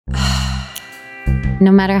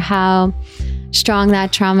no matter how strong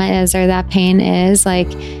that trauma is or that pain is, like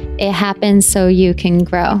it happens so you can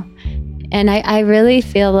grow. And I really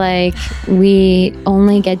feel like we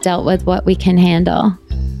only get dealt with what we can handle.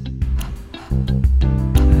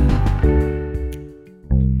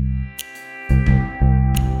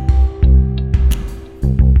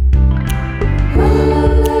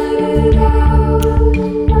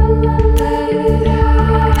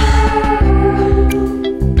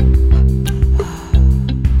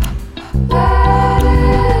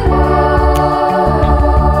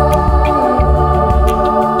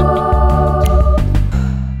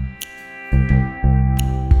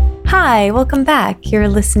 Hi, welcome back. You're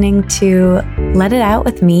listening to Let It Out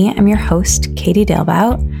with me. I'm your host, Katie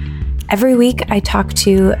Dalebout. Every week I talk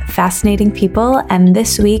to fascinating people, and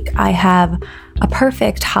this week I have a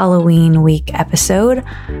perfect Halloween week episode.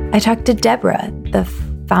 I talked to Deborah, the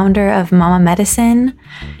founder of Mama Medicine.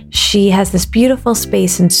 She has this beautiful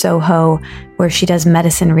space in Soho where she does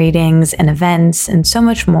medicine readings and events and so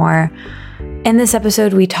much more. In this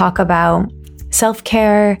episode, we talk about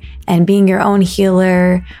self-care and being your own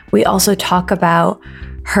healer. We also talk about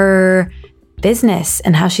her business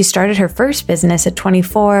and how she started her first business at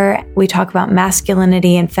 24. We talk about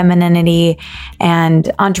masculinity and femininity and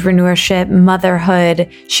entrepreneurship, motherhood.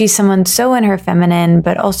 She's someone so in her feminine,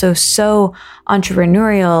 but also so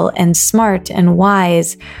entrepreneurial and smart and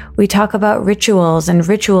wise. We talk about rituals and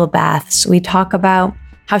ritual baths. We talk about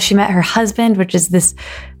how she met her husband, which is this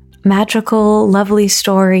magical, lovely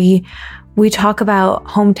story. We talk about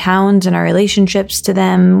hometowns and our relationships to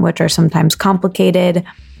them, which are sometimes complicated.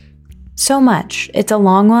 So much. It's a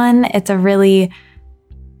long one. It's a really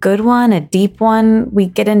good one, a deep one. We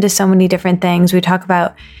get into so many different things. We talk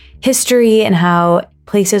about history and how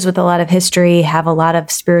places with a lot of history have a lot of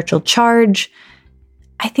spiritual charge.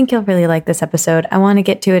 I think you'll really like this episode. I want to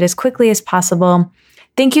get to it as quickly as possible.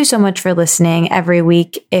 Thank you so much for listening every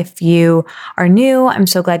week. If you are new, I'm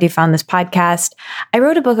so glad you found this podcast. I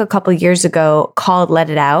wrote a book a couple years ago called Let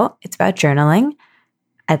It Out. It's about journaling.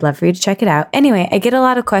 I'd love for you to check it out. Anyway, I get a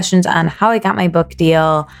lot of questions on how I got my book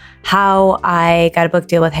deal, how I got a book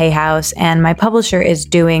deal with Hay House, and my publisher is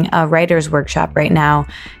doing a writer's workshop right now.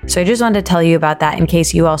 So I just wanted to tell you about that in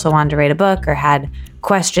case you also wanted to write a book or had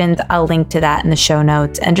questions. I'll link to that in the show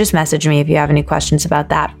notes, and just message me if you have any questions about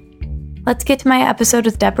that. Let's get to my episode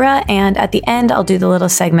with Deborah, and at the end, I'll do the little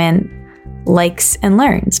segment, Likes and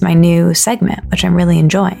Learns, my new segment, which I'm really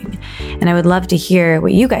enjoying. And I would love to hear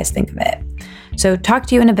what you guys think of it. So talk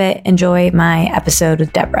to you in a bit. Enjoy my episode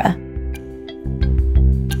with Deborah.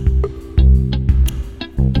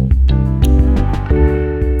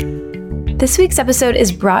 This week's episode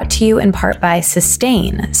is brought to you in part by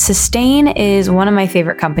Sustain. Sustain is one of my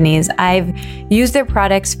favorite companies. I've used their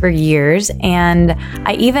products for years, and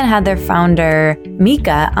I even had their founder,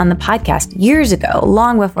 Mika, on the podcast years ago,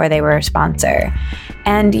 long before they were a sponsor.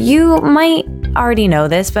 And you might already know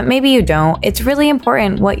this, but maybe you don't. It's really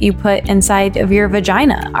important what you put inside of your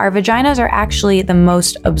vagina. Our vaginas are actually the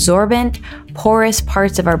most absorbent, porous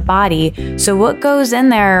parts of our body. So what goes in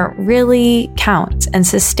there really counts. And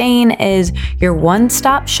Sustain is your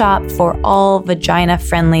one-stop shop for all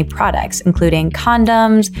vagina-friendly products, including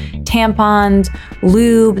condoms, tampons,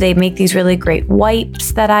 lube. They make these really great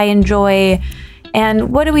wipes that I enjoy.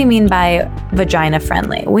 And what do we mean by vagina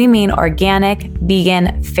friendly? We mean organic,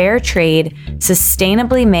 vegan, fair trade,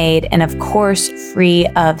 sustainably made, and of course, free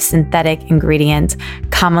of synthetic ingredients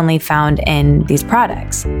commonly found in these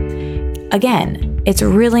products. Again, it's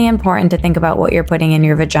really important to think about what you're putting in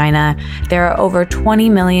your vagina. There are over 20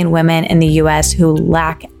 million women in the US who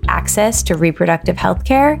lack access to reproductive health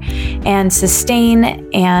care, and Sustain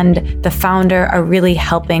and the founder are really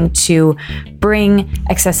helping to bring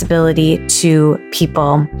accessibility to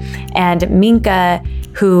people. And Minka,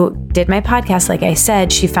 who did my podcast, like I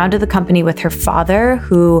said, she founded the company with her father,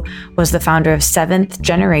 who was the founder of Seventh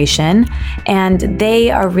Generation, and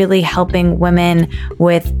they are really helping women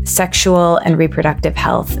with sexual and reproductive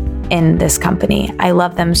health in this company. I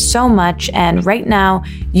love them so much, and right now,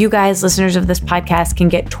 you guys, listeners of this podcast, can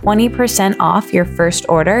get 20% off your first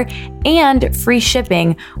order and free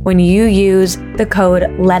shipping when you use the code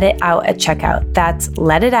LETITOUT at checkout. That's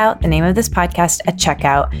Let It Out, the name of this podcast, at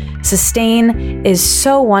checkout. Sustain is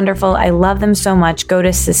so wonderful. I love them so much. Go to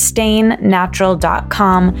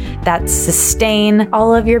sustainnatural.com. That's Sustain,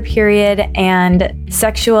 all of your period and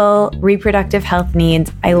sexual reproductive health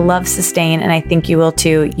needs. I love Sustain, and I think you will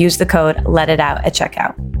too. Use the code Let It Out at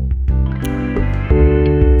checkout.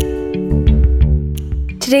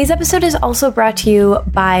 Today's episode is also brought to you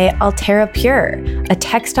by Altera Pure, a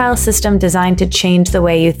textile system designed to change the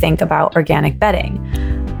way you think about organic bedding.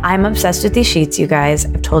 I'm obsessed with these sheets, you guys.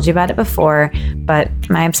 I've told you about it before, but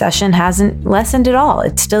my obsession hasn't lessened at all.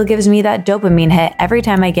 It still gives me that dopamine hit every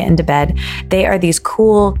time I get into bed. They are these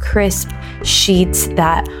cool, crisp sheets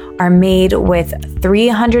that are made with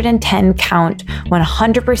 310 count,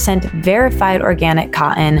 100% verified organic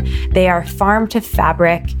cotton. They are farm to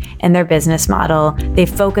fabric in their business model. They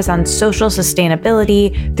focus on social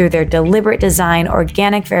sustainability through their deliberate design,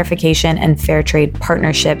 organic verification, and fair trade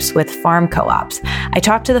partnerships with farm co-ops. I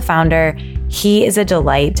talked to the founder. He is a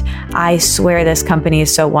delight. I swear this company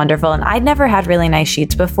is so wonderful. And I'd never had really nice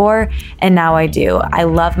sheets before, and now I do. I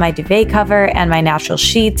love my duvet cover and my natural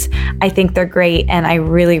sheets. I think they're great, and I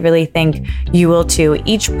really think you will too.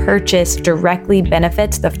 Each purchase directly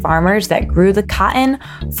benefits the farmers that grew the cotton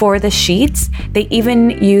for the sheets. They even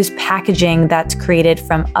use packaging that's created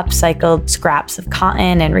from upcycled scraps of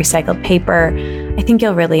cotton and recycled paper. I think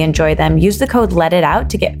you'll really enjoy them. Use the code LETITOUT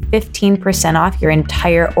to get 15% off your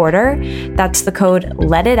entire order. That's the code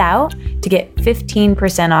LETITOUT to get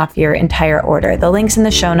 15% off your entire order. The link's in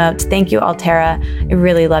the show notes. Thank you, Altera. I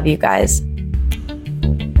really love you guys.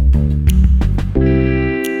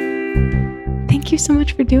 Thank you so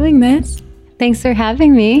much for doing this. Thanks for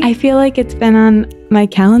having me. I feel like it's been on my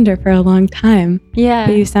calendar for a long time. Yeah.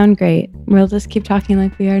 But you sound great. We'll just keep talking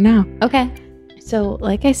like we are now. Okay. So,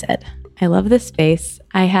 like I said, I love this space.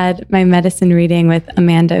 I had my medicine reading with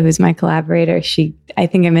Amanda, who's my collaborator. I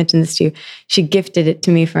think I mentioned this to you. She gifted it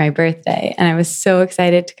to me for my birthday. And I was so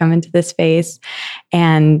excited to come into this space.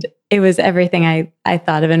 And it was everything I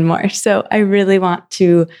thought of and more. So I really want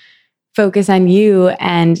to focus on you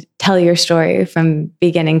and tell your story from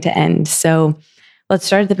beginning to end. So let's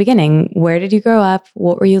start at the beginning. Where did you grow up?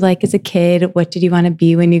 What were you like as a kid? What did you want to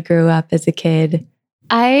be when you grew up as a kid?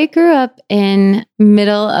 I grew up in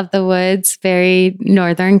middle of the woods, very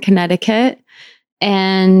northern Connecticut.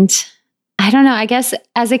 And I don't know, I guess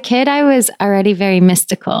as a kid, I was already very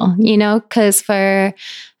mystical, because for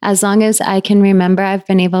as long as I can remember, I've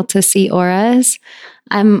been able to see auras.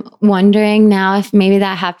 I'm wondering now if maybe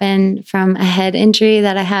that happened from a head injury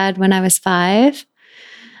that I had when I was 5.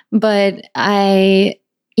 But I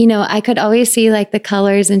could always see like the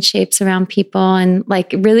colors and shapes around people and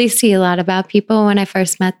like really see a lot about people when I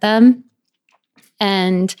first met them.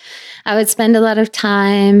 And I would spend a lot of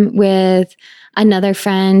time with another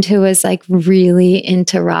friend who was like really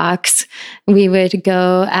into rocks. We would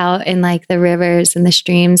go out in like the rivers and the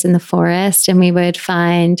streams in the forest, and we would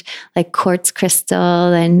find like quartz crystal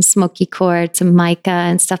and smoky quartz and mica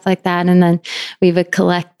and stuff like that. And then we would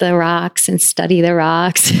collect the rocks and study the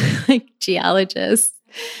rocks like geologists.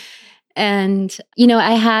 And,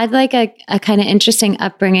 I had like a kind of interesting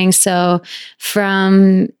upbringing. So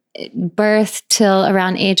from birth till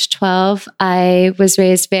around age 12, I was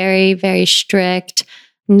raised very, very strict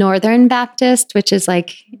Northern Baptist, which is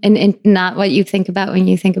like not what you think about when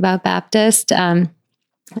you think about Baptist.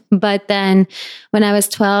 But then when I was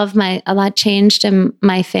 12, a lot changed in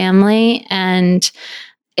my family, and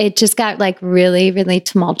it just got like really, really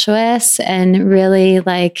tumultuous and really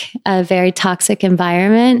like a very toxic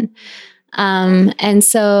environment. And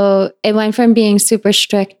so it went from being super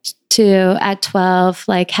strict to at 12,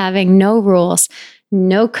 like having no rules,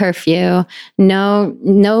 no curfew,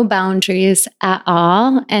 no boundaries at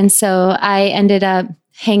all. And so I ended up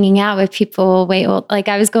hanging out with people like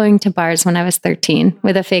I was going to bars when I was 13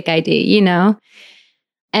 with a fake ID,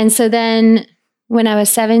 And so then when I was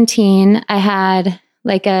 17, I had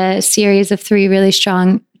like a series of 3 really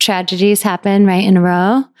strong tragedies happen right in a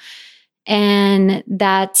row. And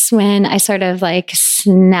that's when I sort of like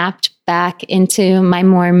snapped back into my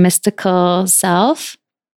more mystical self.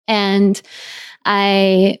 And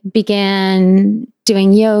I began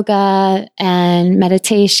doing yoga and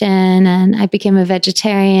meditation, and I became a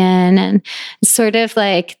vegetarian. And sort of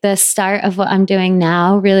like the start of what I'm doing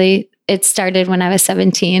now, really, it started when I was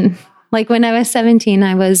 17. Like when I was 17,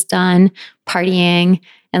 I was done partying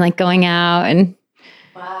and like going out and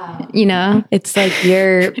wow. It's like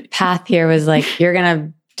your path here was like, you're going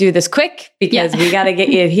to do this quick because we got to get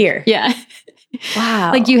you here. Yeah.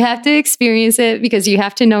 Wow. Like you have to experience it because you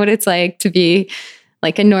have to know what it's like to be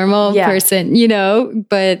like a normal person,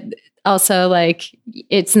 but also like,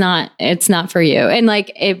 it's not for you. And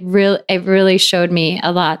like, it really showed me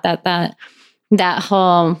a lot that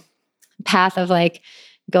whole path of like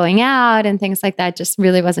going out and things like that just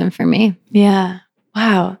really wasn't for me. Yeah.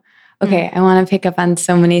 Wow. Okay, I want to pick up on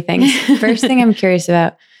so many things. First thing I'm curious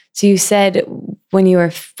about, so you said when you were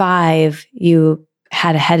 5, you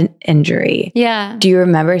had a head injury. Yeah. Do you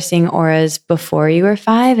remember seeing auras before you were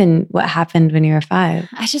 5, and what happened when you were 5?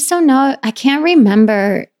 I just don't know. I can't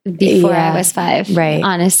remember before I was 5. Right.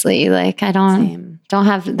 Honestly, like I don't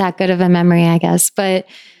have that good of a memory, I guess. But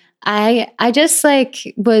I just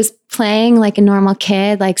like was playing like a normal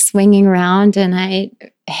kid, like swinging around, and I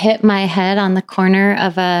hit my head on the corner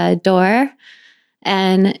of a door,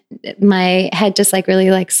 and my head just like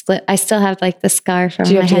really like split. I still have like the scar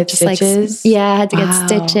from my head. Just stitches? Like, yeah, I had to get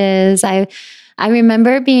stitches. I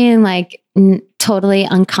remember being like totally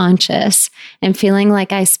unconscious and feeling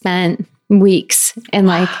like I spent weeks in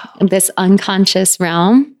like this unconscious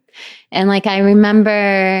realm. And like, I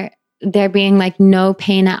remember there being like no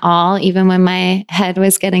pain at all, even when my head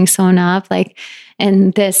was getting sewn up. Like,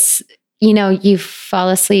 and this, you know, you fall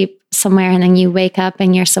asleep somewhere and then you wake up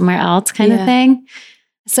and you're somewhere else kind of thing.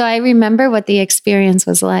 So I remember what the experience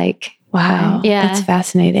was like. Wow. Yeah. That's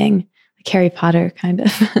fascinating. Like Harry Potter kind of.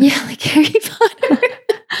 Yeah, like Harry Potter.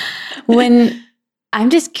 When I'm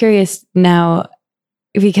just curious now,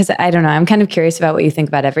 because I don't know, I'm kind of curious about what you think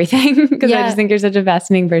about everything because I just think you're such a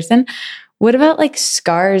fascinating person. What about like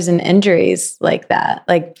scars and injuries like that?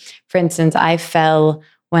 Like, for instance, I fell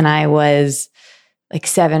when I was like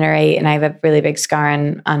 7 or 8 and I have a really big scar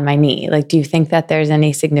on my knee. Like, do you think that there's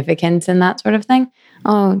any significance in that sort of thing?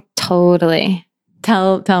 Oh, totally.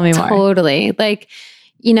 Tell me more. Totally. Like,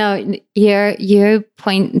 you know, you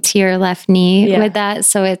point to your left knee with that.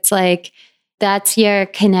 So it's like, that's your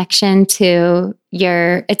connection to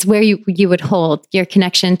it's where you would hold your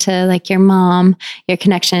connection to like your mom, your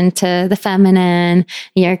connection to the feminine,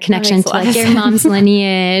 your connection to like your mom's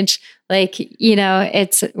lineage. Like, you know,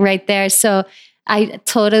 it's right there. So I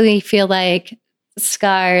totally feel like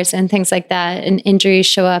scars and things like that and injuries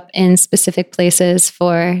show up in specific places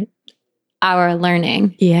for our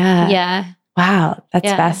learning. Yeah. Yeah. Wow. That's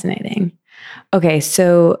fascinating. Okay.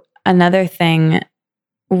 So another thing,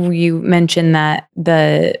 you mentioned that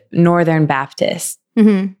the Northern Baptist.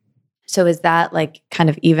 Mm-hmm. So is that like kind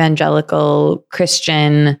of evangelical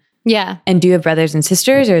Christian? Yeah. And do you have brothers and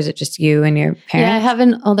sisters, or is it just you and your parents? Yeah, I have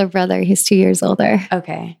an older brother. He's 2 years older.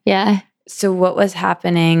 Okay. Yeah. So what was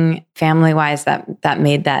happening family-wise that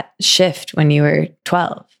made that shift when you were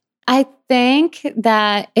 12? I think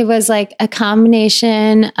that it was like a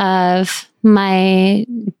combination of my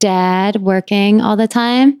dad working all the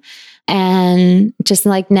time and just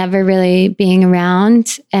like never really being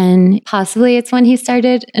around. And possibly it's when he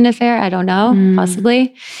started an affair. I don't know,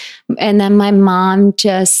 possibly. And then my mom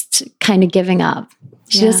just kind of giving up.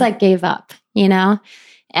 She just like gave up, you know?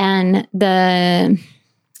 And the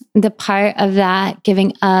part of that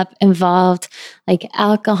giving up involved like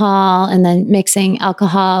alcohol and then mixing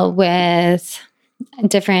alcohol with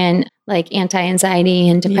different like anti-anxiety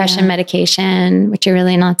and depression medication, which you're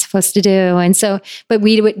really not supposed to do. And so, but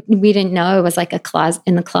we didn't know it was like a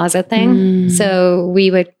in the closet thing. So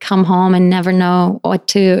we would come home and never know what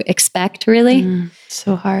to expect really.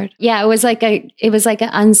 So hard. Yeah. It was like an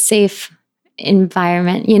unsafe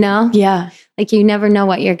environment, you know? Yeah. Like you never know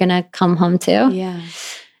what you're going to come home to. Yeah.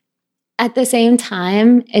 At the same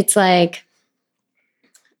time, it's like,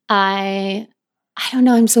 I don't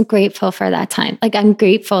know. I'm so grateful for that time. Like, I'm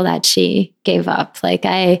grateful that she gave up. Like,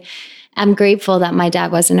 I'm grateful that my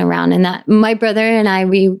dad wasn't around and that my brother and I,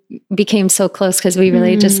 we became so close because we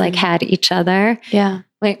really just like had each other. Yeah.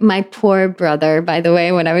 Like my poor brother, by the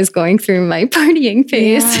way, when I was going through my partying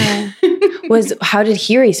phase. Yeah. How did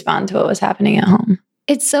he respond to what was happening at home?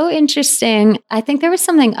 It's so interesting. I think there was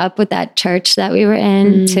something up with that church that we were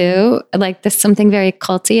in too. Like there's something very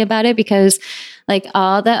culty about it because like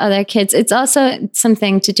all the other kids, it's also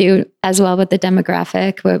something to do as well with the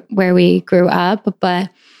demographic where we grew up. But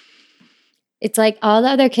it's like all the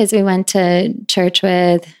other kids we went to church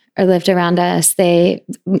with or lived around us,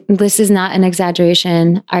 this is not an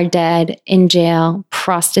exaggeration, are dead, in jail,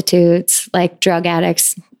 prostitutes, like drug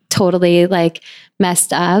addicts, totally like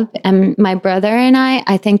messed up. And my brother and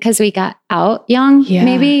I think because we got out young,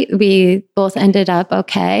 maybe we both ended up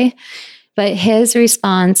okay. But his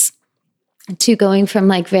response to going from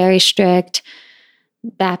like very strict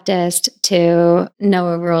Baptist to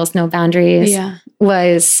no rules, no boundaries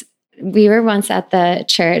was, we were once at the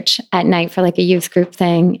church at night for like a youth group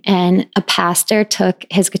thing, and a pastor took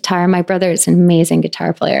his guitar. My brother is an amazing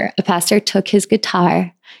guitar player. A pastor took his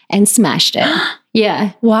guitar and smashed it.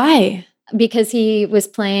 Yeah. Why? Because he was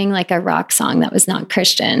playing like a rock song that was not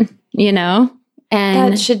Christian, you know?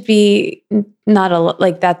 And that should be not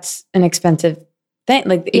like that's an expensive thing.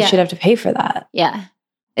 Like you should have to pay for that. Yeah.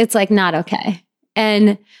 It's like not okay.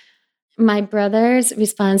 And my brother's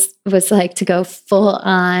response was like to go full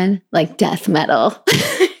on like death metal,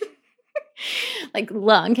 like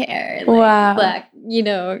long hair, like black, you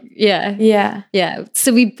know? Yeah. Yeah. Yeah.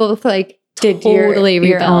 So we both like did totally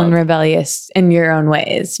your own rebellious in your own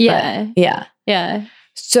ways. Yeah. Yeah. Yeah.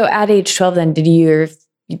 So at age 12 then, did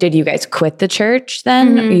you guys quit the church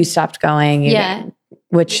then? Mm-hmm. You stopped going?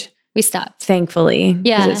 Which we stopped. Thankfully.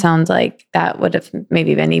 Because it sounds like that would have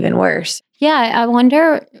maybe been even worse. Yeah. I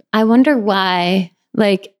wonder why,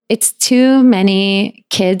 like, it's too many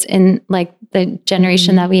kids in like the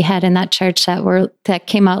generation that we had in that church that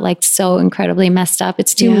came out like so incredibly messed up.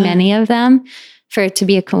 It's too many of them for it to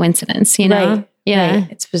be a coincidence, you know? Right. Yeah.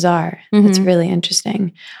 Right. It's bizarre. It's really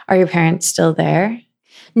interesting. Are your parents still there?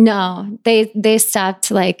 No, they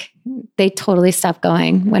stopped, like, they totally stopped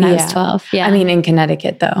going when I was 12. Yeah. I mean, in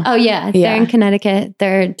Connecticut though. Oh yeah. They're in Connecticut.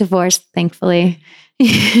 They're divorced, thankfully.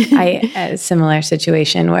 A similar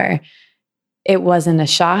situation where it wasn't a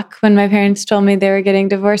shock when my parents told me they were getting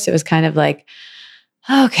divorced. It was kind of like,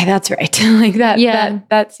 oh, okay, that's right. Like that,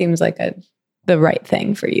 that seems like the right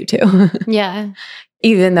thing for you too. Yeah.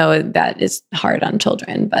 Even though that is hard on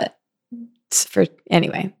children, but it's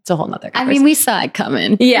a whole nother conversation. I mean, we saw it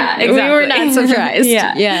coming. Yeah, exactly. We were not surprised.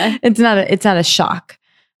 Yeah. It's not a shock.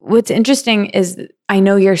 What's interesting is I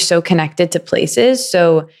know you're so connected to places.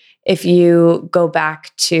 So if you go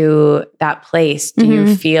back to that place, do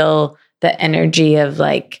you feel the energy of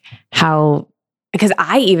like how, because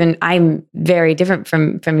I'm very different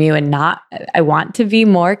from you and I want to be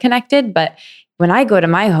more connected, but when I go to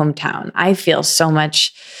my hometown, I feel so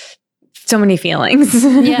many feelings.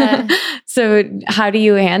 Yeah. So how do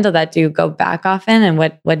you handle that? Do you go back often? And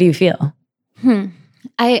what do you feel?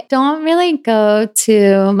 I don't really go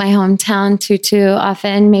to my hometown too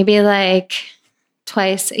often, maybe like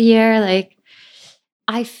twice a year. Like,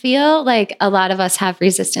 I feel like a lot of us have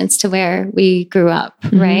resistance to where we grew up,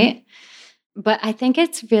 right? But I think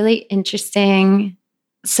it's really interesting.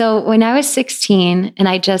 So when I was 16 and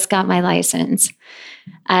I just got my license,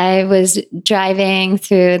 I was driving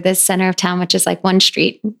through the center of town, which is like one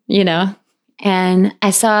street, you know, and I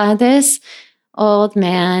saw this old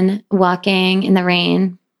man walking in the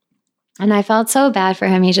rain. And I felt so bad for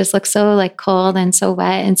him. He just looked so like cold and so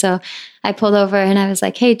wet. And so I pulled over and I was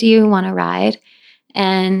like, hey, do you want to ride?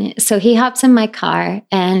 And so he hops in my car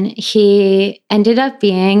and he ended up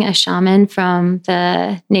being a shaman from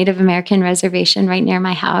the Native American reservation right near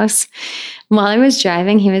my house. While I was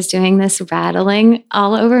driving, he was doing this rattling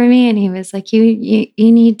all over me. And he was like, you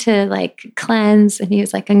need to like cleanse. And he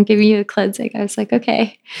was like, I'm giving you a cleansing. I was like,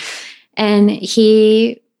 okay. And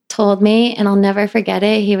he told me, and I'll never forget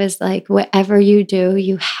it. He was like, whatever you do,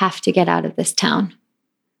 you have to get out of this town.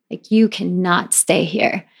 Like, you cannot stay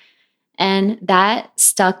here. And that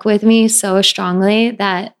stuck with me so strongly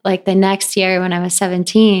that like the next year when I was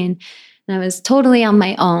 17 and I was totally on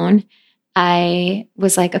my own, I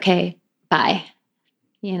was like, okay, bye.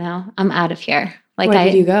 You know, I'm out of here. Like, where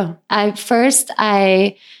did you go?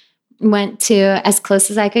 I went to as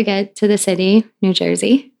close as I could get to the city, New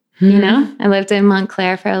Jersey. You know, I lived in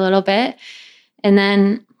Montclair for a little bit. And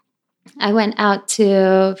then I went out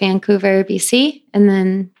to Vancouver, BC, and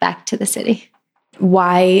then back to the city.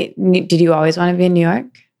 Why did you always want to be in New York?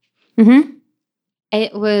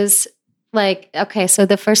 It was like, okay, so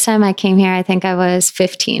the first time I came here, I think I was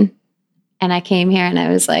 15. And I came here and I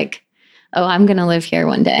was like, oh, I'm going to live here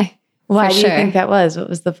one day. Why do you think that was? What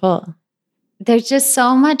was the pull? There's just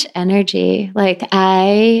so much energy. Like,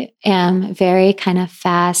 I am very kind of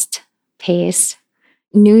fast paced.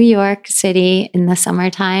 New York City in the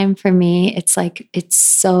summertime, for me, it's like, it's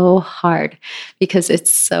so hard because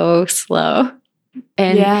it's so slow.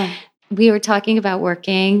 And we were talking about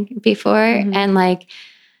working before, and like,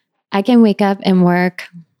 I can wake up and work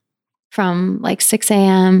from like 6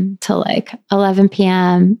 a.m. to like 11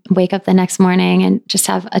 p.m., wake up the next morning and just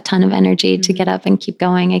have a ton of energy to get up and keep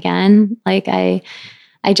going again. Like, I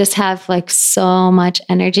just have like so much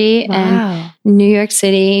energy. Wow. And New York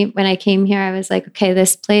City, when I came here, I was like, okay,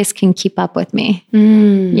 this place can keep up with me.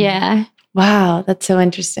 Yeah. Wow. That's so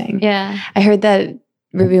interesting. Yeah. I heard that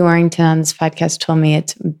Ruby Warrington on this podcast told me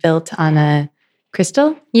it's built on a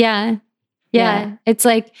crystal. Yeah. It's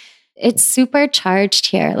like, it's super charged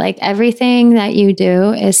here. Like, everything that you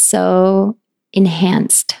do is so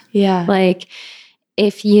enhanced. Yeah. Like,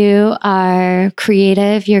 if you are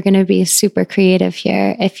creative, you're going to be super creative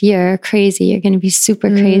here. If you're crazy, you're going to be super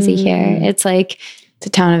crazy here. It's like, it's a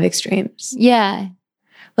town of extremes. Yeah.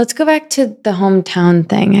 Let's go back to the hometown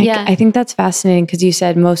thing. I think that's fascinating because you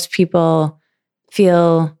said most people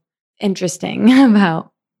feel interesting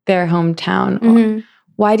about their hometown.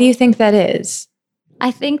 Why do you think that is? I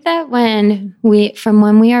think that from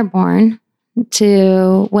when we are born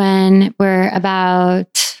to when we're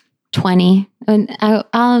about 20, and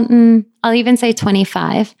I'll even say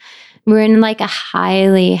 25, we're in like a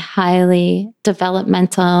highly, highly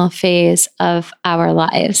developmental phase of our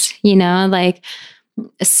lives, like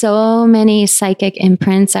so many psychic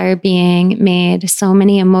imprints are being made, so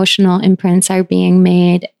many emotional imprints are being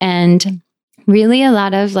made. And really a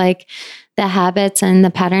lot of like the habits and the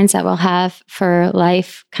patterns that we'll have for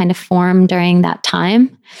life kind of form during that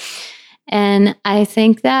time. And I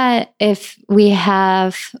think that if we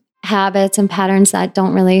have habits and patterns that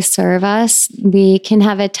don't really serve us, we can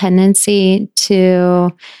have a tendency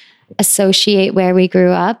to associate where we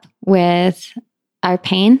grew up with our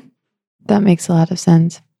pain. That makes a lot of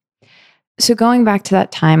sense. So going back to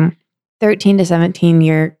that time, 13 to 17,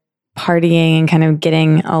 you're partying and kind of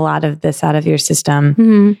getting a lot of this out of your system.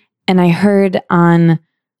 Mm-hmm. And I heard on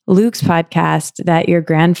Luke's podcast that your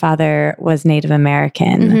grandfather was Native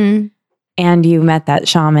American, Mm-hmm. and you met that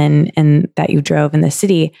shaman and that you drove in the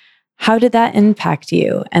city. How did that impact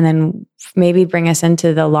you? And then maybe bring us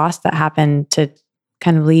into the loss that happened to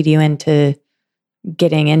kind of lead you into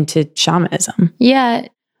getting into shamanism. Yeah.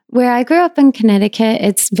 Where I grew up in Connecticut,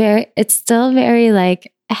 it's still very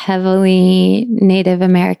like heavily Native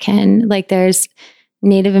American. Like there's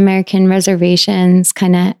Native American reservations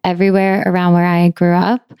kind of everywhere around where I grew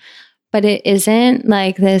up, but it isn't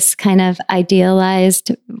like this kind of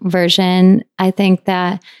idealized version. I think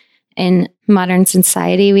that in modern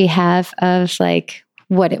society we have of like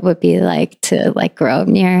what it would be like to like grow up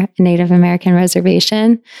near a Native American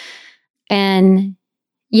reservation. And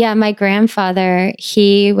yeah, my grandfather,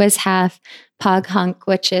 he was half Paghunk,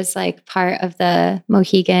 which is like part of the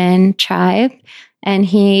Mohegan tribe. And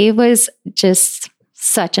he was just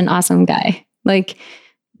such an awesome guy, like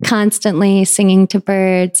constantly singing to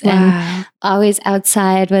birds and always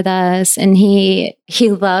outside with us. And he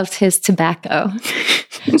loved his tobacco.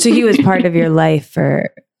 So he was part of your life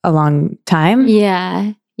for a long time?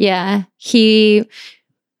 Yeah. Yeah. We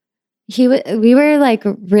were like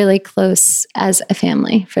really close as a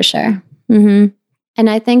family for sure. Mm-hmm. And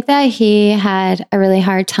I think that he had a really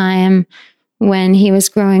hard time when he was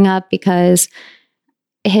growing up because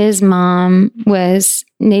his mom was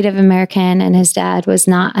Native American and his dad was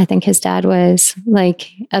not. I think his dad was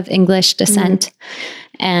like of English descent.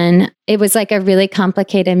 Mm-hmm. And it was like a really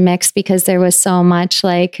complicated mix because there was so much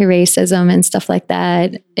like racism and stuff like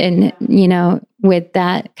that. And, with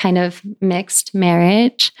that kind of mixed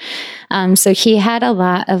marriage. So he had a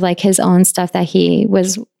lot of like his own stuff that he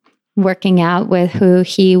was working out with who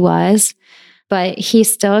he was, but he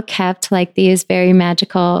still kept like these very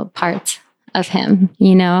magical parts of him,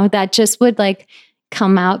 that just would like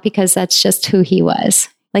come out because that's just who he was.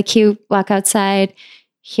 Like he would walk outside,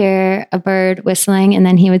 hear a bird whistling, and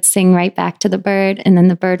then he would sing right back to the bird, and then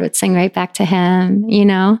the bird would sing right back to him,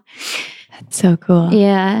 That's so cool.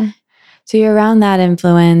 Yeah. So you're around that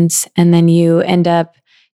influence, and then you end up,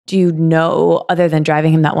 do you know, other than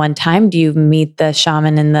driving him that one time, do you meet the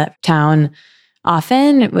shaman in the town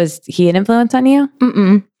often? Was he an influence on you?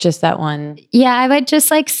 Mm-mm. Just that one? Yeah, I would just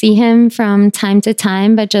like see him from time to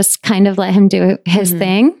time, but just kind of let him do his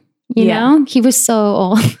thing. You know, he was so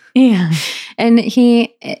old. Yeah. And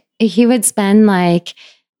he would spend like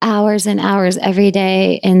hours and hours every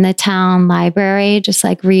day in the town library, just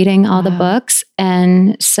like reading all the books.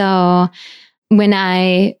 And so when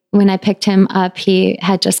I picked him up, he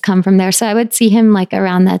had just come from there. So I would see him like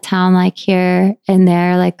around that town, like here and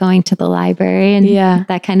there, like going to the library and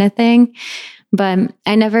that kind of thing. But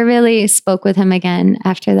I never really spoke with him again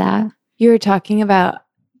after that. You were talking about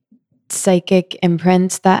psychic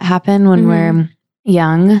imprints that happen when we're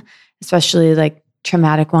young, especially like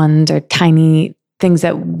traumatic ones or tiny things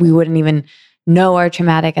that we wouldn't even know are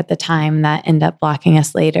traumatic at the time that end up blocking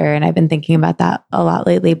us later. And I've been thinking about that a lot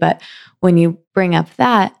lately. But when you bring up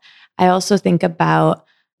that, I also think about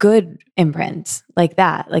good imprints like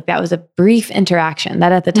that. Like that was a brief interaction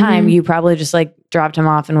that at the time you probably just like dropped him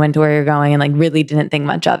off and went to where you're going and like really didn't think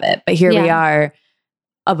much of it. But here we are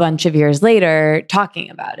a bunch of years later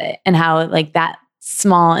talking about it and how like that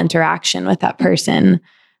small interaction with that person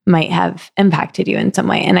might have impacted you in some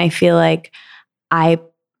way. And I feel like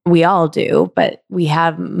we all do, but we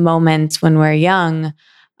have moments when we're young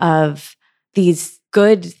of these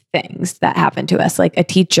good things that happen to us. Like a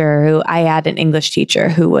teacher who I had an English teacher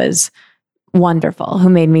who was wonderful, who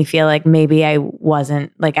made me feel like maybe I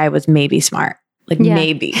wasn't, like I was maybe smart, like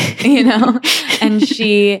maybe, and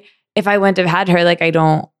she, if I wouldn't have had her, like, I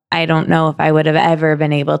don't know if I would have ever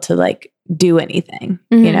been able to like do anything,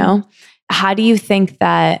 How do you think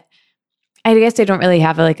that, I guess I don't really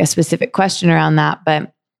have a specific question around that,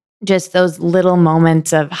 but just those little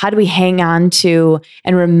moments of how do we hang on to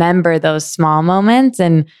and remember those small moments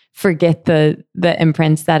and forget the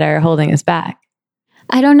imprints that are holding us back?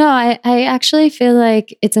 I don't know. I actually feel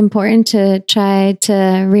like it's important to try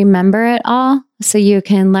to remember it all so you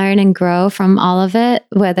can learn and grow from all of it,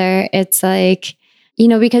 whether it's like,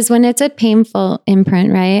 because when it's a painful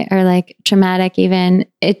imprint, right? Or like traumatic even,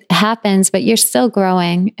 it happens, but you're still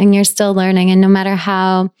growing and you're still learning. And no matter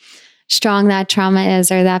how strong that trauma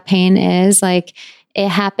is or that pain is, like it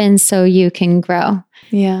happens so you can grow.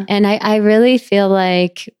 Yeah. And I really feel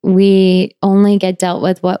like we only get dealt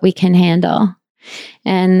with what we can handle.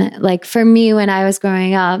 And like for me, when I was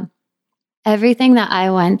growing up, everything that I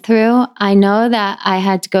went through, I know that I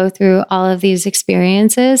had to go through all of these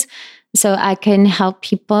experiences so I can help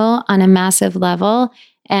people on a massive level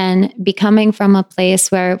and be coming from a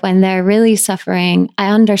place where when they're really suffering, I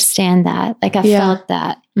understand that. Like I felt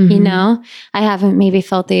that, I haven't maybe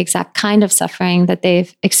felt the exact kind of suffering that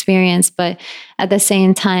they've experienced, but at the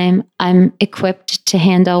same time, I'm equipped to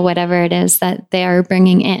handle whatever it is that they are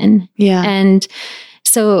bringing in. Yeah. And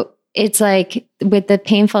so it's like with the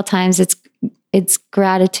painful times, it's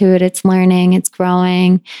gratitude, it's learning, it's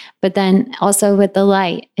growing. But then also with the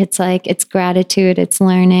light, it's like, it's gratitude, it's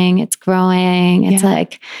learning, it's growing. It's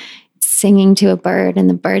like singing to a bird and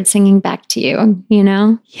the bird singing back to you,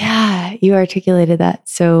 Yeah, you articulated that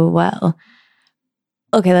so well.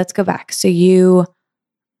 Okay, let's go back. So you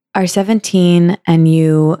are 17 and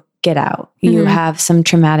you get out. You have some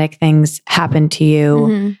traumatic things happen to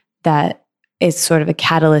you that is sort of a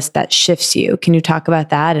catalyst that shifts you. Can you talk about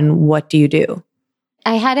that and what do you do?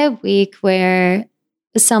 I had a week where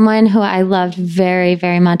someone who I loved very,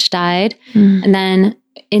 very much died. And then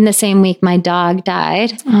in the same week, my dog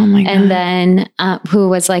died. Oh my God. And then who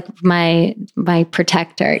was like my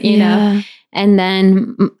protector, you know? And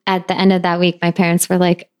then at the end of that week, my parents were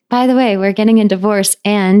like, by the way, we're getting a divorce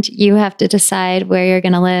and you have to decide where you're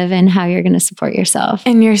going to live and how you're going to support yourself.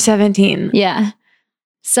 And you're 17. Yeah.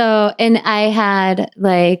 So, and I had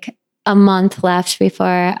like a month left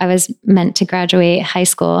before I was meant to graduate high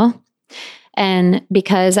school. And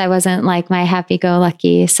because I wasn't like my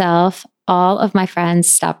happy-go-lucky self, all of my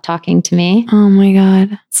friends stopped talking to me. Oh my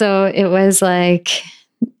God. So it was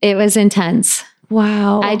intense.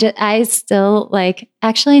 Wow. I still like,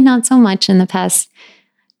 actually not so much in the past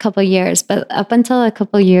couple years, but up until a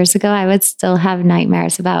couple years ago, I would still have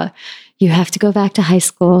nightmares about, you have to go back to high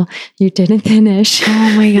school. You didn't finish.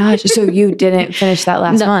 Oh my gosh. So you didn't finish that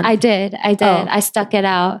last month? I did. Oh. I stuck it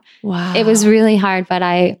out. Wow. It was really hard, but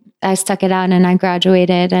I stuck it out and I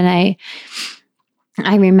graduated. And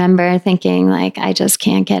I remember thinking like, I just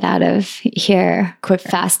can't get out of here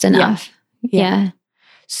fast enough. Yeah.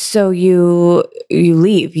 So you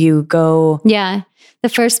leave, you go. Yeah. The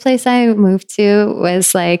first place I moved to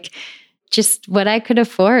was like just what I could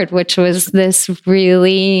afford, which was this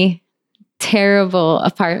really terrible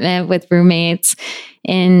apartment with roommates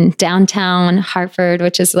in downtown Hartford,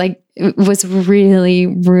 which is like, it was really,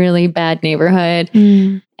 really bad neighborhood.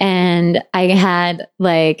 And I had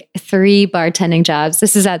like 3 bartending jobs.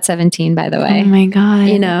 This is at 17, by the way. Oh my God.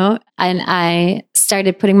 And I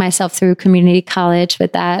started putting myself through community college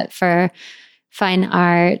with that for fine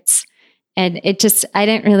arts. And I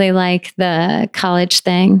didn't really like the college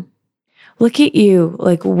thing. Look at you,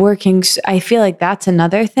 like working. I feel like that's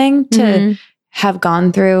another thing to have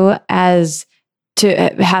gone through, as to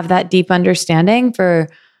have that deep understanding for,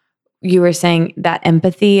 you were saying, that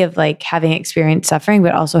empathy of like having experienced suffering,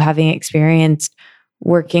 but also having experienced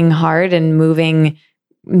working hard and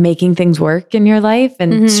making things work in your life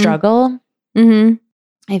and struggle.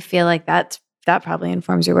 I feel like that probably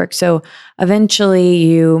informs your work. So eventually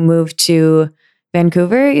you moved to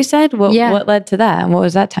Vancouver, you said? What led to that? And what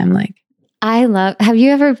was that time like? Have you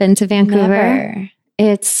ever been to Vancouver? Never.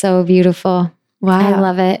 It's so beautiful. Wow. I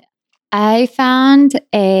love it. I found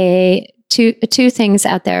two things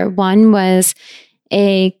out there. One was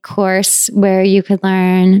a course where you could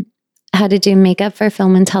learn how to do makeup for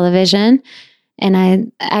film and television.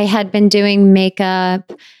 And I had been doing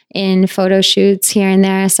makeup in photo shoots here and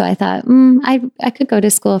there. So I thought, I could go to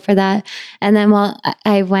school for that. And then while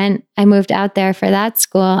I moved out there for that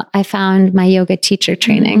school, I found my yoga teacher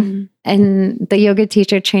training. And the yoga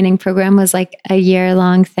teacher training program was like a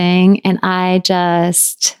year-long thing. And I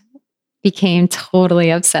just became totally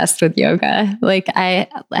obsessed with yoga. Like I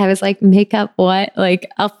was like, makeup, what?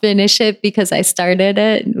 Like I'll finish it because I started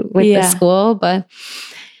it with the school. But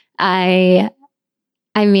I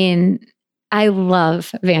mean, I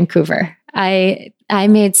love Vancouver. I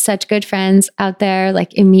made such good friends out there,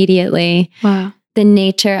 like immediately. Wow. The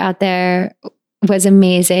nature out there was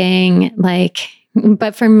amazing.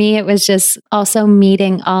 But for me, it was just also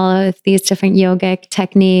meeting all of these different yogic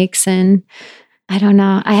techniques and I don't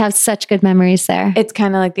know. I have such good memories there. It's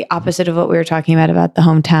kind of like the opposite of what we were talking about the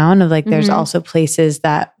hometown of like, there's also places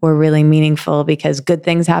that were really meaningful because good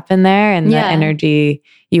things happen there and the energy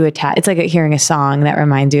you attach. It's like hearing a song that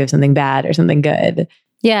reminds you of something bad or something good.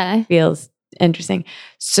 Yeah. Feels interesting.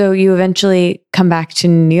 So you eventually come back to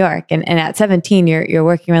New York and at 17, you're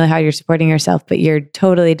working really hard, you're supporting yourself, but you're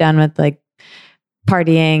totally done with like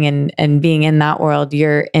partying and being in that world.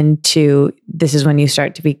 You're into, this is when you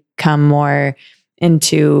start to become more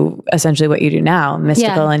into essentially what you do now,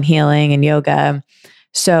 mystical and healing and yoga.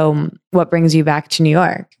 So what brings you back to New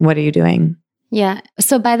York? What are you doing? Yeah.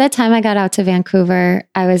 So by the time I got out to Vancouver,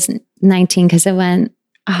 I was 19 because it went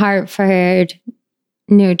Hartford,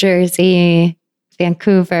 New Jersey,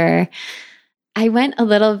 Vancouver. I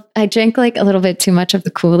drank like a little bit too much of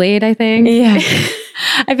the Kool-Aid, I think. Yeah.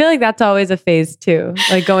 I feel like that's always a phase too,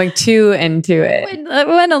 like going too into it. It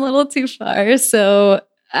went a little too far. So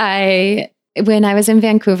when I was in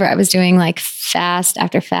Vancouver, I was doing like fast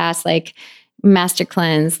after fast, like master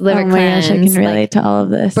cleanse, liver cleanse. Gosh, I can relate to all of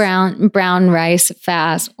this. Brown rice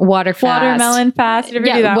fast, watermelon fast. Did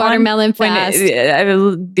you ever do that watermelon fast.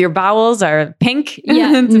 Your bowels are pink.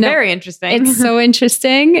 Yeah, it's very interesting. It's so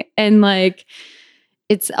interesting, and like,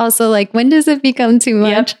 it's also like, when does it become too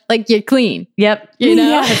much? Like you're clean. Yep. You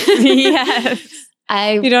know. Yes.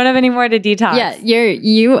 You don't have any more to detox. Yeah,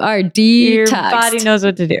 you are detoxed. Your body knows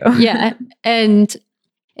what to do. Yeah. And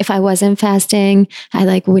if I wasn't fasting, I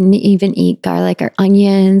like wouldn't even eat garlic or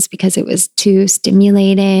onions because it was too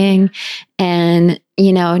stimulating. And,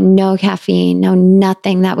 no caffeine, no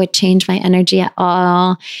nothing that would change my energy at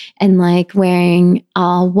all. And like wearing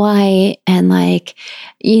all white and like,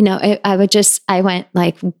 I went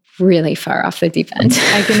like really far off the deep end.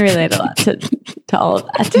 I can relate a lot to all of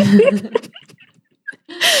that.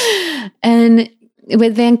 And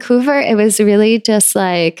with Vancouver, it was really just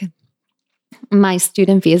like my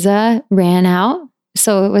student visa ran out.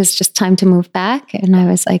 So it was just time to move back. And I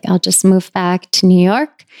was like, I'll just move back to New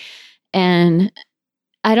York. And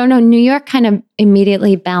I don't know, New York kind of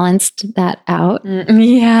immediately balanced that out.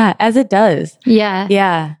 Yeah, as it does. Yeah.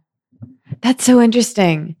 Yeah. That's so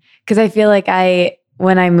interesting. Because I feel like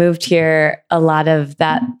when I moved here, a lot of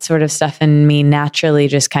that sort of stuff in me naturally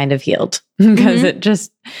just kind of healed because it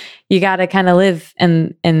just, you got to kind of live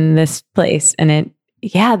in this place. And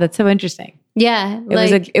that's so interesting. Yeah.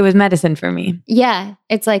 It was medicine for me. Yeah.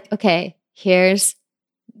 It's like, okay, here's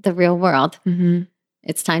the real world. Mm-hmm.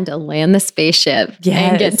 It's time to land the spaceship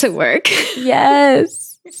and get to work.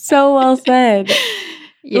 Yes. So well said.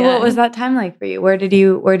 Yeah. What was that time like for you? Where did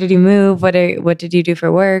you move? What did you do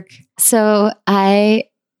for work? So I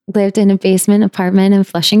lived in a basement apartment in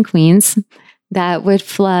Flushing, Queens that would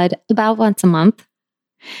flood about once a month.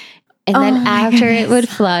 And then after it would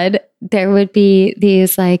flood, there would be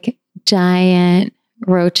these like giant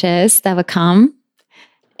roaches that would come.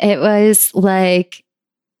 It was like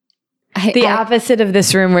the opposite of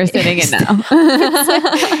this room we're sitting in now.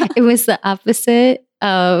 It was the opposite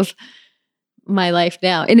of my life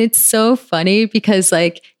now. And it's so funny because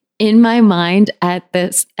like in my mind at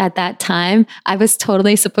that time, I was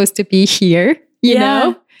totally supposed to be here, you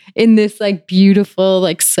know, in this like beautiful,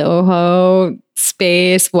 like Soho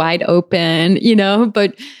space, wide open,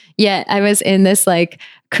 but yet I was in this like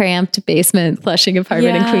cramped basement Flushing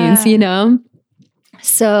apartment in Queens,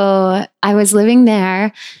 So I was living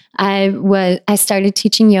there. I started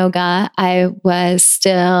teaching yoga. I was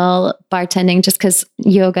still bartending just because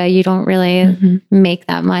yoga, you don't really make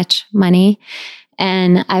that much money.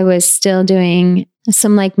 And I was still doing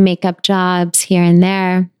some like makeup jobs here and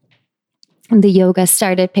there. The yoga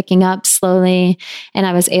started picking up slowly, and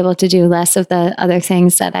I was able to do less of the other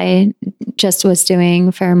things that I just was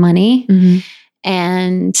doing for money. Mm-hmm.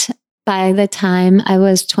 And by the time I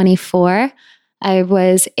was 24, I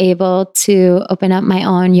was able to open up my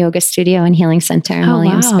own yoga studio and healing center in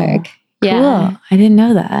Williamsburg. Wow. Yeah. Cool. I didn't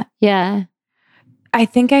know that. Yeah. I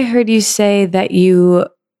think I heard you say that you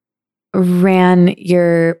ran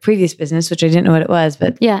your previous business, which I didn't know what it was,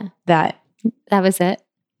 but that was it.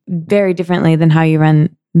 Very differently than how you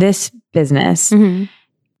run this business. Mm-hmm.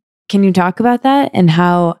 Can you talk about that and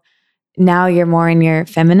how now you're more in your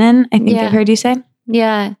feminine, I think I heard you say?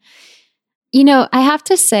 Yeah. I have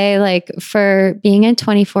to say, like, for being a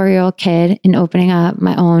 24-year-old kid and opening up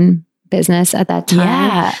my own business at that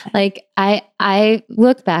time, like I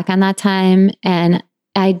look back on that time and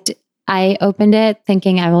I opened it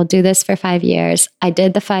thinking I will do this for 5 years. I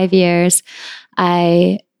did the 5 years.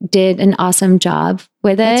 I did an awesome job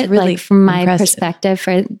with it, really, like from my perspective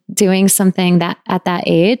for doing something that at that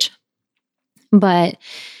age. But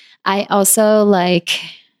I also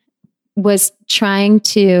was trying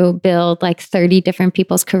to build like 30 different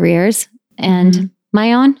people's careers and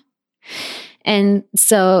my own. And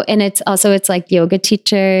so, and it's like yoga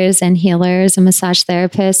teachers and healers and massage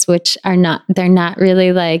therapists, which they're not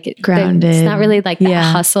really like grounded. It's not really like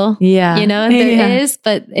that hustle. Yeah. There is,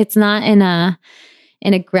 but it's not in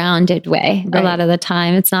a grounded way. Right. A lot of the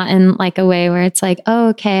time it's not in like a way where it's like, oh,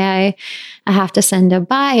 okay, I have to send a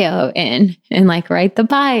bio in and like write the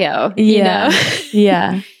bio, you know?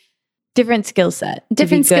 Yeah. Different skill set.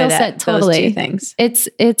 Totally. Those two things.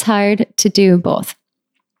 It's hard to do both.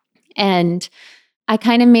 And I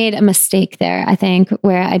kind of made a mistake there, I think,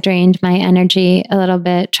 where I drained my energy a little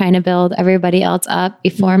bit trying to build everybody else up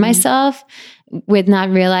before myself, with not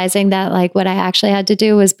realizing that like what I actually had to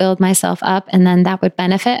do was build myself up, and then that would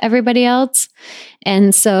benefit everybody else.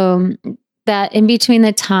 And so that in between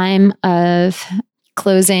the time of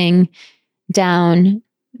closing down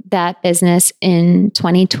that business in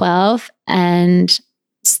 2012 and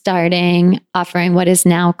starting offering what is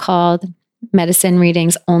now called medicine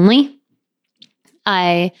readings only,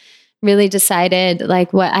 I really decided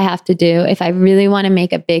like what I have to do if I really want to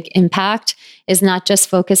make a big impact is not just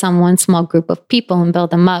focus on one small group of people and build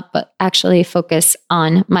them up, but actually focus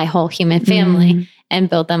on my whole human family and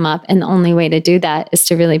build them up. And the only way to do that is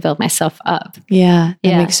to really build myself up. Yeah,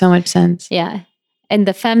 that makes so much sense. Yeah. And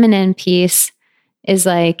the feminine piece is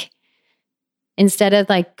like, instead of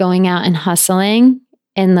like going out and hustling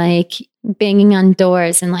and like banging on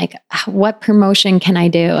doors and like, what promotion can I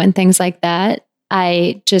do and things like that,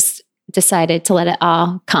 I just decided to let it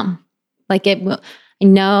all come. Like I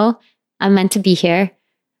know I'm meant to be here.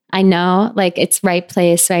 I know like it's right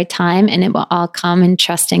place, right time, and it will all come, and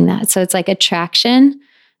trusting that. So it's like attraction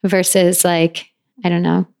versus like, I don't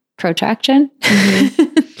know, protraction.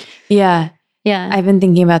 Yeah. I've been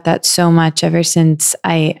thinking about that so much ever since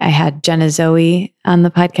I had Jenna Zoe on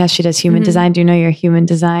the podcast. She does human design. Do you know your human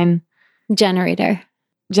design? Generator.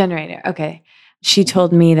 Okay. She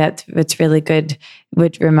told me that what's really good,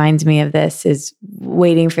 which reminds me of this, is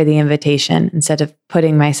waiting for the invitation instead of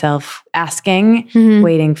putting myself asking,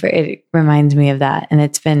 waiting for it. It reminds me of that. And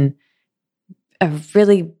it's been a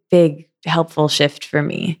really big, helpful shift for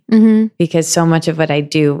me because so much of what I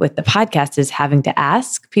do with the podcast is having to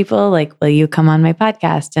ask people like, will you come on my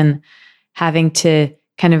podcast? And having to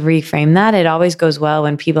kind of reframe that. It always goes well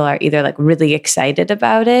when people are either like really excited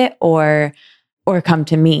about it or come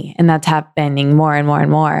to me. And that's happening more and more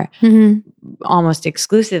and more, almost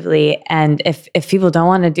exclusively. And if people don't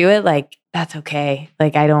want to do it, like, that's okay.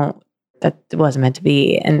 Like, that wasn't meant to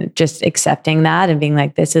be. And just accepting that and being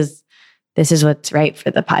like, this is what's right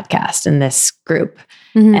for the podcast and this group.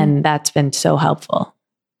 And that's been so helpful.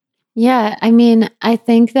 Yeah. I mean, I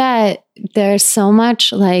think that there's so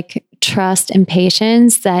much like trust and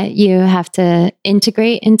patience that you have to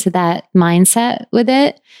integrate into that mindset with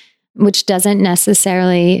it, which doesn't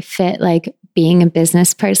necessarily fit like being a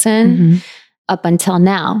business person up until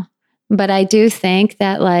now. But I do think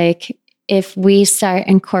that like, if we start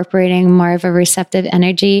incorporating more of a receptive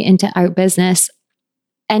energy into our business,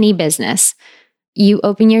 any business, you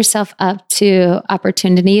open yourself up to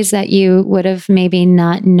opportunities that you would have maybe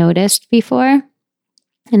not noticed before.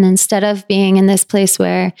 And instead of being in this place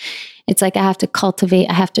where it's like, I have to cultivate,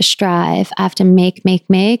 I have to strive, I have to make,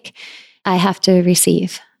 I have to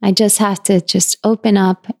receive. I just have to just open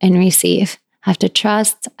up and receive. I have to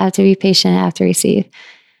trust, I have to be patient, I have to receive.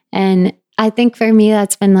 And I think for me,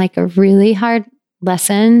 that's been like a really hard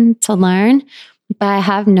lesson to learn. But I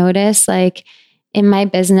have noticed like in my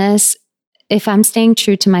business, if I'm staying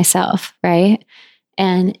true to myself, right?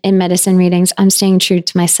 And in medicine readings, I'm staying true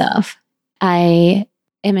to myself. I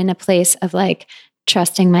am in a place of like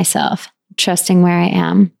trusting myself, trusting where I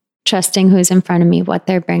am, trusting who's in front of me, what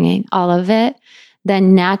they're bringing, all of it.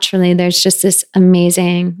 Then naturally there's just this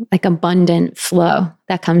amazing, like abundant flow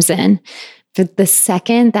that comes in. But the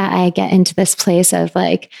second that I get into this place of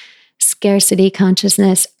like scarcity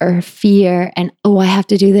consciousness or fear and, oh, I have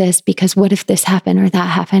to do this because what if this happened or that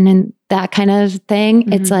happened and that kind of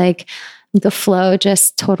thing, it's like the flow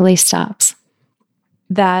just totally stops.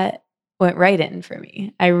 That went right in for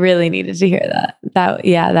me. I really needed to hear that.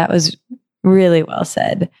 That was really well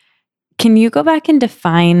said. Can you go back and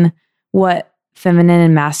define what feminine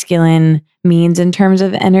and masculine means in terms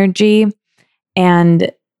of energy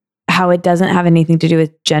and how it doesn't have anything to do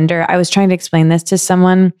with gender? I was trying to explain this to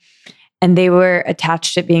someone and they were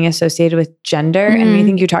attached to being associated with gender. And I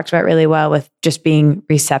think you talked about really well with just being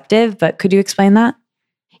receptive, but could you explain that?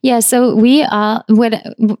 Yeah. So we all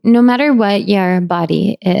no matter what your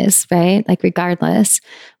body is, right? Like regardless,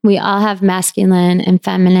 we all have masculine and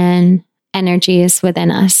feminine energies within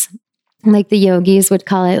us. Like the yogis would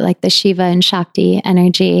call it like the Shiva and Shakti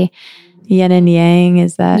energy. Yin and yang,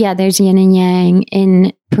 is that? Yeah, there's yin and yang.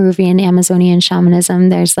 In Peruvian Amazonian shamanism,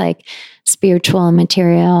 there's like spiritual and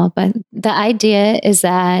material. But the idea is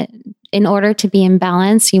that in order to be in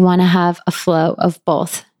balance, you want to have a flow of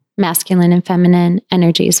both masculine and feminine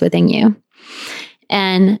energies within you.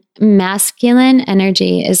 And masculine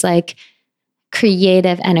energy is like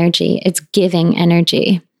creative energy. It's giving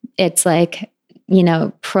energy. It's like,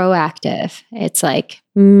 proactive. It's like,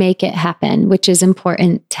 make it happen, which is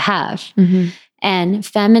important to have. Mm-hmm. And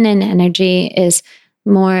feminine energy is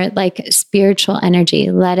more like spiritual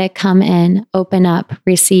energy. Let it come in, open up,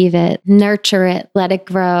 receive it, nurture it, let it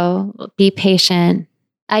grow, be patient.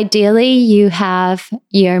 Ideally, you have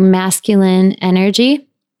your masculine energy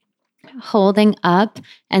holding up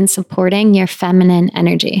and supporting your feminine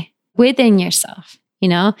energy within yourself.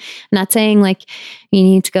 I'm not saying like you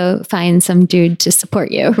need to go find some dude to support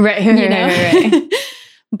you. Right.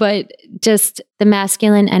 But just the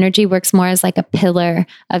masculine energy works more as like a pillar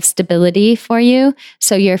of stability for you.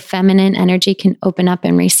 So your feminine energy can open up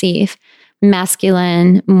and receive.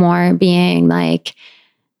 Masculine more being like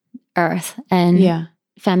earth and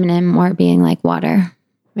feminine more being like water.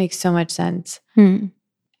 Makes so much sense.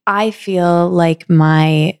 I feel like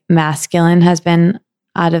my masculine has been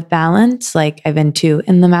out of balance. Like I've been too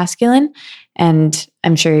in the masculine, and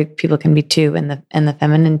I'm sure people can be too in the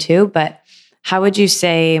feminine too. But how would you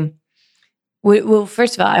say? Well,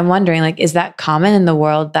 first of all, I'm wondering, like, is that common in the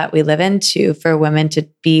world that we live in for women to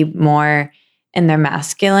be more in their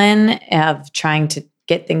masculine of trying to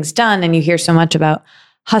get things done? And you hear so much about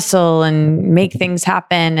hustle and make things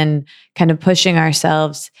happen and kind of pushing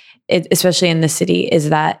ourselves, especially in the city. Is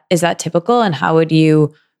that typical? And how would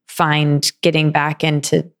you find getting back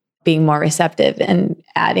into being more receptive and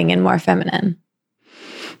adding in more feminine?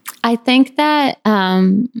 I think that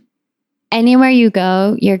anywhere you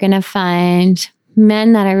go, you're going to find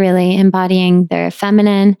men that are really embodying their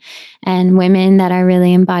feminine and women that are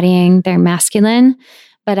really embodying their masculine.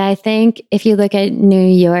 But I think if you look at New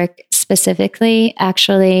York specifically,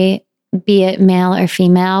 actually, be it male or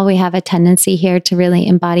female, we have a tendency here to really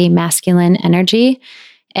embody masculine energy.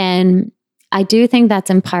 And I do think that's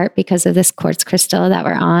in part because of this quartz crystal that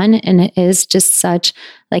we're on. And it is just such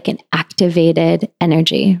like an activated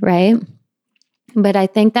energy, right? But I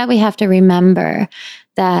think that we have to remember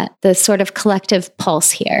that the sort of collective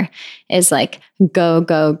pulse here is like, go,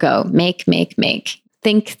 go, go, make,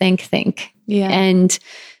 think. Yeah. And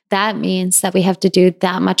that means that we have to do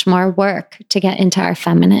that much more work to get into our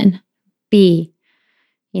feminine. Be,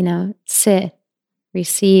 sit,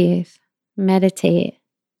 receive, meditate,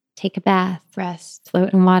 take a bath, rest,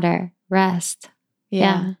 float in water, rest.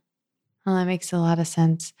 Yeah. Well, that makes a lot of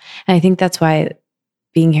sense. And I think that's why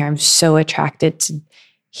being here, I'm so attracted to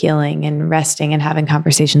healing and resting and having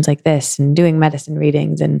conversations like this and doing medicine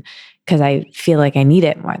readings, and because I feel like I need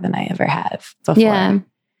it more than I ever have before. Yeah.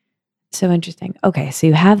 So interesting. Okay. So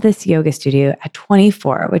you have this yoga studio at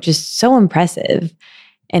 24, which is so impressive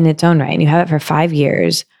in its own right. And you have it for 5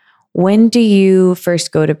 years. When do you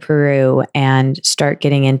first go to Peru and start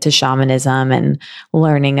getting into shamanism and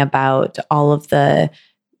learning about all of the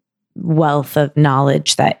wealth of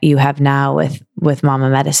knowledge that you have now with Mama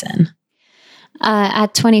Medicine?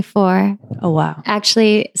 At 24. Oh, wow.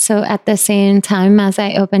 Actually, so at the same time as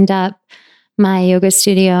I opened up my yoga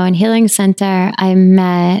studio and healing center, I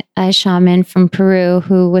met a shaman from Peru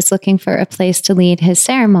who was looking for a place to lead his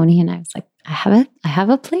ceremony. And I was like, I have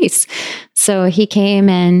a place. So he came,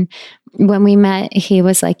 and when we met, he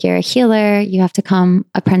was like, you're a healer. You have to come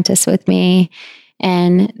apprentice with me.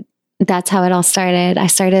 And that's how it all started. I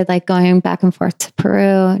started like going back and forth to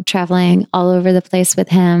Peru, traveling all over the place with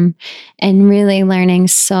him, and really learning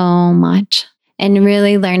so much, and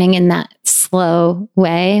really learning in that slow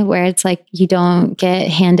way where it's like you don't get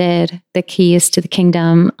handed the keys to the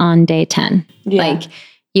kingdom on day 10. Yeah. Like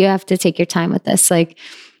you have to take your time with this. Like,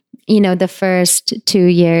 the first 2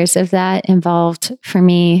 years of that involved for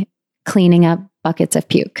me cleaning up buckets of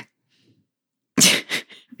puke.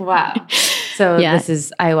 Wow. So This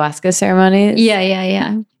is ayahuasca ceremonies?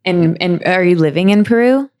 Yeah. And are you living in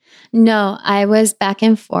Peru? No, I was back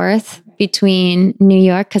and forth between New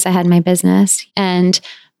York because I had my business, and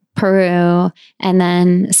Peru, and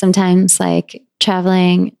then sometimes like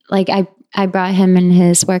traveling. Like I brought him and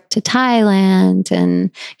his work to Thailand,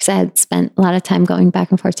 and because I had spent a lot of time going back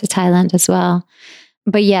and forth to Thailand as well.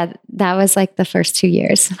 But yeah, that was like the first 2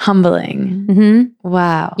 years. Humbling. Mm-hmm.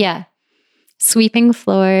 Wow. Yeah. Sweeping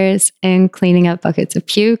floors and cleaning up buckets of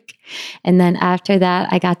puke. And then after that,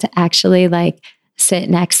 I got to actually like sit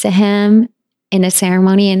next to him in a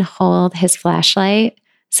ceremony and hold his flashlight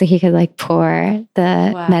so he could like pour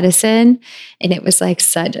the medicine. And it was like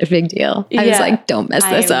such a big deal. I was like, don't mess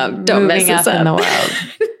this up. Don't mess this up in the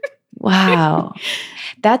world. Wow.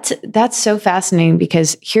 That's so fascinating,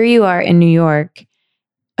 because here you are in New York,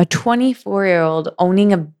 a 24-year-old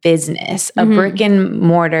owning a business, a brick and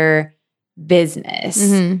mortar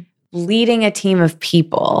business, leading a team of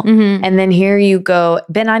people. And then here you go,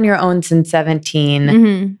 been on your own since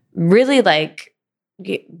 17, really like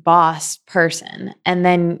boss person. And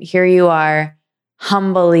then here you are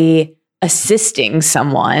humbly assisting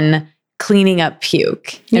someone cleaning up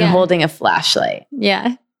puke and holding a flashlight.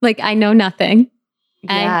 Yeah. Like I know nothing.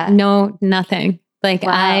 I know nothing. Like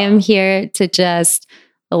I am here to just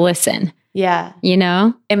listen. Yeah. You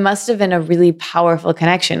know? It must have been a really powerful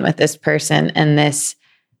connection with this person and this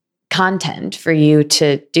content for you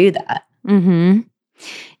to do that.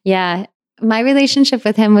 Yeah. My relationship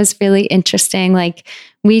with him was really interesting. Like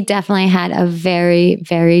we definitely had a very,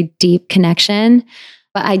 very deep connection.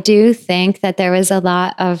 But I do think that there was a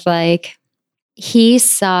lot of like, he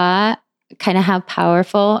saw kind of how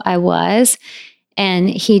powerful I was. And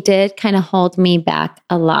he did kind of hold me back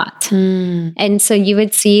a lot. And so you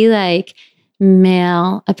would see like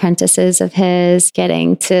male apprentices of his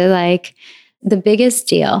getting to like the biggest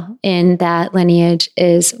deal in that lineage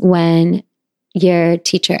is when your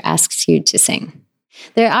teacher asks you to sing.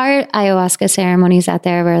 There are ayahuasca ceremonies out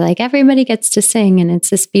there where like everybody gets to sing and it's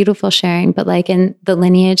this beautiful sharing. But like in the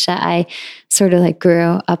lineage that I sort of like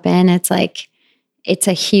grew up in, it's like, it's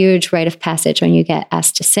a huge rite of passage when you get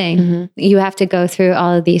asked to sing. You have to go through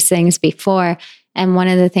all of these things before. And one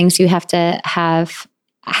of the things you have to have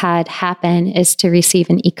had happen is to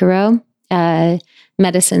receive an Ikaro,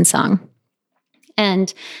 medicine song.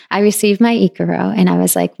 And I received my Ikaro and I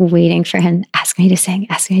was like waiting for him, ask me to sing.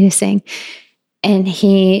 And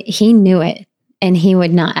he knew it and he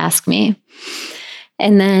would not ask me.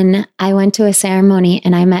 And then I went to a ceremony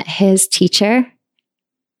and I met his teacher.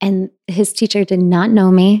 And his teacher did not know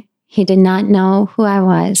me. He did not know who I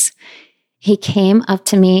was. He came up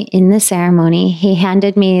to me in the ceremony. He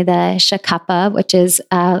handed me the shakapa, which is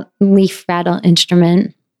a leaf rattle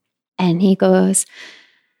instrument. And he goes,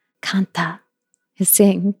 canta,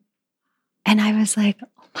 sing. And I was like,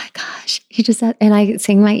 oh my gosh. He just said, and I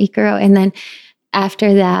sang my Ikaro. And then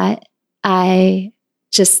after that, I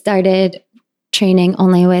just started training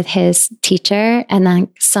only with his teacher. And then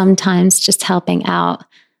sometimes just helping out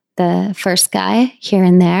the first guy here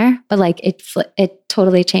and there, but like it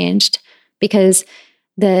totally changed because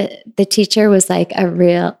the teacher was like a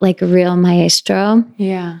real maestro.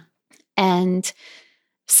 Yeah. And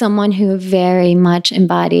someone who very much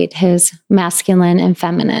embodied his masculine and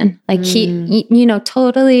feminine. Like he,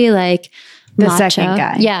 totally like the macho. Second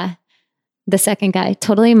guy. Yeah. The second guy,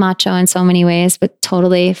 totally macho in so many ways, but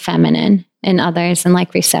totally feminine in others and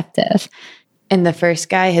like receptive. And the first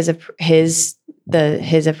guy, his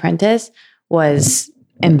apprentice was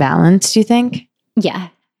imbalanced, do you think? Yeah.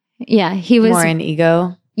 Yeah. He was more in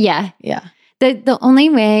ego. Yeah. Yeah. The only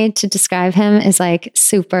way to describe him is like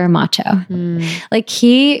super macho. Like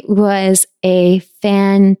he was a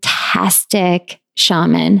fantastic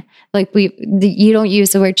shaman. Like you don't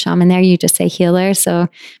use the word shaman there. You just say healer. So,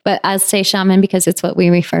 but I'll say shaman because it's what we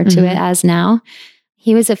refer to it as now.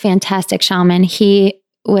 He was a fantastic shaman. He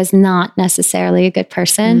was not necessarily a good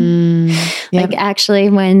person. Like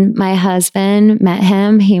actually when my husband met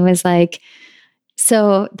him, he was like,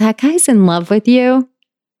 so that guy's in love with you,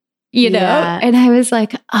 you know? And I was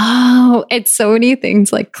like, oh, it's so many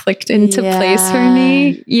things like clicked into place for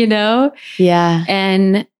me, you know? Yeah.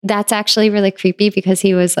 And that's actually really creepy because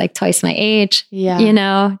he was like twice my age, you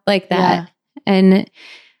know, like that. And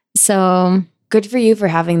so good for you for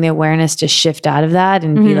having the awareness to shift out of that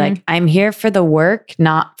and be like, I'm here for the work,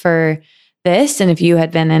 not for this. And if you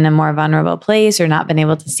had been in a more vulnerable place or not been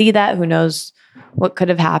able to see that, who knows what could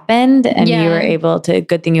have happened. And you were able to,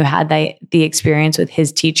 good thing you had the experience with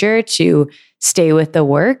his teacher to stay with the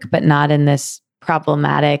work, but not in this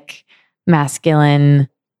problematic masculine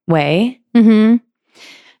way.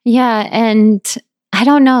 Yeah. And I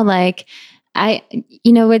don't know, like,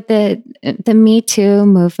 with the Me Too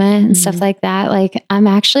movement and stuff like that, like I'm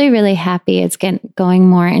actually really happy it's going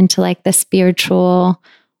more into like the spiritual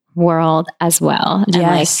world as well. And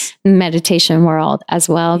like meditation world as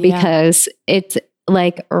well, because it's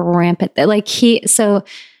like rampant. Like so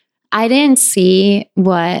I didn't see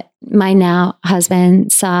what my now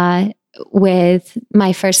husband saw with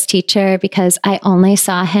my first teacher because I only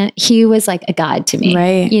saw him. He was like a god to me,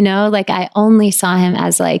 right? You know, like I only saw him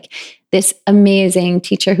as like this amazing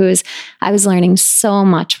teacher I was learning so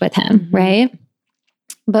much with him, right?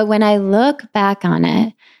 But when I look back on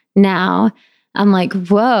it now, I'm like,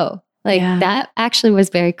 whoa, like that actually was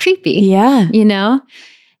very creepy. Yeah. You know?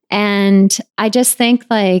 And I just think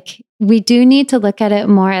like we do need to look at it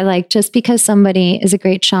more like just because somebody is a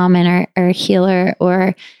great shaman or healer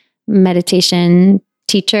or meditation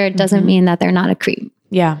teacher doesn't mean that they're not a creep.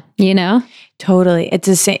 Yeah. You know? Totally. It's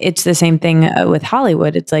the same thing with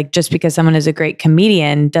Hollywood. It's like just because someone is a great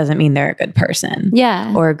comedian doesn't mean they're a good person.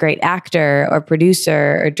 Yeah. Or a great actor or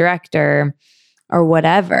producer or director or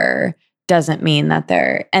whatever doesn't mean that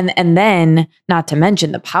they're and then not to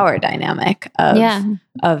mention the power dynamic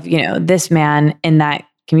of you know, this man in that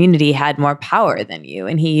community had more power than you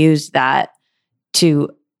and he used that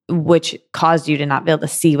which caused you to not be able to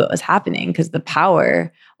see what was happening because the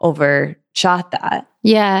power overshot that.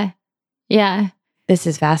 Yeah. Yeah. This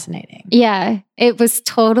is fascinating. Yeah. It was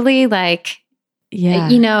totally like,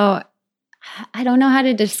 you know, I don't know how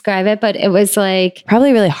to describe it, but it was like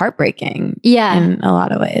probably really heartbreaking. Yeah. In a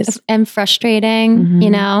lot of ways. And frustrating, you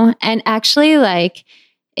know, and actually like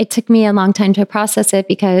it took me a long time to process it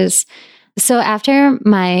because so after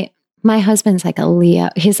my husband's like a Leo,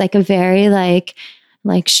 he's like a very like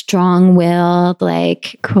strong-willed,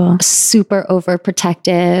 like cool, super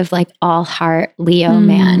overprotective, like all heart Leo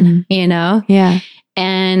man, you know? Yeah.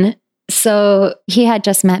 And so he had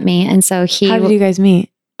just met me. And so how did you guys meet?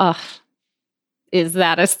 Oh, is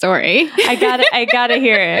that a story? I gotta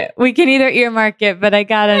hear it. We can either earmark it, but I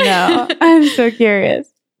gotta know. I'm so curious.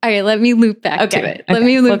 All right, let me loop back to it. Let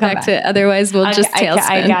me loop back to it. Otherwise, we'll just tailspin.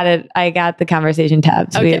 I got it. I got the conversation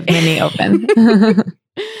tabs. Okay. We have many open.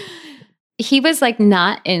 He was like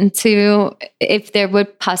not into if there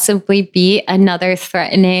would possibly be another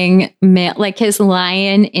threatening male. Like his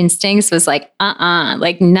lion instincts was like,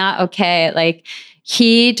 like not okay. Like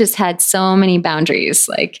he just had so many boundaries,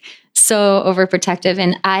 like so overprotective.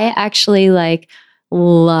 And I actually like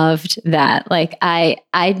loved that. Like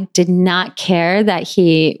I did not care that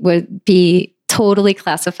he would be totally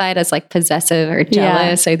classified as like possessive or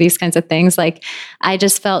jealous or these kinds of things. Like I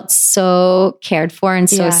just felt so cared for and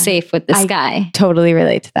so safe with this guy. Totally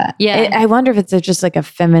relate to that. Yeah. I wonder if it's just like a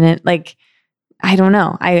feminine, like, I don't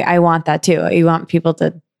know. I want that too. You want people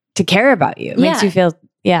to care about you. It makes you feel,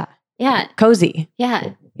 cozy.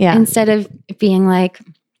 Yeah. Yeah. Instead of being like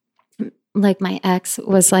my ex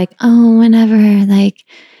was like, oh, whenever, like,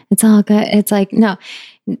 it's all good. It's like, no,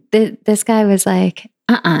 this guy was like,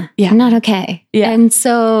 I'm not okay. Yeah. And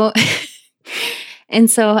so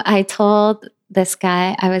I told this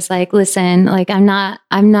guy, I was like, listen, like, I'm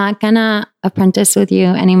not gonna apprentice with you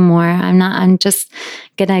anymore. I'm just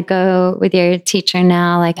gonna go with your teacher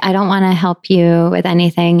now. Like, I don't want to help you with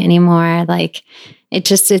anything anymore. Like, it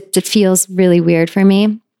feels really weird for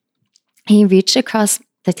me. He reached across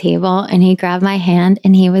the table and he grabbed my hand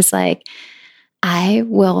and he was like, I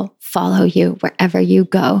will follow you wherever you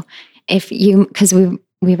go. Because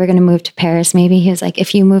we were going to move to Paris. Maybe he was like,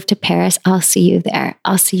 if you move to Paris, I'll see you there.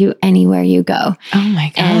 I'll see you anywhere you go. Oh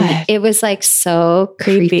my God. And it was like so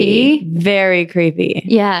creepy. Very creepy.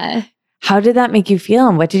 Yeah. How did that make you feel?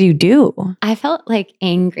 And what did you do? I felt like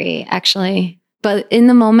angry actually. But in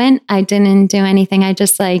the moment, I didn't do anything. I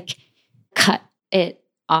just like cut it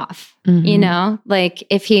off, you know, like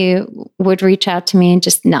if he would reach out to me and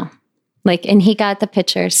just no. Like, and he got the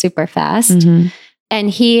picture super fast. And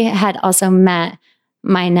he had also met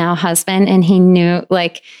my now husband and he knew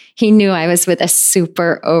I was with a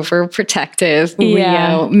super overprotective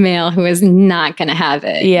Leo male who was not going to have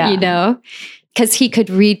it, you know, because he could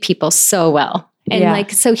read people so well. And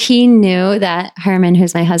like, so he knew that Herman,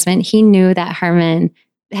 who's my husband, he knew that Herman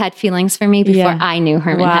had feelings for me before I knew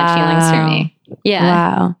Herman had feelings for me. Yeah.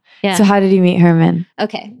 Wow. Yeah. So how did you meet Herman?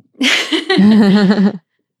 Okay.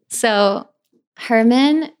 So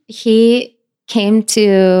Herman, he came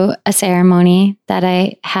to a ceremony that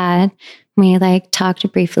I had. We like talked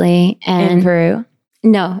briefly. And in Peru?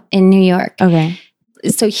 No, in New York. Okay.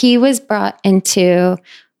 So he was brought into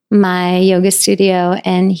my yoga studio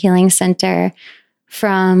and healing center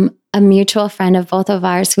from a mutual friend of both of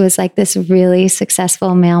ours who was like this really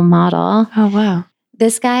successful male model. Oh, wow.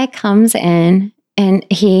 This guy comes in and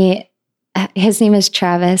his name is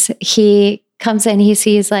Travis. He comes in, he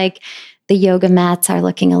sees like the yoga mats are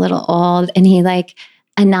looking a little old and he like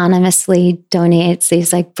anonymously donates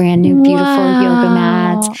these like brand new beautiful yoga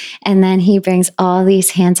mats. And then he brings all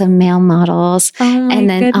these handsome male models. Oh my and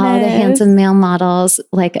then goodness. All the handsome male models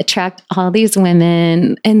like attract all these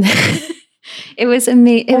women. And it was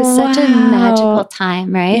amazing. It was such a magical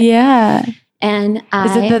time, right? Yeah. And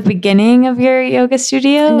is it the beginning of your yoga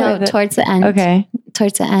studio? No, towards the end. Okay.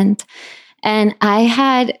 Towards the end. And I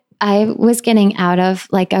had I was getting out of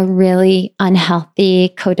like a really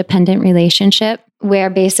unhealthy codependent relationship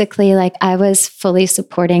where basically like I was fully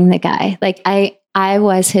supporting the guy. Like I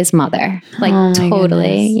was his mother, like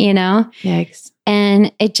totally, goodness. you know? Yikes.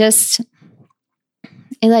 And it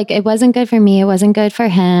wasn't good for me. It wasn't good for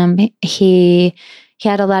him. He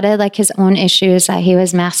had a lot of like his own issues that he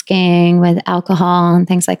was masking with alcohol and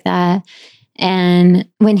things like that. And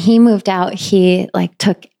when he moved out, he like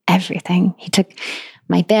took everything. He took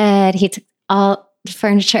my bed, he took all the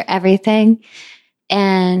furniture, everything.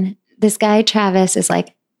 And this guy, Travis, is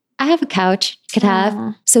like, I have a couch you could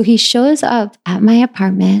have. So he shows up at my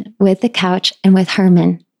apartment with the couch and with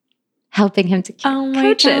Herman helping him to Oh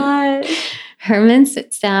my God. Herman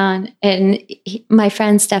sits down and my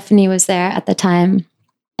friend Stephanie was there at the time.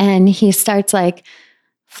 And he starts like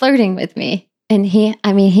flirting with me. And he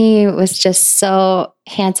was just so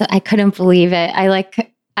handsome. I couldn't believe it.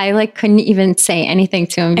 I couldn't even say anything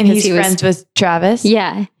to him. And he's friends with Travis?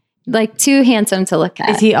 Yeah. Like too handsome to look at.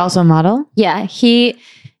 Is he also a model? Yeah. He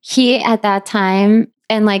at that time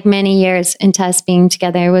and like many years into us being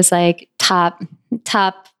together was like top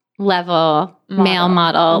level male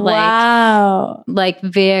model. Wow. Like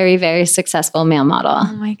very, very successful male model.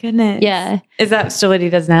 Oh my goodness. Yeah. Is that still what he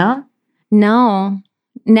does now? No.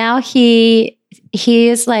 Now he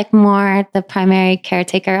is like more the primary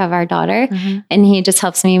caretaker of our daughter and he just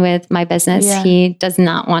helps me with my business. Yeah. He does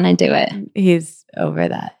not want to do it. He's over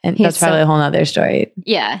that. And that's probably a whole nother story.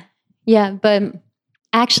 Yeah. Yeah. But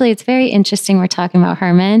actually it's very interesting we're talking about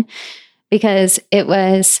Herman because it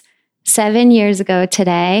was 7 years ago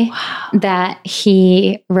today that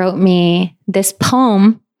he wrote me this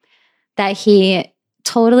poem that he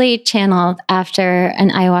totally channeled after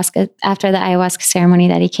the ayahuasca ceremony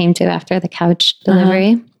that he came to after the couch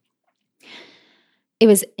delivery. It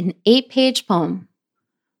was an 8-page poem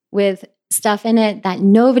with stuff in it that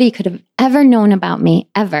nobody could have ever known about me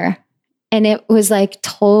ever. And it was like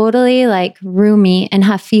totally like Rumi and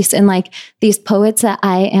Hafiz and like these poets that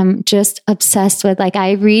I am just obsessed with. Like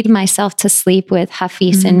I read myself to sleep with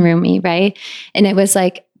Hafiz and Rumi, right? And it was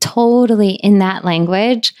like totally in that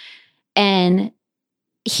language. And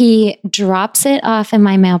he drops it off in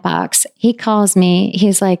my mailbox. He calls me.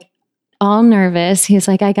 He's like all nervous. He's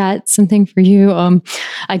like, I got something for you.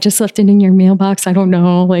 I just left it in your mailbox. I don't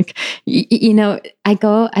know. Like,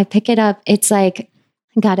 I pick it up. It's like,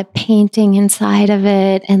 got a painting inside of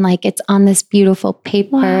it. And like, it's on this beautiful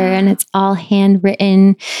paper and it's all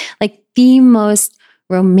handwritten, like the most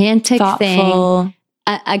romantic thing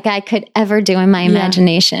a guy could ever do in my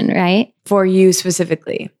imagination. Right. For you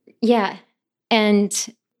specifically. Yeah.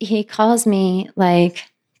 And he calls me like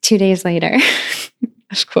 2 days later,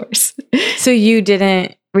 of course. So you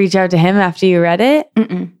didn't reach out to him after you read it?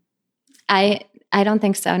 Mm-mm. I don't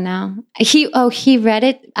think so, no. He read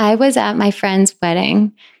it. I was at my friend's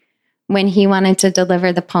wedding when he wanted to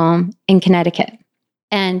deliver the poem in Connecticut.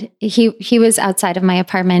 And he was outside of my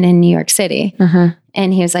apartment in New York City.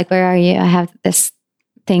 And he was like, where are you? I have this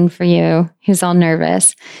thing for you. He was all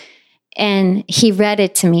nervous. And he read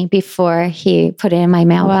it to me before he put it in my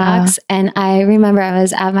mailbox. Wow. And I remember I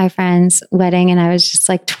was at my friend's wedding and I was just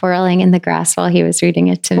like twirling in the grass while he was reading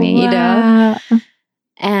it to me, you know?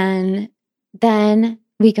 And then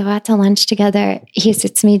we go out to lunch together. He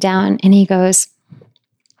sits me down and he goes,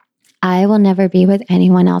 I will never be with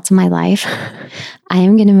anyone else in my life. I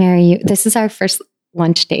am going to marry you. This is our first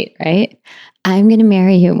lunch date, right? I'm going to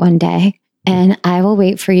marry you one day and I will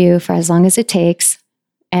wait for you for as long as it takes.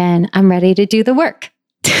 And I'm ready to do the work.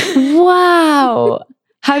 Wow.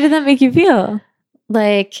 How did that make you feel?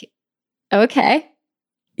 Like, okay.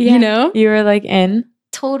 Yeah. You know? You were like in?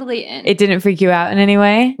 Totally in. It didn't freak you out in any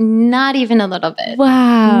way? Not even a little bit.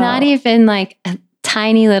 Wow. Not even like a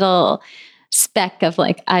tiny little speck of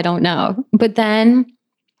like, I don't know. But then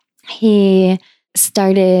he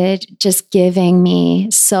started just giving me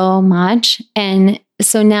so much. And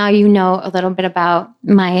so now you know a little bit about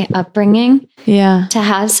my upbringing. Yeah. To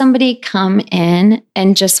have somebody come in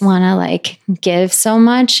and just want to like give so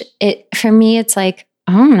much, for me, it's like,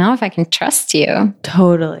 I don't know if I can trust you.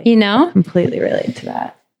 Totally. You know? Completely relate to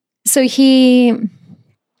that. So he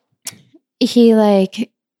like,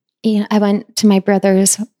 I went to my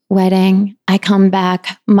brother's wedding. I come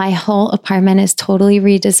back. My whole apartment is totally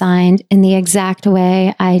redesigned in the exact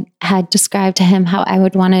way I had described to him how I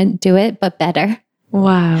would want to do it, but better.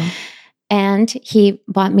 Wow. And he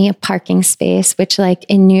bought me a parking space, which like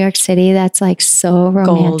in New York City, that's like so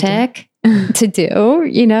romantic to do,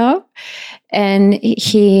 you know? And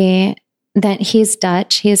he's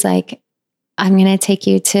Dutch. He's like, I'm going to take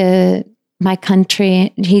you to my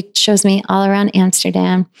country. He shows me all around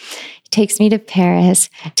Amsterdam. He takes me to Paris,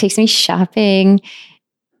 takes me shopping.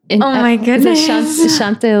 Oh my goodness.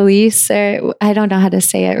 Champs-Élysées, or I don't know how to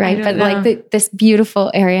say it right, but like this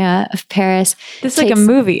beautiful area of Paris. This is like a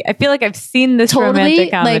movie. I feel like I've seen this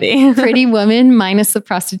romantic comedy. Like Pretty Woman minus the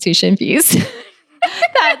prostitution fees.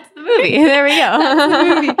 That's the movie. There we go.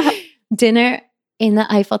 That's the movie. Dinner in the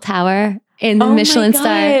Eiffel Tower in the Michelin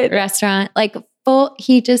star restaurant. Like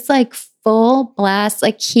full blast.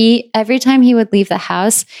 Like every time he would leave the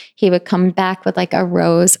house, he would come back with like a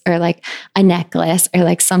rose or like a necklace or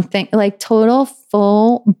like something, like total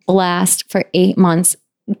full blast for 8 months,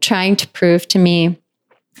 trying to prove to me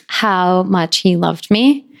how much he loved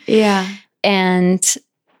me. Yeah. And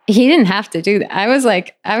he didn't have to do that. I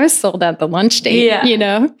was sold at the lunch date, you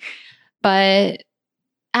know, but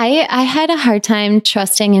I had a hard time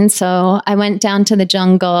trusting. And so I went down to the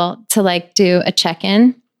jungle to like do a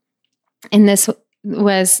check-in. And this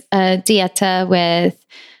was a dieta with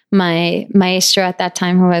my maestro at that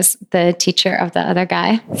time, who was the teacher of the other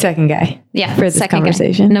guy. Second guy. Yeah. For this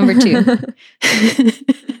conversation. Guy, number 2.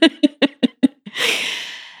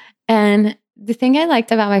 And the thing I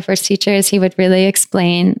liked about my first teacher is he would really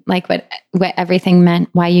explain like what everything meant,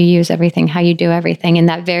 why you use everything, how you do everything in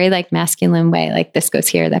that very like masculine way. Like this goes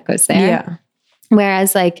here, that goes there. Yeah.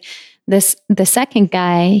 Whereas like the second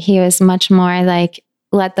guy, he was much more like,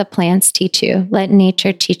 let the plants teach you. Let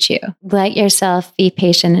nature teach you. Let yourself be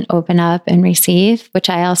patient and open up and receive, which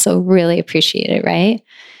I also really appreciated, right?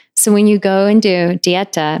 So when you go and do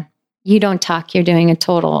dieta, you don't talk, you're doing a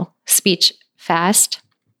total speech fast.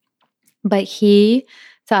 But he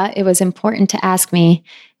thought it was important to ask me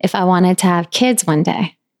if I wanted to have kids one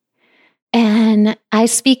day. And I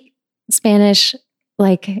speak Spanish,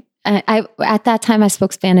 like at that time I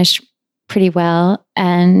spoke Spanish pretty well,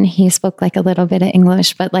 and he spoke like a little bit of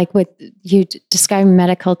English, but like with you describe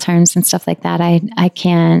medical terms and stuff like that, I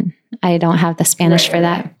don't have the Spanish for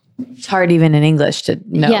that. It's hard even in English to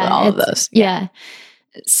know all of those. Yeah.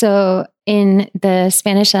 So in the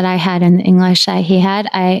Spanish that I had and the English that he had,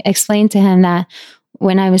 I explained to him that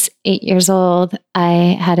when I was 8 years old,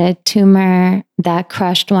 I had a tumor that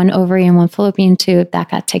crushed one ovary and one fallopian tube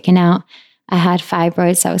that got taken out. I had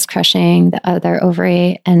fibroids that was crushing the other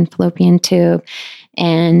ovary and fallopian tube.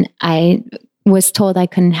 And I was told I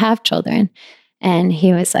couldn't have children. And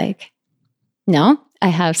he was like, no, I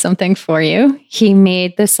have something for you. He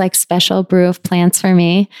made this like special brew of plants for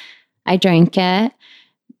me. I drank it.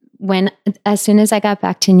 As soon as I got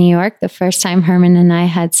back to New York, the first time Herman and I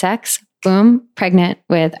had sex, boom, pregnant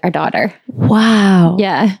with our daughter. Wow.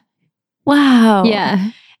 Yeah. Wow. Yeah.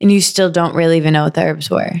 And you still don't really even know what the herbs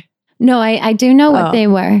were? No, I do know what they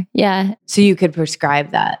were. Yeah. So you could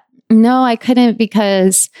prescribe that? No, I couldn't,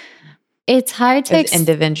 because it's hard to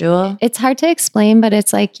individual. It's hard to explain, but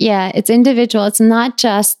it's like, yeah, it's individual. It's not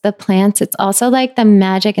just the plants. It's also like the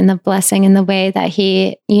magic and the blessing and the way that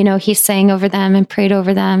he sang over them and prayed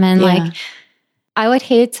over them. And like, I would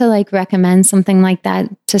hate to like recommend something like that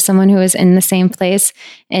to someone who is in the same place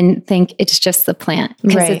and think it's just the plant,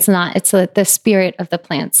 because it's not. It's the spirit of the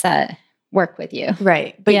plants that work with you.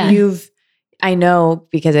 Right. But I know,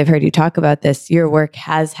 because I've heard you talk about this, your work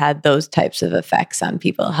has had those types of effects on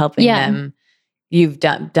people, helping them. You've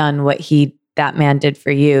done what that man did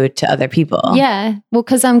for you to other people. Yeah. Well,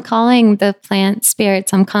 because I'm calling the plant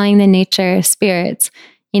spirits, I'm calling the nature spirits.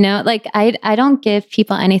 You know, like I don't give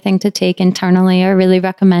people anything to take internally or really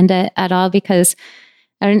recommend it at all, because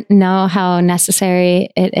I don't know how necessary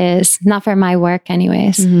it is. Not for my work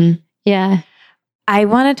anyways. Mm-hmm. Yeah. I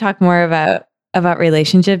want to talk more about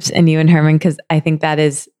relationships and you and Herman, because I think that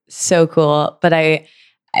is so cool. But I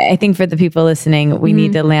think for the people listening, we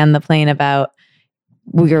need to land the plane about,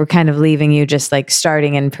 we were kind of leaving you just like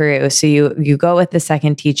starting in Peru. So you go with the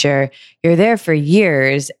second teacher, you're there for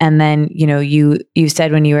years. And then, you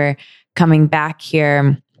said when you were coming back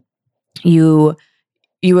here, you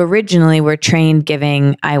originally were trained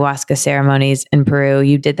giving ayahuasca ceremonies in Peru.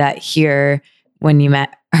 You did that here when you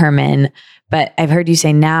met Herman. But I've heard you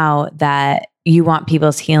say now that you want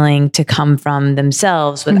people's healing to come from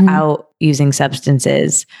themselves without using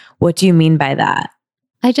substances. What do you mean by that?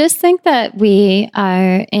 I just think that we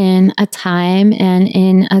are in a time and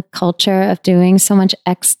in a culture of doing so much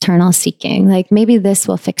external seeking. Like maybe this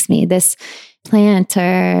will fix me, this plant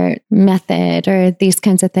or method or these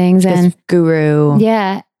kinds of things. This guru.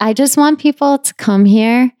 Yeah. I just want people to come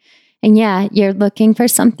here. And yeah, you're looking for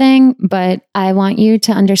something, but I want you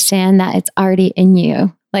to understand that it's already in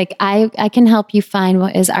you. Like I can help you find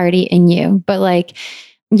what is already in you, but like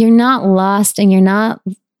you're not lost and you're not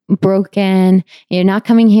broken. You're not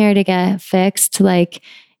coming here to get fixed. Like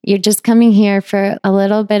you're just coming here for a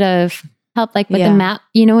little bit of help, like with the map,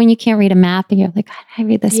 you know, when you can't read a map and you're like, how do I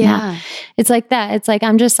read this map? It's like that. It's like,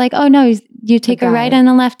 I'm just like, oh no, you take a right and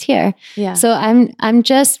a left here. Yeah. So I'm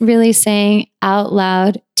just really saying out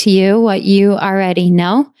loud to you what you already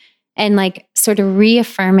know, and like sort of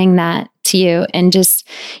reaffirming that to you. And just,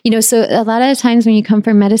 you know, so a lot of the times when you come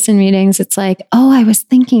for medicine readings, it's like, oh, I was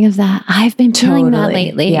thinking of that. I've been feeling that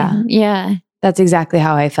lately. Yeah. Yeah. That's exactly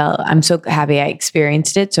how I felt. I'm so happy I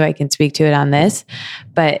experienced it so I can speak to it on this.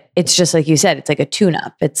 But it's just like you said, it's like a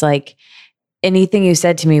tune-up. It's like anything you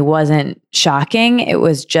said to me wasn't shocking. It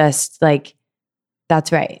was just like,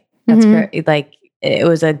 that's right. That's like, it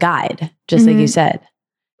was a guide, just like you said.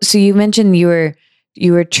 So you mentioned you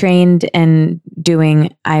were trained in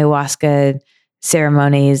doing ayahuasca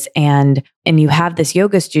ceremonies, and you have this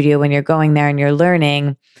yoga studio when you're going there and you're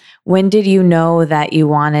learning. When did you know that you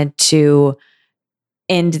wanted to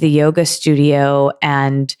end the yoga studio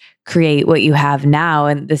and create what you have now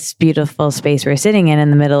in this beautiful space we're sitting in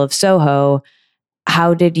the middle of Soho?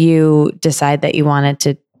 How did you decide that you wanted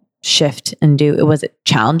to shift and do? Was it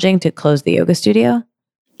challenging to close the yoga studio?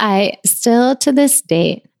 I still, to this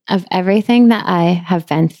date, of everything that I have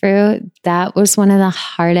been through, that was one of the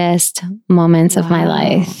hardest moments of my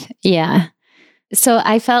life. Yeah. So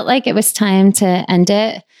I felt like it was time to end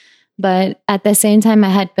it. But at the same time, I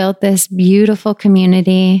had built this beautiful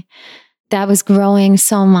community that was growing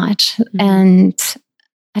so much. And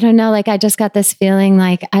I don't know, like I just got this feeling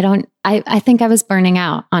like I think I was burning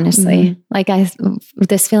out, honestly. Like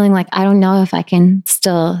this feeling like, I don't know if I can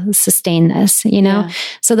still sustain this, you know? Yeah.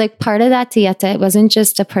 So like part of that dieta, it wasn't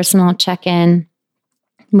just a personal check-in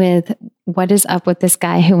with what is up with this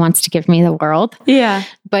guy who wants to give me the world. Yeah.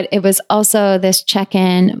 But it was also this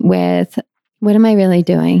check-in with, what am I really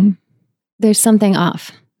doing? There's something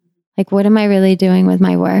off. Like, what am I really doing with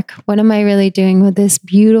my work? What am I really doing with this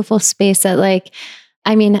beautiful space that like,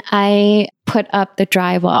 I mean, I put up the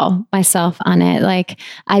drywall myself on it. Like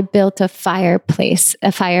I built a fireplace,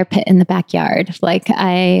 a fire pit in the backyard. Like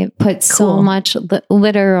I put so much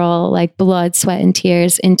literal like blood, sweat, and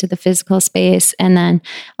tears into the physical space, and then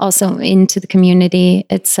also into the community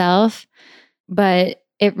itself. But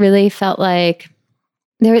it really felt like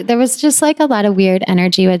there was just like a lot of weird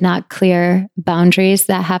energy with not clear boundaries.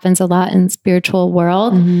 That happens a lot in the spiritual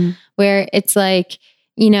world, where it's like,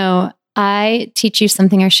 you know, I teach you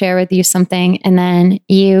something or share with you something, and then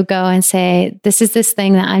you go and say, this is this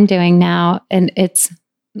thing that I'm doing now, and it's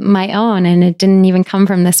my own, and it didn't even come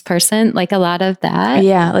from this person. Like a lot of that.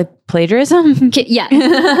 Yeah, like plagiarism. Yeah.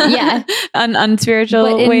 Yeah. An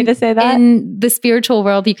unspiritual way to say that. In the spiritual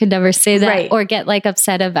world, you could never say that or get like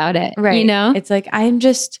upset about it. Right. You know? It's like, I'm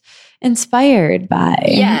just inspired by.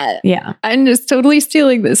 Yeah. I'm just totally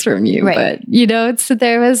stealing this from you. Right. But, you know,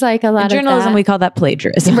 there was like a lot of journalism, we call that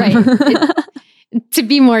plagiarism. Right. To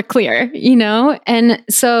be more clear, you know? And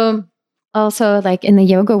so also like in the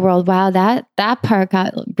yoga world, wow, that part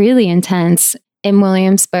got really intense in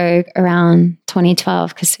Williamsburg around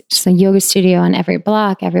 2012, because it's a yoga studio on every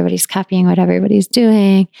block. Everybody's copying what everybody's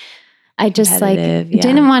doing. I just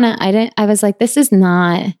didn't want to, I was like, this is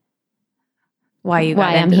not why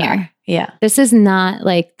I'm here. That. Yeah. This is not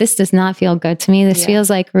like, this does not feel good to me. This feels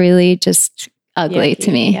like really just ugly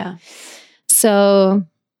to me. Yeah. So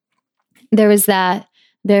I was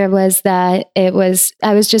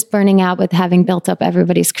just burning out with having built up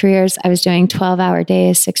everybody's careers. I was doing 12-hour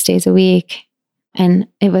days, 6 days a week. And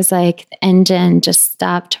it was like the engine just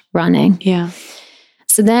stopped running. Yeah.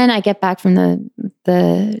 So then I get back from the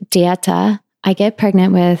dieta. I get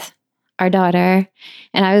pregnant with our daughter.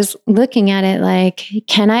 And I was looking at it like,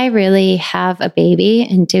 can I really have a baby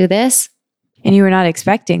and do this? And you were not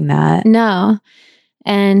expecting that. No.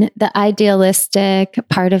 And the idealistic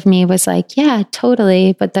part of me was like, yeah,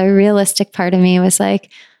 totally. But the realistic part of me was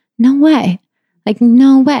like, no way. Like,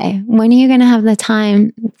 no way. When are you going to have the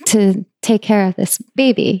time to take care of this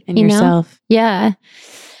baby? And yourself. Yeah.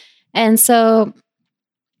 And so,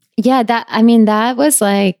 yeah, that was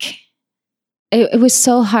like, it was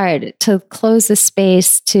so hard to close the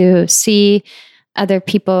space, to see other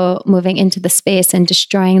people moving into the space and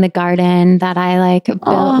destroying the garden that I like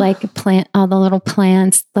built, like plant all the little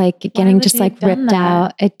plants, like getting just like ripped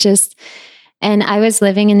out. It just, and I was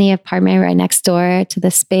living in the apartment right next door to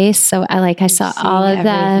the space. So I saw all of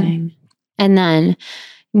that. And then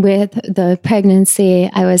with the pregnancy,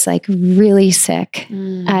 I was like really sick.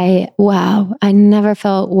 I never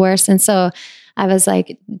felt worse. And so I was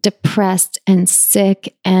like depressed and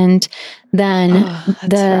sick. And then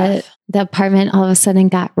the apartment all of a sudden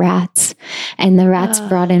got rats, and the rats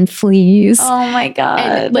brought in fleas. Oh my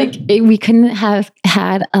God. And we couldn't have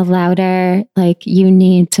had a louder, like, you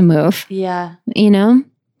need to move. Yeah. You know?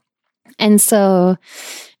 And so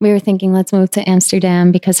we were thinking, let's move to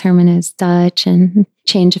Amsterdam because Herman is Dutch and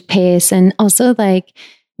change of pace. And also like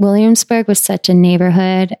Williamsburg was such a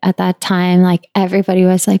neighborhood at that time. Like everybody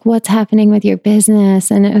was like, what's happening with your business?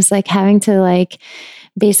 And it was like having to like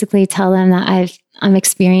basically tell them that I'm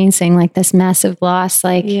experiencing like this massive loss,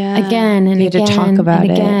 like again and you again to talk about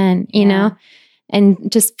and again, you know,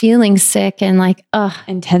 and just feeling sick and like,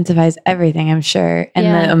 intensifies everything, I'm sure. And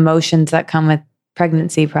the emotions that come with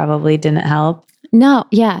pregnancy probably didn't help. No,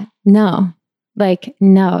 it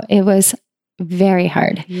was very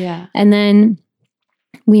hard. Yeah. And then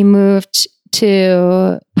we moved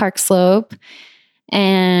to Park Slope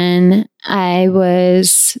and I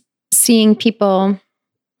was seeing people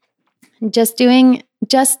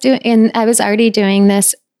and I was already doing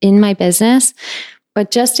this in my business,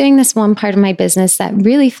 but just doing this one part of my business that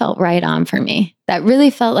really felt right on for me, that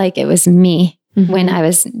really felt like it was me when I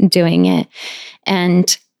was doing it.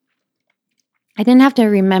 And I didn't have to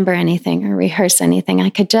remember anything or rehearse anything.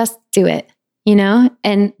 I could just do it, you know?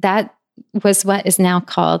 And that was what is now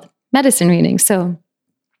called medicine reading. So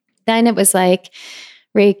then it was like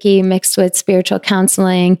Reiki mixed with spiritual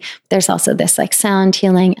counseling. There's also this like sound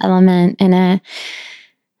healing element in it.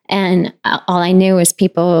 And all I knew was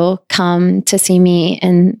people come to see me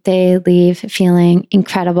and they leave feeling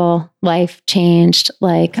incredible, life changed,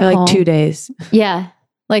 like for like 2 days. Yeah.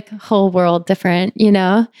 Like whole world different, you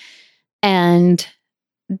know? And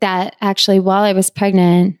that actually, while I was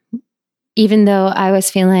pregnant, even though I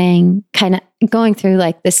was feeling kind of going through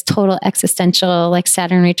like this total existential, like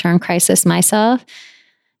Saturn return crisis myself,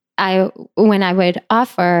 when I would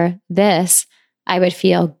offer this, I would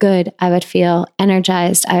feel good. I would feel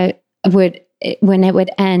energized. When it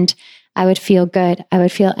would end, I would feel good. I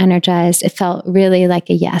would feel energized. It felt really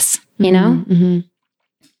like a yes, you know? Mm-hmm.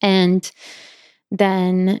 And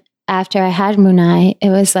then after I had Munai, it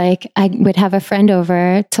was like I would have a friend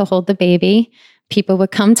over to hold the baby. People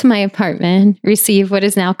would come to my apartment, receive what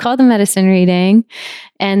is now called a medicine reading,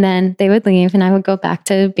 and then they would leave and I would go back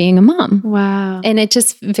to being a mom. Wow. And it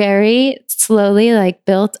just very slowly like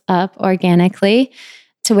built up organically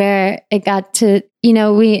to where it got to, you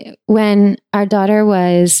know, when our daughter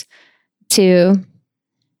was 2,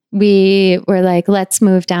 we were like, let's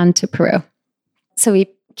move down to Peru. So we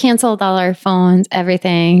canceled all our phones,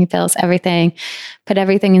 everything, bills, everything, put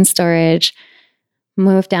everything in storage,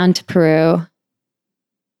 moved down to Peru.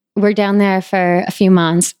 We're down there for a few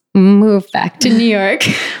months, moved back to New York.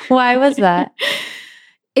 Why was that?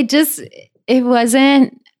 It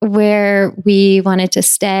wasn't where we wanted to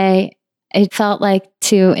stay. It felt like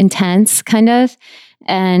too intense, kind of.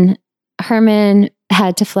 And Herman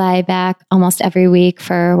had to fly back almost every week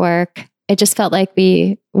for work. It just felt like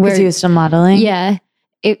we were... Because he was still modeling? Yeah.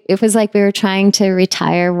 It was like we were trying to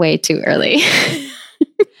retire way too early.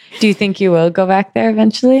 Do you think you will go back there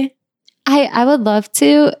eventually? I would love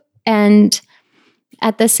to. And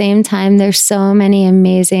at the same time, there's so many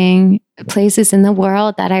amazing places in the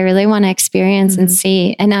world that I really want to experience and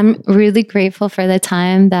see. And I'm really grateful for the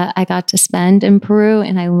time that I got to spend in Peru.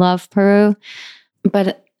 And I love Peru.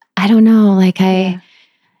 But I don't know, like I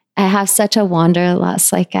have such a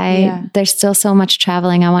wanderlust. Like there's still so much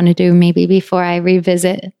traveling I want to do maybe before I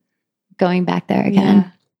revisit going back there again. Yeah.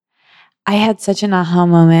 I had such an aha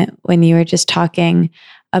moment when you were just talking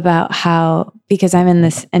about how, because I'm in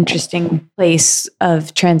this interesting place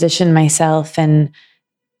of transition myself and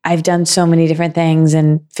I've done so many different things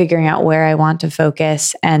and figuring out where I want to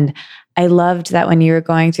focus. And I loved that when you were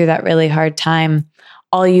going through that really hard time,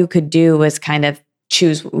 all you could do was kind of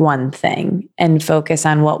choose one thing and focus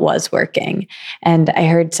on what was working. And I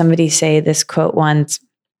heard somebody say this quote once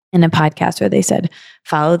in a podcast where they said,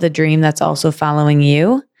 follow the dream that's also following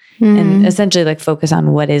you. And essentially like focus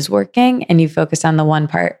on what is working, and you focus on the one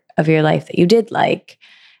part of your life that you did like,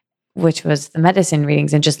 which was the medicine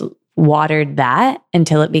readings, and just watered that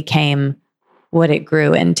until it became what it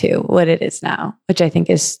grew into, what it is now, which I think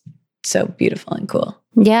is so beautiful and cool.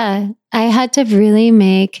 Yeah. I had to really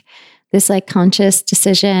make this like conscious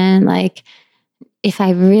decision. Like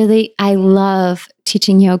I love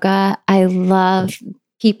teaching yoga. I love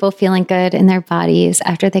people feeling good in their bodies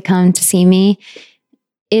after they come to see me.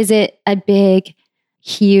 Is it a big,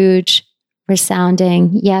 huge,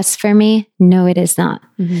 resounding yes for me? No, it is not.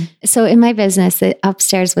 Mm-hmm. So in my business, the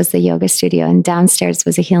upstairs was the yoga studio and downstairs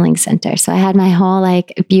was a healing center. So I had my whole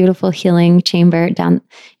like beautiful healing chamber down.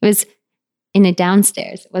 It was in a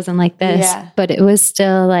downstairs. It wasn't like this, but it was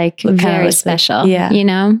still like very special, you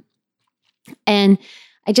know? And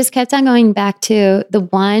I just kept on going back to the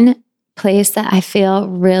one place that I feel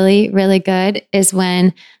really, really good is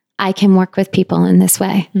when I can work with people in this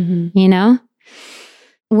way, you know?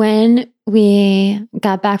 when we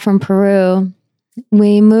got back from Peru,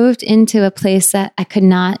 we moved into a place that I could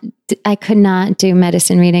not do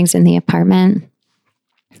medicine readings in the apartment.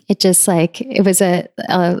 It just it was a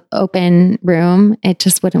open room. It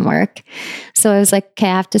just wouldn't work. So I was like, okay,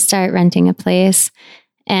 I have to start renting a place.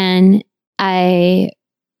 And I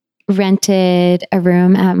rented a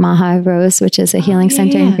room at Maha Rose, which is a healing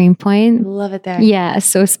center in Greenpoint. Love it there. Yeah,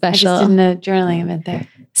 so special. I just did a journaling event there.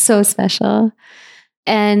 So special.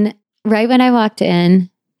 And right when I walked in,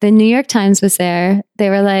 the New York Times was there. They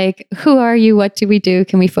were like, who are you? What do we do?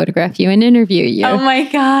 Can we photograph you and interview you? Oh my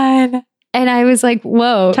God. And I was like,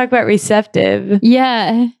 whoa. Talk about receptive.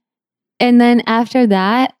 Yeah. And then after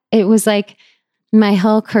that, it was like my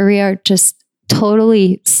whole career just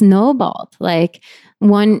totally snowballed. Like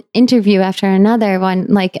one interview after another, one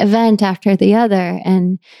event after the other.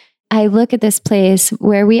 And I look at this place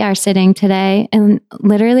where we are sitting today, and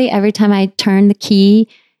literally every time I turn the key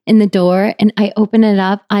in the door and I open it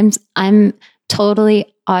up, I'm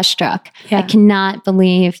totally awestruck. Yeah. I cannot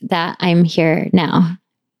believe that I'm here now.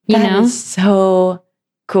 That is so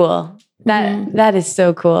cool. That is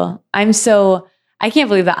so cool. I can't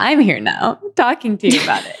believe that I'm here now talking to you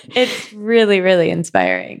about it. It's really, really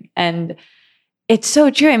inspiring. And it's so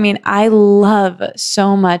true. I mean, I love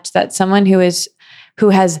so much that someone who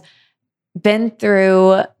has been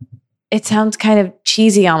through, it sounds kind of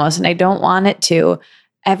cheesy almost, and I don't want it to,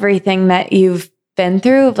 everything that you've been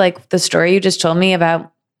through, like the story you just told me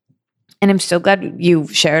about. And I'm so glad you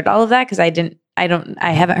shared all of that, because I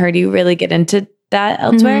haven't heard you really get into that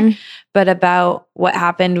elsewhere, Mm-hmm. but about what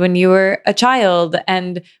happened when you were a child,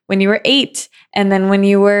 and when you were 8, and then when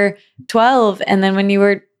you were 12, and then when you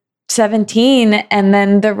were 17, and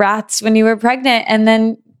then the rats when you were pregnant, and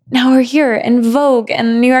then now we're here, and Vogue and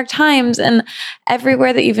the New York Times and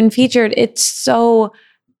everywhere that you've been featured. It's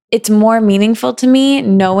more meaningful to me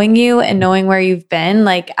knowing you and knowing where you've been.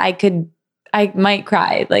 Like I might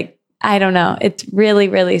cry. Like, I don't know. It's really,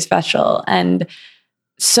 really special. And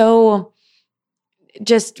so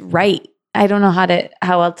just right. I don't know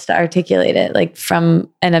how else to articulate it, like from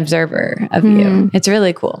an observer of you. It's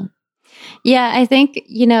really cool. Yeah. I think,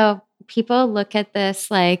 people look at this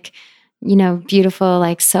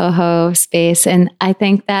beautiful, Soho space. And I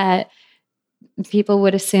think that people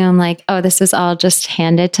would assume this was all just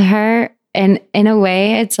handed to her. And in a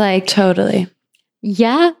way, it's like, totally.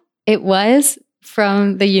 Yeah, it was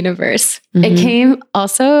from the universe. Mm-hmm. It came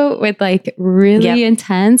also with really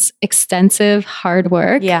intense, extensive hard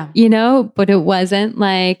work. Yeah. But it wasn't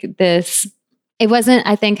like this. It wasn't,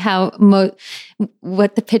 I think, how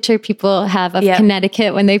what the picture people have of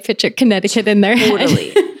Connecticut when they picture Connecticut in their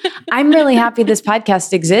head. I'm really happy this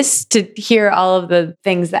podcast exists to hear all of the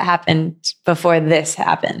things that happened before this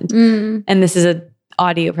happened. Mm. And this is an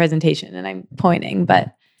audio presentation and I'm pointing,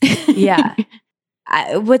 but yeah.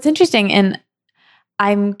 What's interesting, and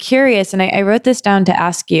I'm curious, and I wrote this down to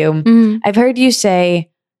ask you, I've heard you say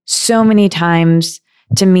so many times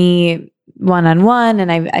to me one-on-one,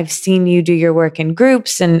 and I've seen you do your work in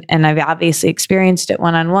groups, and I've obviously experienced it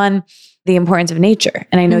one-on-one, the importance of nature.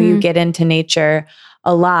 And I know you get into nature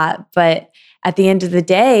a lot, but at the end of the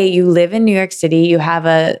day, you live in New York City, you have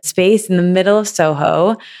a space in the middle of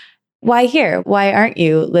Soho. Why here? Why aren't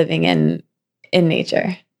you living in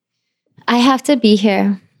nature? I have to be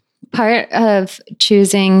here. Part of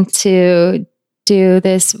choosing to do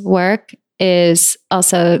this work is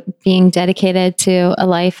also being dedicated to a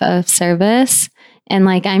life of service. And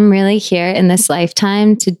I'm really here in this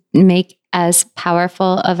lifetime to make as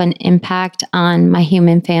powerful of an impact on my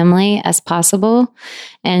human family as possible.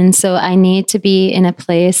 And so I need to be in a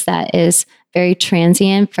place that is very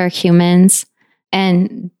transient for humans.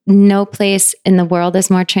 And no place in the world is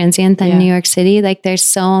more transient than New York City. There's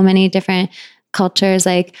so many different cultures.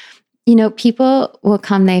 People will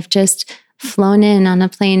come, they've just flown in on a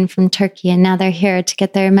plane from Turkey and now they're here to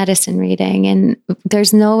get their medicine reading. And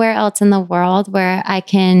there's nowhere else in the world where I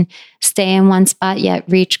can stay in one spot yet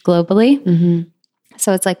reach globally. Mm-hmm.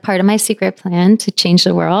 So it's part of my secret plan to change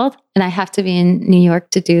the world. And I have to be in New York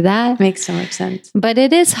to do that. Makes so much sense. But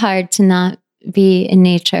it is hard to not be in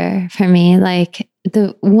nature for me.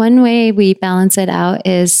 The one way we balance it out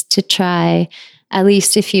is to try at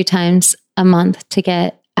least a few times a month to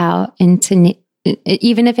get out into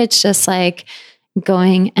even if it's just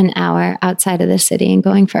going an hour outside of the city and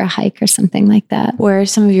going for a hike or something like that. Where are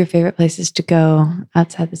some of your favorite places to go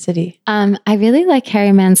outside the city? I really like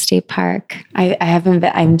Harriman State Park. I haven't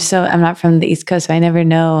been, I'm not from the East Coast, so I never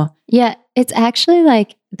know. Yeah, it's actually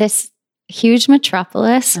this huge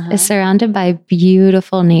metropolis is surrounded by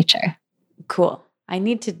beautiful nature. Cool. I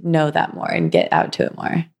need to know that more and get out to it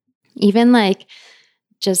more. Even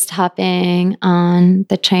just hopping on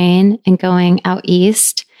the train and going out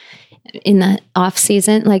east in the off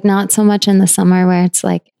season, like not so much in the summer where it's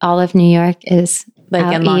like all of New York is like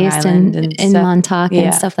out in Long east Island and and stuff. Montauk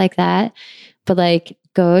and stuff like that. But like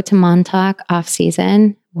go to Montauk off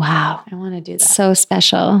season. Wow. I want to do that. So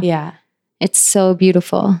special. Yeah. It's so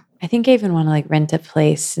beautiful. I think I even want to like rent a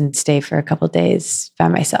place and stay for a couple days by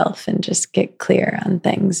myself and just get clear on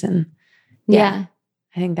things. And yeah,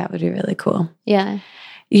 I think that would be really cool. Yeah.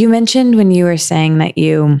 You mentioned when you were saying that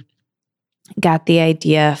you got the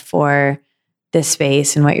idea for this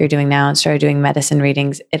space and what you're doing now and started doing medicine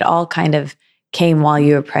readings, it all kind of came while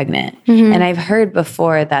you were pregnant. Mm-hmm. And I've heard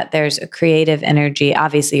before that there's a creative energy.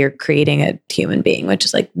 Obviously, you're creating a human being, which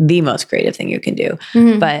is like the most creative thing you can do.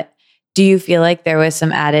 Mm-hmm. But do you feel like there was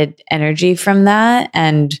some added energy from that?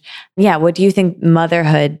 And yeah, what do you think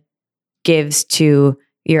motherhood gives to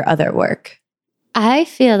your other work? I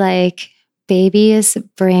feel like babies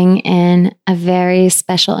bring in a very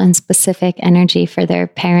special and specific energy for their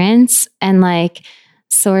parents, and like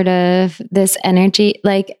sort of this energy,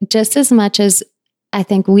 like just as much as I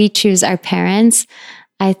think we choose our parents,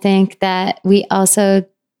 I think that we also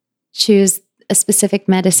choose a specific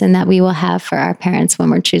medicine that we will have for our parents when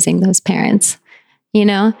we're choosing those parents, you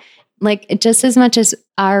know, like just as much as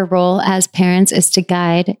our role as parents is to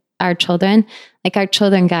guide our children, like our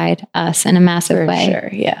children guide us in a massive For way. sure,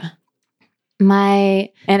 yeah. And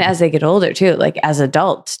as they get older too, like as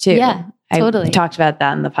adults too. Yeah, totally. I talked about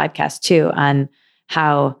that in the podcast too, on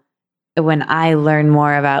how when I learn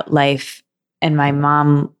more about life and my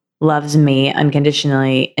mom loves me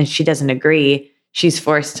unconditionally and she doesn't agree, she's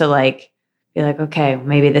forced to like be like, okay,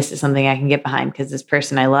 maybe this is something I can get behind because this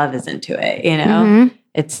person I love is into it, you know? Mm-hmm.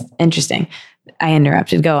 It's interesting. I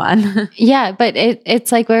interrupted. Go on. Yeah, but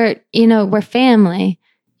it's like we're family.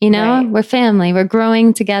 You know, Right. We're family. We're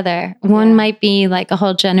growing together. One might be like a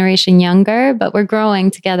whole generation younger, but we're growing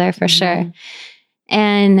together for sure.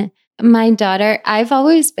 And my daughter, I've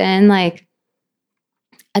always been like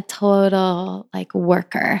a total like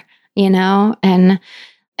worker, you know, and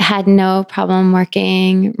had no problem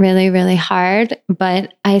working really, really hard.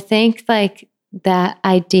 But I think like that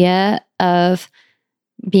idea of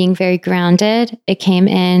being very grounded, it came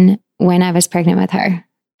in when I was pregnant with her.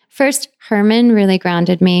 First, Herman really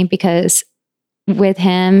grounded me because with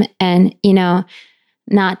him, and, you know,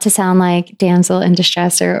 not to sound like damsel in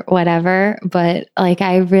distress or whatever, but like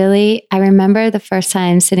I remember the first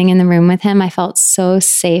time sitting in the room with him, I felt so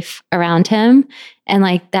safe around him. And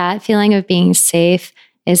like that feeling of being safe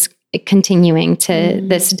is continuing to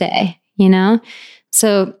this day, you know?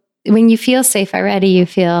 So when you feel safe already, you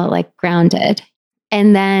feel like grounded.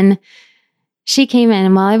 And then she came in,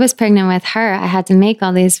 and while I was pregnant with her, I had to make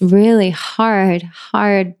all these really hard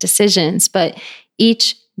decisions. But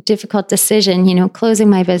each difficult decision, you know, closing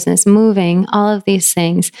my business, moving, all of these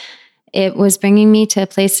things, it was bringing me to a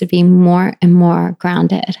place to be more and more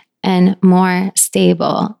grounded and more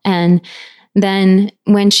stable. And then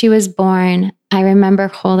when she was born, I remember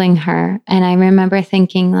holding her, and I remember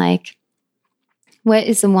thinking like, what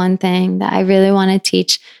is the one thing that I really want to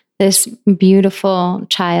teach this beautiful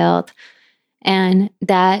child? And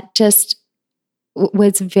that just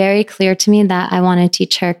was very clear to me that I want to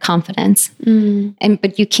teach her confidence.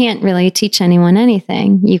 But you can't really teach anyone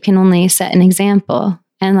anything. You can only set an example.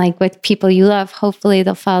 And like with people you love, hopefully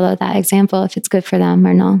they'll follow that example if it's good for them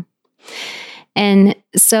or not. And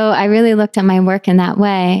so I really looked at my work in that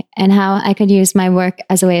way and how I could use my work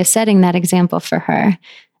as a way of setting that example for her.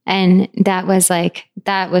 And that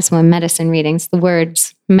was when medicine readings, the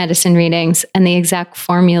words medicine readings and the exact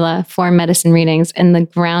formula for medicine readings and the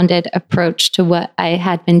grounded approach to what I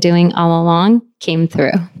had been doing all along came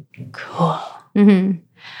through. Cool. Mm-hmm.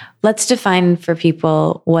 Let's define for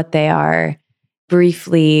people what they are.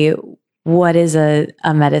 Briefly, what is a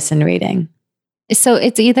medicine reading? So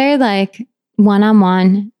it's either like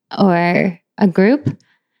one-on-one or a group,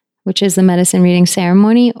 which is the medicine reading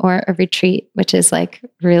ceremony, or a retreat, which is like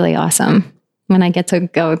really awesome when I get to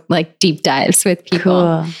go like deep dives with people.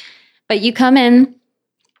 Cool. But you come in,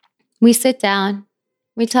 we sit down,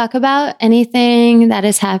 we talk about anything that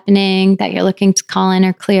is happening that you're looking to call in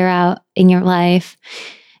or clear out in your life.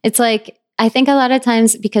 It's like, I think a lot of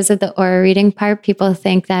times because of the aura reading part, people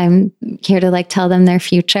think that I'm here to like tell them their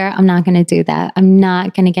future. I'm not going to do that. I'm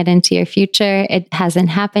not going to get into your future. It hasn't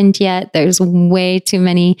happened yet. There's way too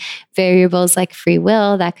many variables like free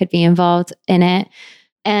will that could be involved in it.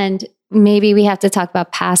 And maybe we have to talk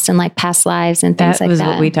about past and like past lives and things like that. That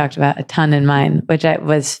was what we talked about a ton in mine, which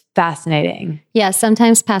was fascinating. Yeah,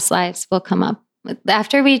 sometimes past lives will come up.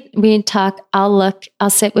 After we talk, I'll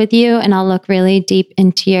sit with you and I'll look really deep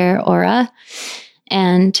into your aura.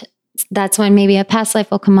 And that's when maybe a past life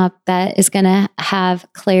will come up that is going to have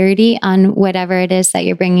clarity on whatever it is that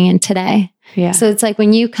you're bringing in today. Yeah. So it's like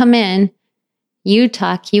when you come in, you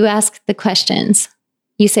talk, you ask the questions,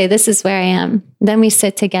 you say, this is where I am. Then we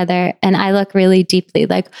sit together and I look really deeply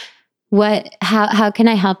like, how can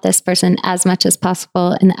I help this person as much as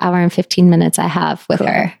possible in the hour and 15 minutes I have with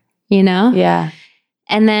her, you know? Yeah.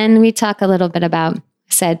 And then we talk a little bit about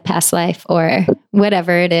said past life or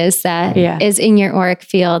whatever it is that is in your auric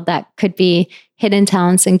field that could be hidden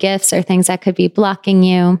talents and gifts or things that could be blocking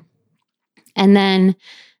you. And then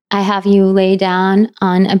I have you lay down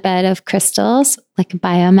on a bed of crystals, like a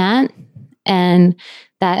biomat, and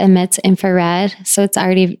that emits infrared. So it's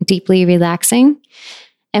already deeply relaxing.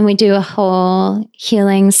 And we do a whole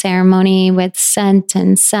healing ceremony with scent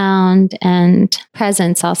and sound and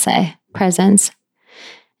presence, I'll say, presence.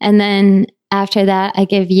 And then after that, I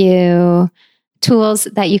give you tools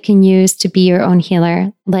that you can use to be your own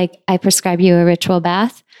healer. Like I prescribe you a ritual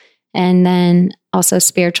bath and then also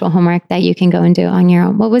spiritual homework that you can go and do on your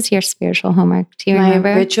own. What was your spiritual homework? Do you remember?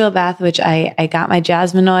 My ritual bath, which I got my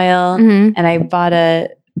jasmine oil and I bought a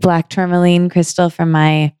black tourmaline crystal from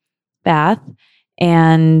my bath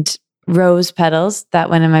and rose petals that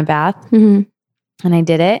went in my bath. And I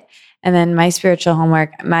did it. And then my spiritual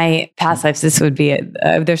homework, my past lives, this would be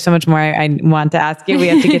it. There's so much more I want to ask you. We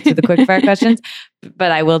have to get to the quick fire questions,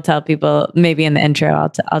 but I will tell people maybe in the intro,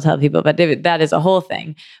 I'll tell people, but that is a whole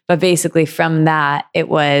thing. But basically from that, it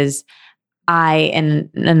was I, in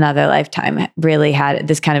another lifetime, really had,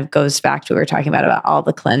 this kind of goes back to what we were talking about all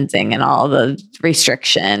the cleansing and all the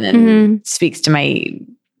restriction and speaks to my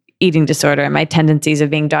eating disorder and my tendencies of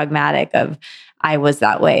being dogmatic of I was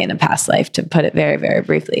that way in a past life, to put it very, very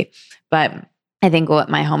briefly. But I think what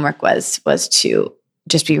my homework was to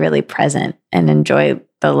just be really present and enjoy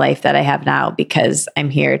the life that I have now, because I'm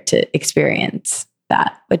here to experience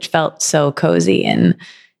that, which felt so cozy and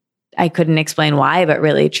I couldn't explain why, but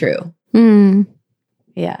really true.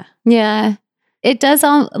 Yeah. Yeah. It does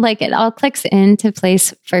all, like it all clicks into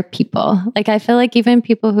place for people. Like I feel like even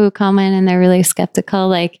people who come in and they're really skeptical,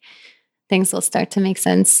 like things will start to make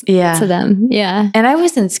sense to them. Yeah. And I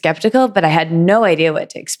wasn't skeptical, but I had no idea what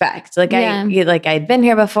to expect. Like I'd been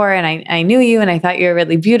here before and I knew you and I thought you were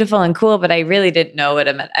really beautiful and cool, but I really didn't know what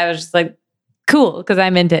it meant. I was just like, cool, because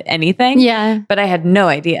I'm into anything. Yeah. But I had no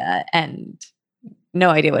idea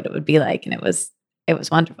what it would be like. And it was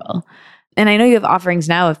wonderful. And I know you have offerings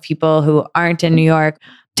now of people who aren't in New York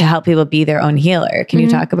to help people be their own healer. Can you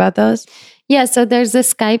talk about those? Yeah. So there's the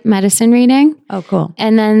Skype medicine reading. Oh, cool.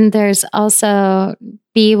 And then there's also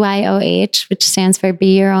BYOH, which stands for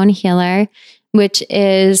Be Your Own Healer, which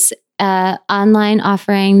is an online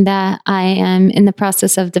offering that I am in the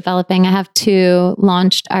process of developing. I have 2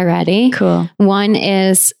 launched already. Cool. One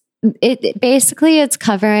is, it's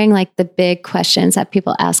covering like the big questions that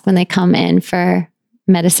people ask when they come in for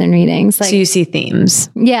medicine readings. Like, so you see themes.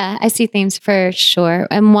 Yeah, I see themes for sure.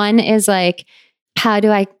 And one is like, how do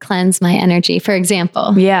I cleanse my energy? For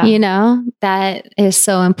example, you know, that is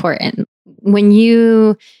so important. When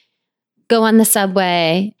you go on the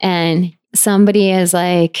subway and somebody is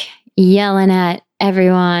like yelling at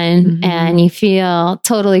everyone and you feel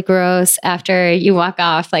totally gross after you walk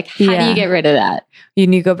off, like how do you get rid of that?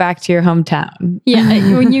 And you go back to your hometown.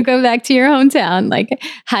 When you go back to your hometown, like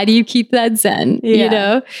how do you keep that zen, you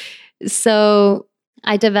know? So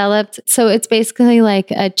I developed, so it's basically like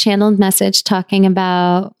a channeled message talking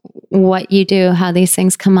about what you do, how these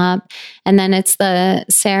things come up. And then it's the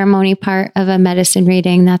ceremony part of a medicine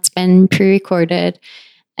reading that's been pre-recorded.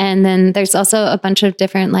 And then there's also a bunch of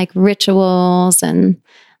different like rituals and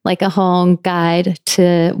like a whole guide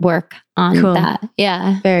to work on that.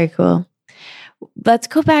 Yeah. Very cool. Let's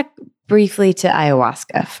go back briefly to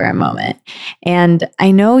ayahuasca for a moment. And I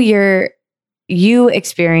know you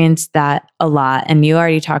experienced that a lot, and you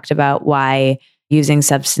already talked about why using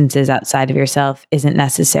substances outside of yourself isn't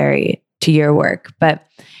necessary to your work, but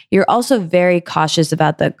you're also very cautious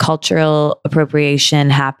about the cultural appropriation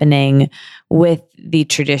happening with the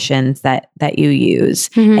traditions that you use.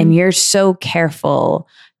 And you're so careful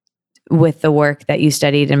with the work that you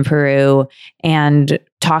studied in Peru and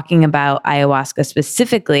talking about ayahuasca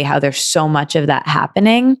specifically, how there's so much of that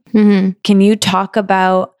happening. Can you talk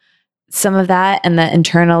about some of that and the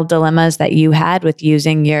internal dilemmas that you had with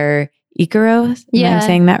using your Icaros? Am I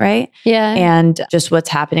saying that right? Yeah. And just what's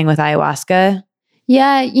happening with ayahuasca?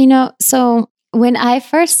 Yeah. You know, so when I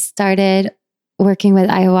first started working with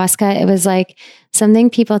ayahuasca, it was like something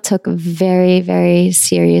people took very, very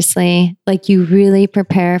seriously. Like you really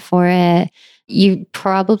prepare for it. You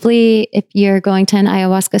probably, if you're going to an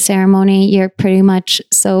ayahuasca ceremony, you're pretty much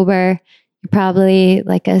sober. You're probably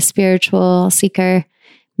like a spiritual seeker,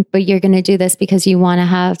 but you're going to do this because you want to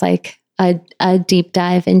have like a deep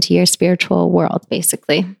dive into your spiritual world,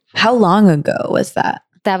 basically. How long ago was that?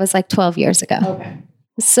 That was like 12 years ago. Okay.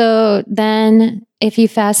 So then if you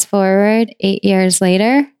fast forward 8 years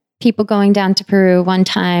later, people going down to Peru one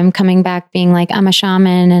time, coming back being like, I'm a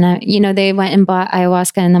shaman. And, they went and bought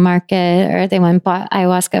ayahuasca in the market, or they went and bought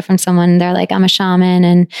ayahuasca from someone. They're like, I'm a shaman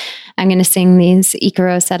and I'm going to sing these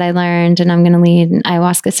Icaros that I learned and I'm going to lead an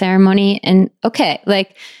ayahuasca ceremony. And okay,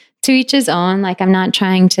 like to each his own, like I'm not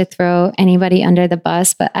trying to throw anybody under the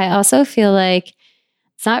bus, but I also feel like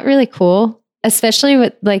it's not really cool, especially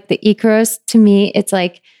with like the Icaros. To me, it's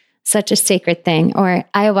like such a sacred thing, or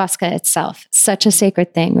ayahuasca itself, such a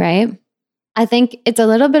sacred thing, right? I think it's a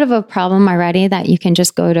little bit of a problem already that you can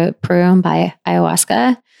just go to Peru and buy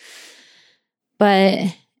ayahuasca.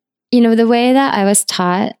 But, the way that I was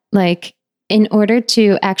taught, like in order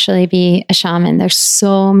to actually be a shaman, there's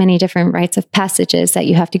so many different rites of passages that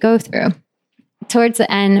you have to go through. Towards the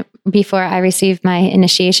end, before I received my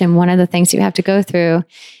initiation, one of the things you have to go through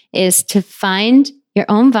is to find your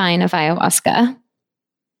own vine of ayahuasca.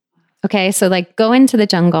 Okay, so like go into the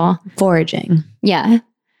jungle. Foraging. Yeah.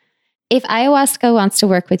 If ayahuasca wants to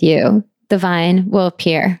work with you, the vine will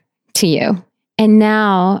appear to you. And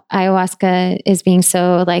now ayahuasca is being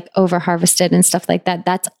so like over harvested and stuff like that.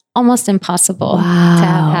 That's almost impossible to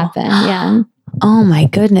have happen. Yeah. Oh my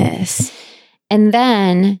goodness. And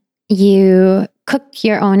then you cook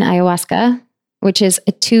your own ayahuasca, which is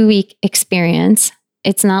a 2-week experience.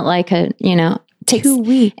 It's not like takes 2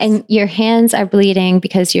 weeks. And your hands are bleeding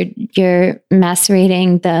because you're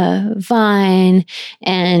macerating the vine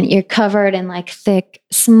and you're covered in like thick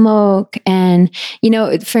smoke. And,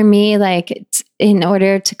 for me, like in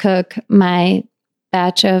order to cook my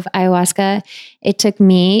batch of ayahuasca, it took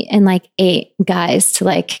me and like 8 guys to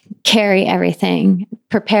like carry everything,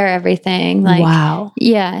 prepare everything. Like, wow.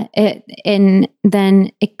 Yeah. And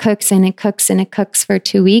then it cooks and it cooks and it cooks for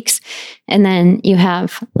 2 weeks. And then you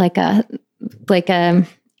have like a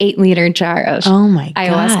 8-liter jar of ayahuasca.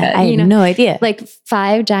 God. I had no idea. Like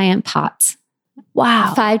 5 giant pots.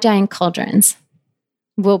 Wow. 5 giant cauldrons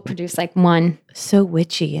will produce like one. So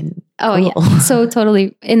witchy and cool. Yeah. So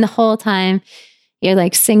totally. In the whole time, you're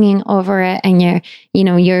like singing over it and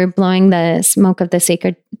you're blowing the smoke of the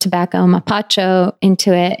sacred tobacco mapacho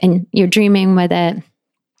into it and you're dreaming with it.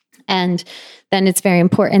 And then it's very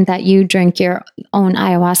important that you drink your own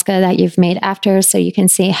ayahuasca that you've made after, so you can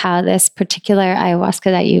see how this particular ayahuasca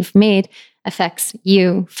that you've made affects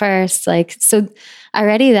you first. Like, so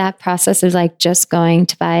already that process is like just going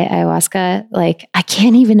to buy ayahuasca. Like, I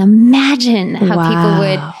can't even imagine how people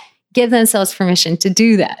would give themselves permission to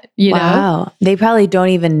do that. Wow. They probably don't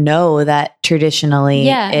even know that traditionally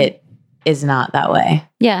it is not that way.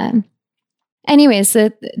 Yeah. Anyways,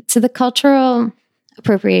 to the cultural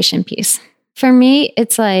appropriation piece. For me,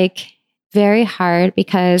 it's like very hard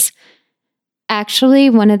because actually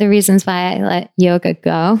one of the reasons why I let yoga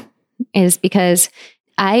go is because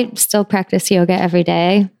I still practice yoga every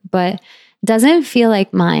day, but it doesn't feel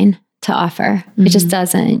like mine to offer. Mm-hmm. It just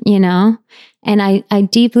doesn't, And I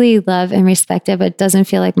deeply love and respect it, but it doesn't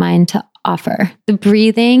feel like mine to offer. The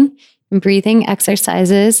breathing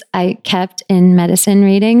exercises I kept in medicine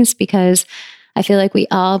readings because I feel like we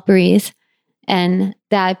all breathe. And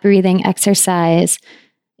that breathing exercise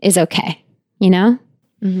is okay,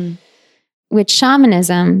 Mm-hmm. With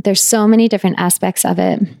shamanism, there's so many different aspects of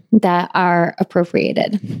it that are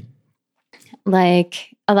appropriated.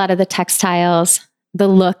 Like a lot of the textiles, the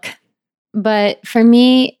look. But for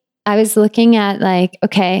me, I was looking at like,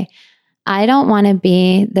 okay, I don't want to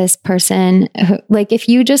be this person who, like, if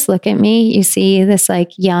you just look at me, you see this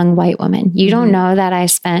like young white woman. You don't know that I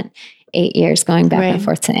spent 8 years going back and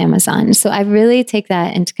forth to Amazon. So I really take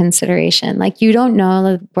that into consideration. Like, you don't know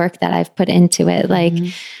the work that I've put into it. Like,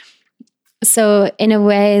 so in a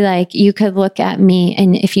way, like you could look at me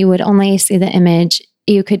and if you would only see the image,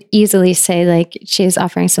 you could easily say like, she's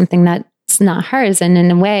offering something that's not hers. And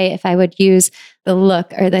in a way, if I would use the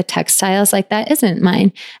look or the textiles, like that isn't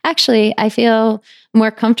mine. Actually, I feel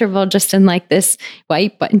more comfortable just in like this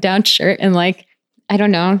white button-down shirt and like, I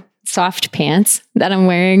don't know, soft pants that I'm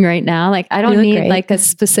wearing right now. Like, I don't need like a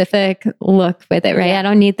specific look with it, right? Yeah. I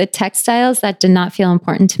don't need the textiles. That did not feel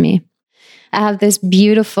important to me. I have this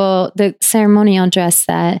beautiful, the ceremonial dress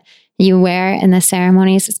that you wear in the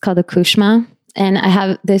ceremonies. It's called a kushma. And I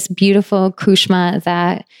have this beautiful kushma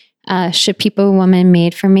that Shipipo woman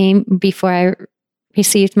made for me before I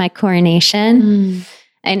received my coronation.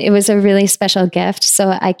 And it was a really special gift.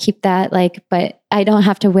 So I keep that, like, but I don't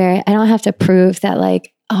have to wear it. I don't have to prove that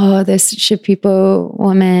like oh, this Shipibo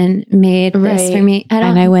woman made this for me.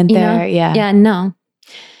 I went there. Yeah. Yeah, no.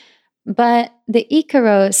 But the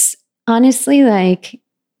Icaros, honestly, like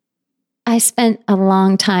I spent a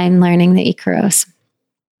long time learning the Icaros.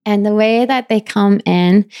 And the way that they come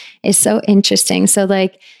in is so interesting. So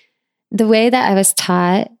like the way that I was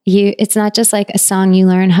taught, it's not just like a song you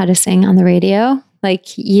learn how to sing on the radio.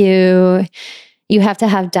 Like you have to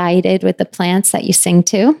have dieted with the plants that you sing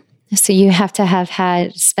to. So you have to have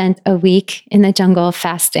spent a week in the jungle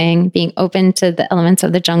fasting, being open to the elements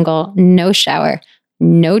of the jungle, no shower,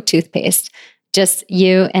 no toothpaste, just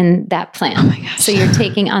you and that plant. Oh my gosh. So you're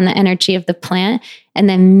taking on the energy of the plant, and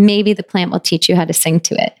then maybe the plant will teach you how to sing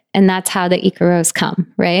to it. And that's how the Icaros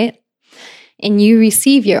come, right? And you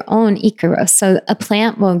receive your own Icaros. So a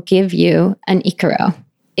plant will give you an Icaro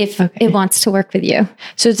if it wants to work with you.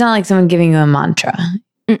 So it's not like someone giving you a mantra.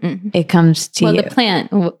 Mm-mm. It comes to you. Well, the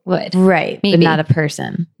plant would. Right. Maybe. But not a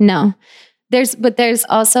person. No. There's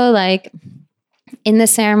also like in the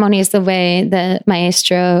ceremonies, the way the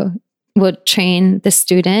maestro would train the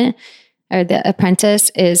student or the apprentice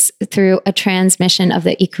is through a transmission of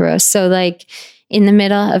the Icaros. So like in the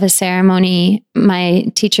middle of a ceremony,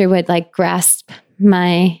 my teacher would like grasp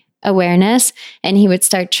my awareness and he would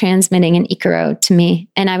start transmitting an Icaro to me.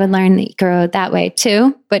 And I would learn the Icaro that way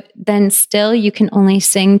too. But then still you can only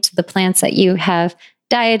sing to the plants that you have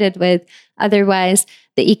dieted with. Otherwise,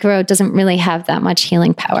 the Icaro doesn't really have that much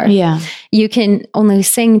healing power. Yeah. You can only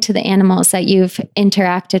sing to the animals that you've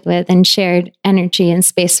interacted with and shared energy and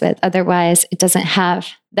space with. Otherwise, it doesn't have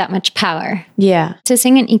that much power. Yeah. To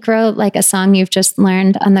sing an Icaro, like a song you've just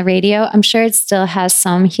learned on the radio, I'm sure it still has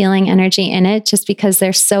some healing energy in it just because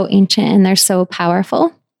they're so ancient and they're so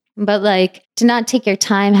powerful. But like, to not take your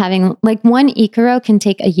time having, like one Icaro can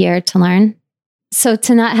take a year to learn. So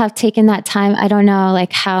to not have taken that time, I don't know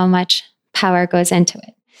like how much power goes into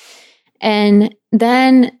it. And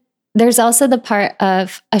then there's also the part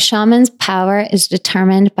of a shaman's power is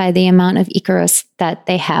determined by the amount of Icaros that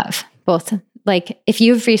they have. Both like if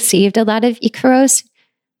you've received a lot of Icaros,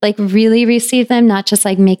 like really receive them, not just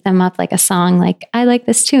like make them up like a song, like I like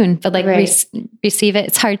this tune, but like receive it.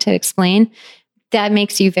 It's hard to explain. That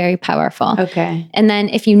makes you very powerful. Okay. And then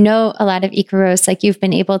if you know a lot of Icaros, like you've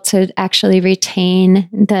been able to actually retain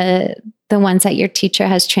the ones that your teacher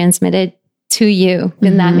has transmitted to you,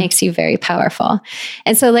 then that makes you very powerful.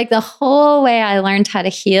 And so like the whole way I learned how to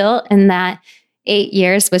heal in that 8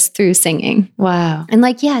 years was through singing. Wow. And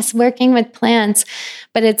like, yes, working with plants,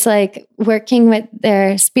 but it's like working with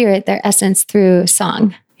their spirit, their essence through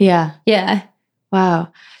song. Yeah. Yeah.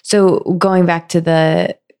 Wow. So going back to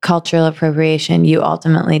the cultural appropriation, you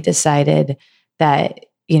ultimately decided that,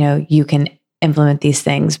 you know, you can implement these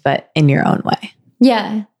things, but in your own way.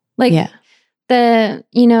 Yeah. Like the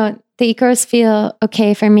Icaros feel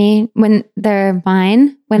okay for me when they're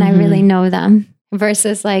mine, when I really know them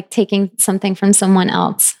versus like taking something from someone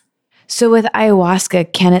else. So with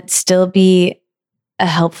ayahuasca, can it still be a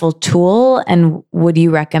helpful tool? And would you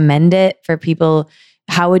recommend it for people?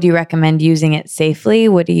 How would you recommend using it safely?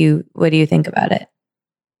 What do you think about it?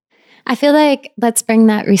 I feel like let's bring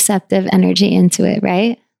that receptive energy into it,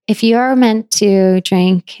 right? If you're meant to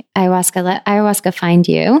drink ayahuasca, let ayahuasca find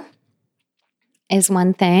you is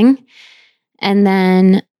one thing. And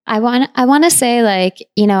then I want to say like,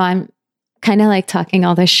 you know, I'm kind of like talking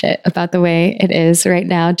all this shit about the way it is right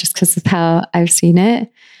now just because of how I've seen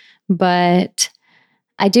it. But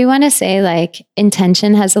I do want to say like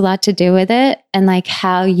intention has a lot to do with it and like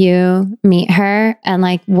how you meet her and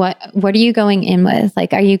like what are you going in with?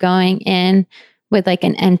 Like, are you going in with like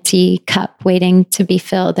an empty cup waiting to be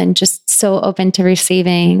filled and just so open to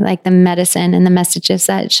receiving like the medicine and the messages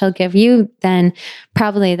that she'll give you, then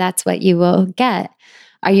probably that's what you will get.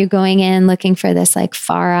 Are you going in looking for this like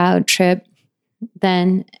far out trip?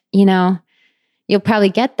 Then, you know, you'll probably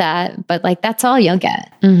get that, but like that's all you'll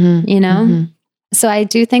get, you know? So I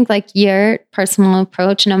do think like your personal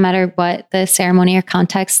approach, no matter what the ceremony or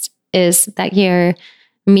context is that you're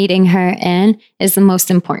meeting her in, is the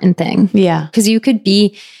most important thing. Yeah. Because you could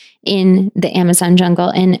be in the Amazon jungle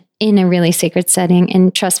and in a really sacred setting.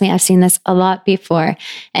 And trust me, I've seen this a lot before.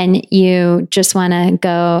 And you just want to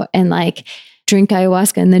go and like drink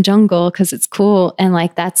ayahuasca in the jungle because it's cool. And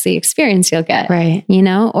like, that's the experience you'll get. Right. You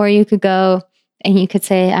know, or you could go and you could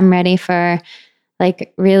say, I'm ready for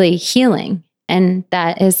like really healing. And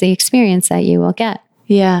that is the experience that you will get.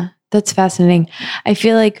 Yeah. That's fascinating. I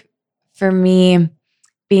feel like for me,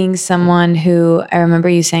 being someone who, I remember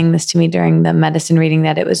you saying this to me during the medicine reading,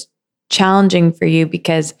 that it was challenging for you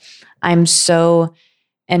because I'm so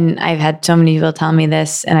and I've had so many people tell me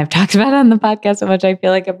this, and I've talked about it on the podcast so much, I feel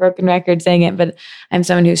like a broken record saying it, but I'm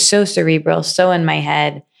someone who's so cerebral, so in my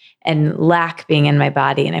head, and lack being in my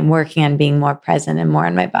body. And I'm working on being more present and more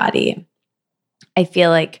in my body. I feel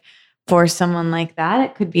like for someone like that,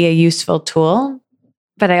 it could be a useful tool.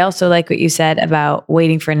 But I also like what you said about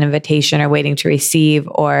waiting for an invitation or waiting to receive,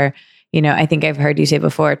 or, I think I've heard you say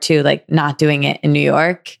before too, like not doing it in New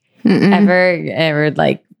York ever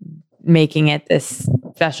like making it this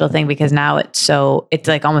special thing, because now it's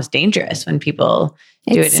like almost dangerous when people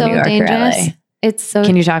do it in New York or LA. It's so.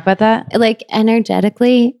 Can you talk about that? Like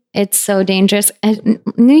energetically, it's so dangerous. And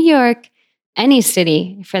New York, any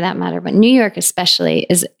city for that matter, but New York especially,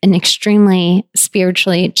 is an extremely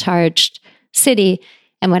spiritually charged city.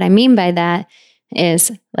 And what I mean by that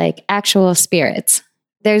is like actual spirits.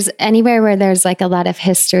 There's anywhere where there's like a lot of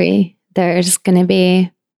history, there's going to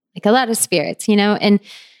be like a lot of spirits, and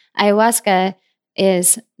ayahuasca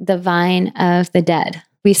is the vine of the dead.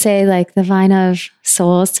 We say like the vine of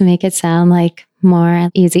souls to make it sound like more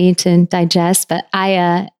easy to digest, but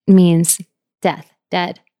aya means death,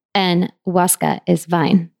 dead, and huasca is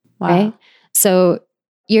vine, right? So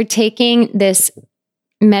you're taking this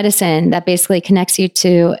medicine that basically connects you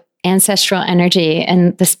to ancestral energy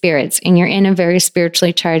and the spirits, and you're in a very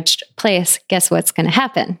spiritually charged place. Guess what's going to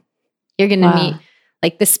happen? You're going to meet,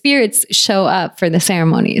 like, the spirits show up for the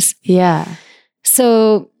ceremonies. Yeah.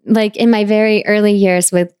 So like in my very early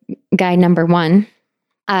years with guide number 1,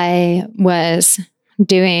 I was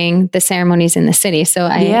doing the ceremonies in the city. So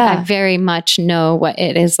I very much know what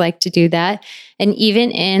it is like to do that. And even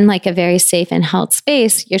in like a very safe and held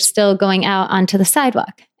space, you're still going out onto the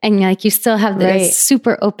sidewalk, and like you still have this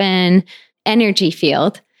super open energy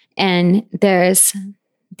field, and there's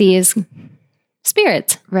these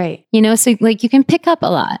spirits, right? So like you can pick up a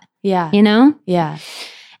lot, yeah.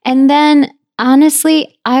 And then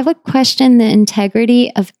honestly, I would question the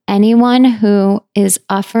integrity of anyone who is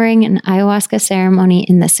offering an ayahuasca ceremony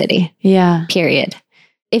in the city. Yeah. Period.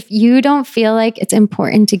 If you don't feel like it's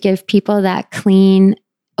important to give people that clean,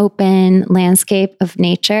 open landscape of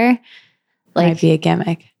nature, like, might be a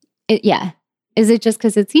gimmick. Is it just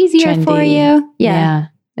because it's easier trendy for you? Yeah.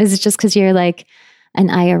 Is it just because you're like an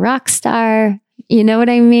Aya rock star? You know what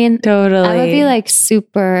I mean? Totally. I would be like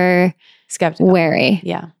super skeptical. Wary.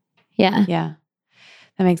 Yeah. Yeah.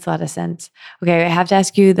 That makes a lot of sense. Okay. I have to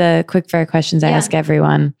ask you the quick fire questions I ask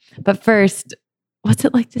everyone. But first, what's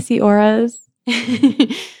it like to see auras?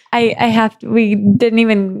 We didn't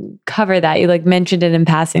even cover that. You like mentioned it in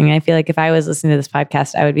passing. And I feel like if I was listening to this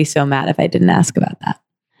podcast, I would be so mad if I didn't ask about that.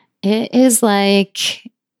 It is like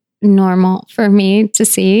normal for me to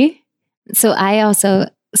see. So I also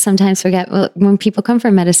sometimes forget, when people come for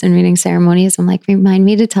medicine reading ceremonies, I'm like, remind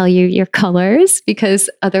me to tell you your colors, because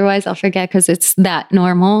otherwise I'll forget, because it's that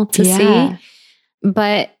normal to see.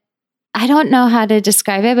 But I don't know how to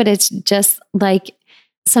describe it, but it's just like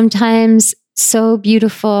sometimes so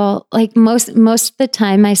beautiful. Like most of the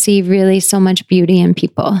time I see really so much beauty in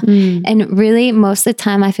people. And really most of the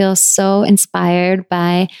time I feel so inspired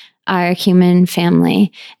by our human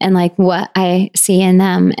family and like what I see in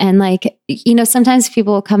them. And like, sometimes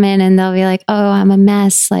people will come in and they'll be like, oh, I'm a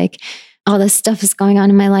mess. Like all this stuff is going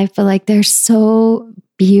on in my life, but like, they're so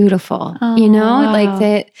beautiful, wow. Like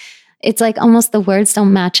that. It's like almost the words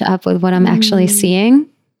don't match up with what I'm actually seeing.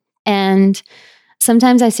 And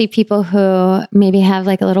sometimes I see people who maybe have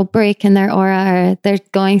like a little break in their aura, or they're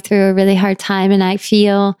going through a really hard time, and I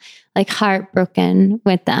feel like heartbroken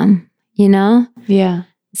with them, Yeah.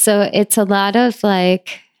 So it's a lot of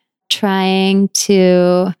like trying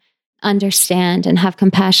to understand and have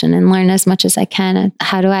compassion and learn as much as I can.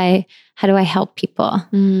 How do I help people?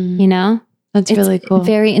 That's really cool.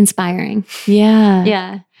 Very inspiring. Yeah.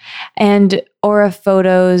 Yeah. And aura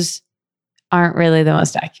photos aren't really the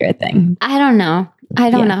most accurate thing. I don't know.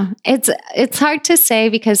 It's hard to say,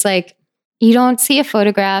 because like you don't see a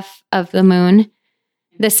photograph of the moon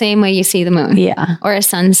the same way you see the moon. Yeah. Or a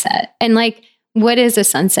sunset. And like, what is a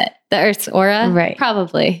sunset? The Earth's aura? Right.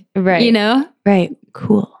 Probably. Right. Right.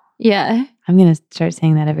 Cool. Yeah. I'm going to start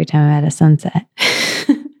saying that every time I'm at a sunset.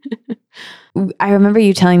 I remember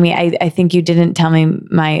you telling me, I think you didn't tell me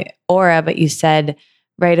my aura, but you said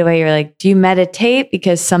right away, you're like, do you meditate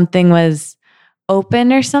because something was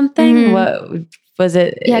open or something? What was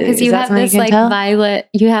it? Yeah, because you have this like violet,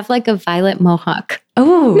 you have like a violet mohawk.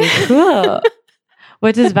 Oh, cool.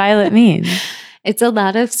 What does violet mean? It's a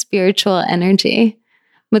lot of spiritual energy.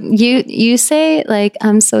 But you say like,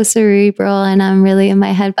 I'm so cerebral and I'm really in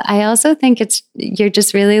my head, but I also think you're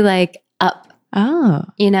just really like up. Oh.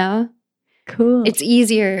 Cool. It's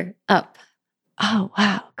easier up. Oh,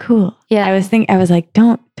 wow. Cool. Yeah. I was like,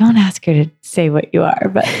 don't ask her to say what you are,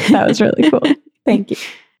 but that was really cool. Thank you.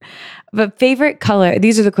 But favorite color,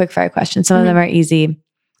 these are the quick fire questions. Some of them are easy.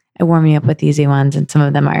 I warm you up with easy ones. And some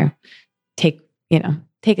of them are take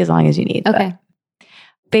as long as you need. Okay. But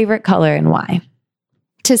favorite color and why?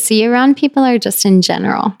 To see around people or just in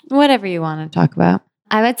general? Whatever you want to talk about.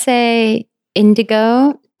 I would say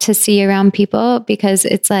indigo to see around people because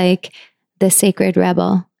it's like the sacred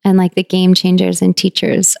rebel and like the game changers and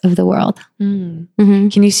teachers of the world. Can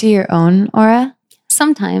you see your own aura?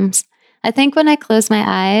 Sometimes. I think when I close my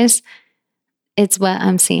eyes, it's what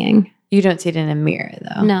I'm seeing. You don't see it in a mirror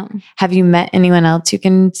though. No. Have you met anyone else who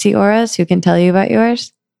can see auras, who can tell you about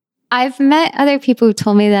yours? I've met other people who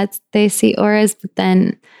told me that they see auras, but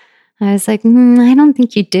then I was like, I don't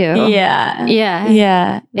think you do.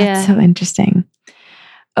 Yeah. That's so interesting.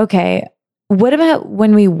 Okay. What about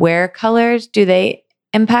when we wear colors? Do they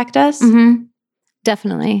impact us?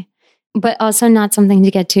 Definitely. But also not something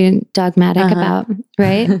to get too dogmatic about,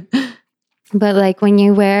 right? But like when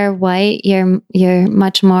you wear white, you're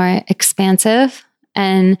much more expansive.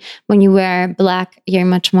 And when you wear black, you're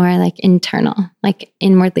much more like internal, like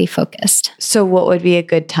inwardly focused. So what would be a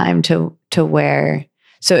good time to wear?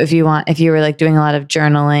 So if you were like doing a lot of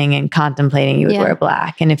journaling and contemplating, you would wear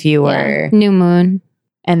black. And if you were new moon.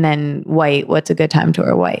 And then white, what's a good time to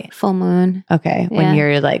wear white? Full moon. Okay. When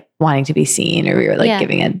you're like wanting to be seen or you're like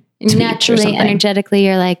giving a speech naturally, energetically,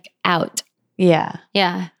 you're like out. Yeah.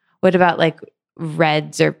 Yeah. What about like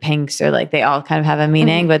reds or pinks or like they all kind of have a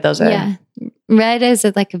meaning, but those are. Yeah. Red is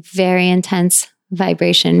like a very intense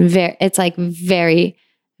vibration. It's like very,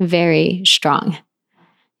 very strong.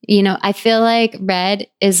 I feel like red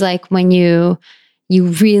is like when you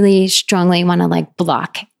really strongly want to like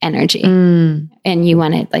block energy and you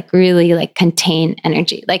want to like really like contain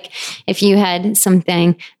energy. Like if you had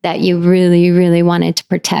something that you really, really wanted to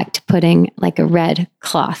protect, putting like a red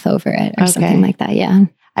cloth over it or something like that. Yeah.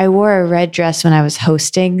 I wore a red dress when I was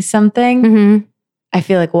hosting something. I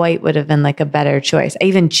feel like white would have been like a better choice. I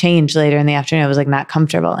even changed later in the afternoon. I was like not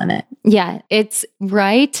comfortable in it. Yeah. It's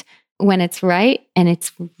right when it's right and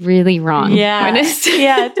it's really wrong. Yeah.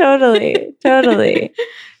 Yeah, totally. Totally.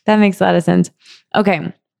 That makes a lot of sense.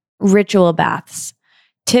 Okay. Ritual baths.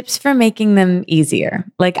 Tips for making them easier.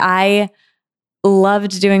 Like I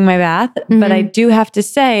loved doing my bath, but I do have to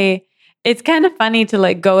say it's kind of funny to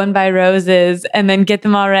like go and buy roses and then get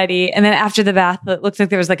them all ready. And then after the bath, it looks like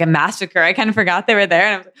there was like a massacre. I kind of forgot they were there.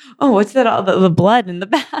 And I was like, oh, what's that? All the blood in the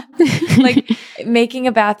bath. Like making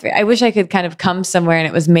a bath. I wish I could kind of come somewhere and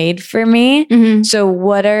it was made for me. So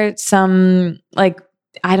what are some like,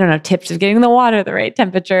 I don't know, tips of getting the water the right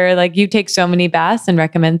temperature? Like you take so many baths and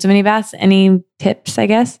recommend so many baths. Any tips, I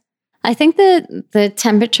guess? I think that the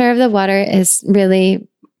temperature of the water is really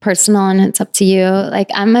personal and it's up to you. Like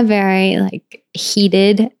I'm a very like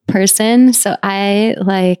heated person. So I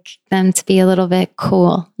like them to be a little bit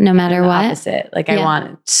cool no matter what. Opposite. Like I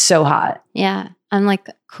want it so hot. Yeah. I'm like,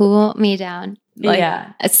 cool me down. Like,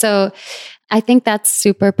 yeah. So I think that's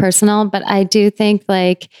super personal, but I do think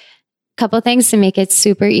like a couple of things to make it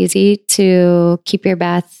super easy to keep your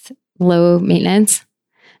bath low maintenance,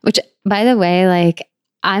 which by the way, like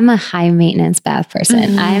I'm a high maintenance bath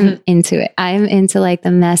person. I'm into it. I'm into like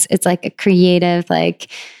the mess. It's like a creative,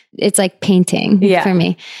 like it's like painting for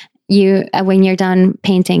me. When you're done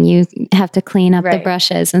painting, you have to clean up the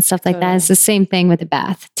brushes and stuff like that. It's the same thing with the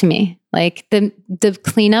bath to me. Like the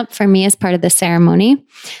cleanup for me is part of the ceremony,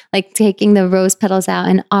 like taking the rose petals out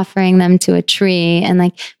and offering them to a tree and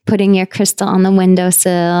like putting your crystal on the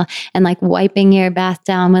windowsill and like wiping your bath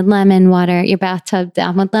down with lemon water, your bathtub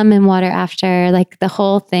down with lemon water after. Like the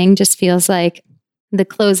whole thing just feels like the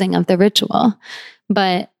closing of the ritual.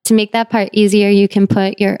 But to make that part easier, you can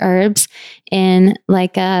put your herbs in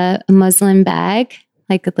like a muslin bag,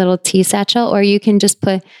 like a little tea satchel, or you can just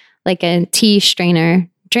put like a tea strainer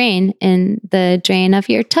drain in the drain of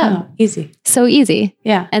your tub. Oh, easy. So easy.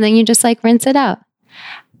 Yeah. And then you just like rinse it out.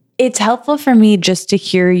 It's helpful for me just to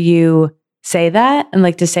hear you say that and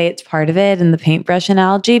like to say it's part of it in the paintbrush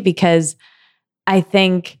analogy, because I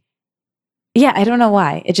think, I don't know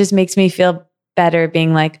why. It just makes me feel better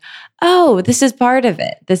being like, oh, this is part of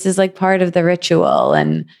it. This is like part of the ritual.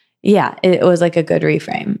 And it was like a good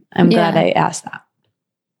reframe. I'm glad I asked that.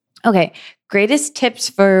 Okay. Greatest tips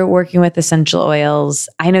for working with essential oils.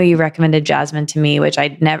 I know you recommended jasmine to me, which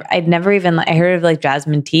I'd never even, I heard of like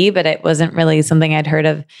jasmine tea, but it wasn't really something I'd heard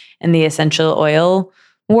of in the essential oil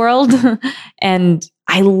world. And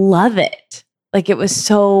I love it. Like it was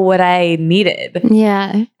so what I needed.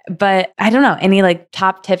 Yeah. But I don't know, any like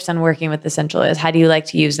top tips on working with essential oils? How do you like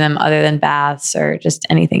to use them other than baths or just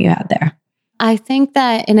anything you had there? I think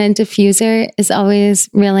that in a diffuser is always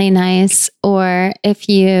really nice. Or if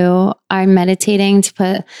you are meditating, to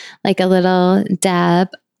put like a little dab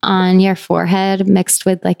on your forehead mixed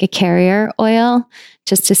with like a carrier oil,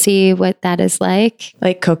 just to see what that is like.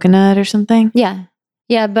 Like coconut or something? Yeah.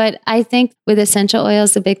 Yeah. But I think with essential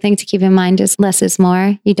oils, the big thing to keep in mind is less is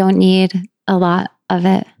more. You don't need a lot of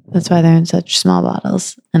it. That's why they're in such small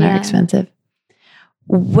bottles and are expensive.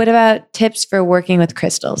 What about tips for working with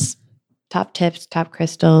crystals? Top tips, top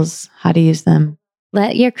crystals, how to use them.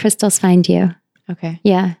 Let your crystals find you. Okay.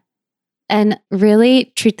 Yeah. And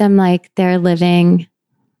really treat them like they're living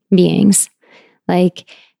beings. Like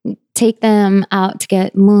take them out to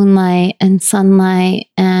get moonlight and sunlight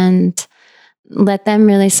and let them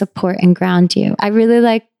really support and ground you. I really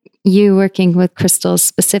like you working with crystals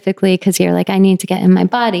specifically because you're like, I need to get in my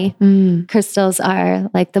body. Crystals are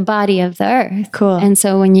like the body of the earth. Cool. And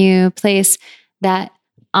so when you place that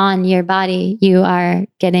on your body, you are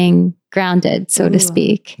getting grounded, so to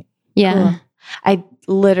speak. Yeah. Cool. I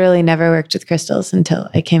literally never worked with crystals until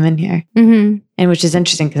I came in here. And which is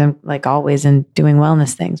interesting because I'm like always in doing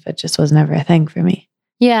wellness things, but just was never a thing for me.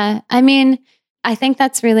 Yeah. I mean, I think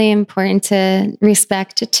that's really important to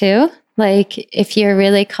respect too. Like if you're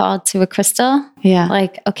really called to a crystal,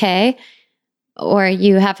 like, okay, or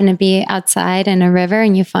you happen to be outside in a river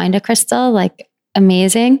and you find a crystal, like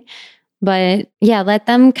amazing. But yeah, let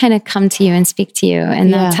them kind of come to you and speak to you.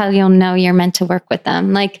 And that's how you'll know you're meant to work with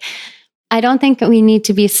them. Like, I don't think we need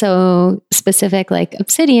to be so specific, like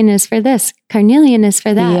obsidian is for this, carnelian is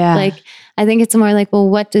for that. Yeah. Like, I think it's more like, well,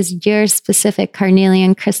 what does your specific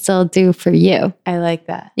carnelian crystal do for you? I like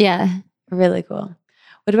that. Yeah. Really cool.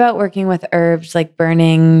 What about working with herbs like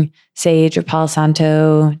burning sage or Palo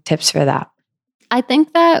Santo? Tips for that? I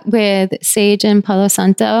think that with sage and Palo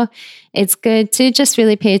Santo, it's good to just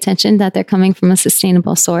really pay attention that they're coming from a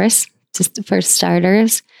sustainable source, just for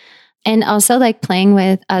starters. And also like playing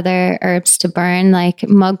with other herbs to burn, like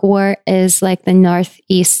mugwort is like the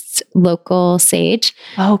Northeast local sage.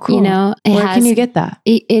 Oh, cool. You know, where can you get that?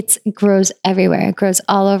 It grows everywhere. It grows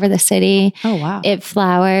all over the city. Oh, wow. It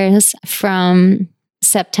flowers from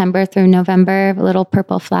September through November, little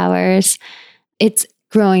purple flowers. It's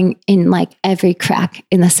growing in like every crack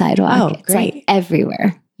in the sidewalk. Oh, it's great. like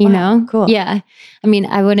everywhere, you know? Cool. Yeah. I mean,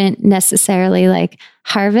 I wouldn't necessarily like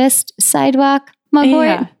harvest sidewalk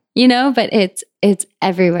mugwort, you know, but it's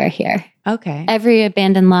everywhere here. Okay. Every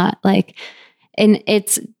abandoned lot, like, and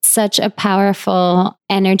it's such a powerful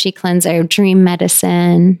energy cleanser, dream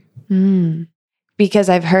medicine. Because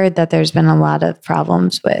I've heard that there's been a lot of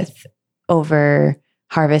problems with over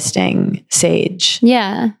harvesting sage.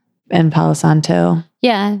 Yeah. And Palo Santo.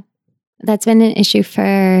 Yeah. That's been an issue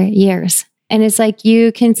for years. And it's like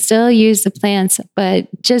you can still use the plants, but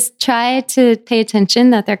just try to pay attention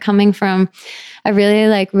that they're coming from a really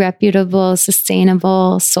like reputable,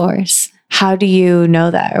 sustainable source. How do you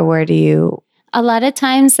know that, or where do you? A lot of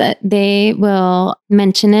times that they will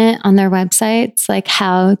mention it on their websites, like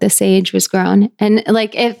how the sage was grown. And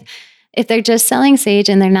like if they're just selling sage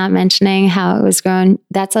and they're not mentioning how it was grown,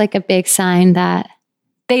 that's like a big sign that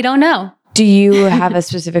they don't know. Do you have a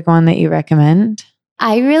specific one that you recommend?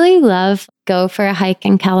 I really love go for a hike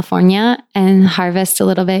in California and harvest a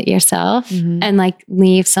little bit yourself and like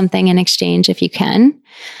leave something in exchange if you can.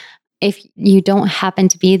 If you don't happen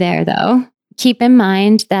to be there though, keep in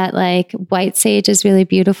mind that like white sage is really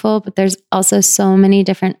beautiful, but there's also so many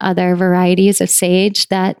different other varieties of sage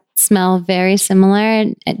that smell very similar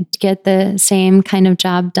and get the same kind of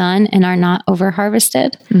job done and are not over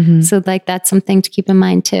harvested. So like that's something to keep in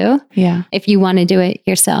mind too. Yeah. If you want to do it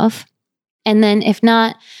yourself. And then if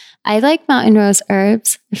not, I like Mountain Rose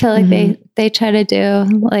herbs. I feel like they try to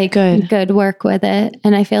do like good work with it.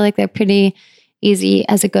 And I feel like they're pretty easy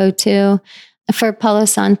as a go-to. For Palo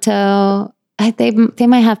Santo, they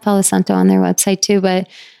might have Palo Santo on their website too, but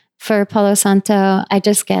for Palo Santo, I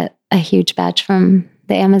just get a huge batch from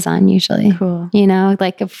the Amazon usually. Cool. You know,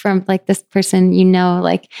 like from like this person, you know,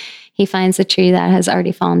 like he finds a tree that has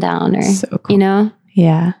already fallen down or, so cool. You know?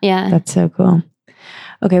 Yeah. Yeah. That's so cool.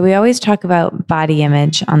 Okay. We always talk about body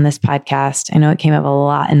image on this podcast. I know it came up a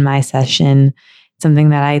lot in my session, something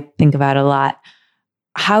that I think about a lot.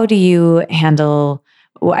 How do you handle,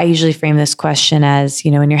 well, I usually frame this question as,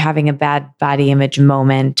 you know, when you're having a bad body image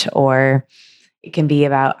moment, or it can be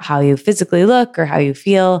about how you physically look or how you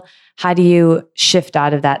feel. How do you shift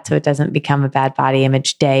out of that so it doesn't become a bad body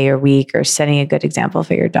image day or week, or setting a good example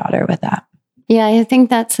for your daughter with that? Yeah, I think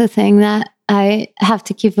that's the thing that I have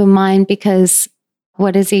to keep in mind, because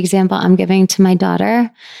what is the example I'm giving to my daughter?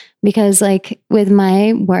 Because like with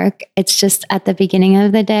my work, it's just at the beginning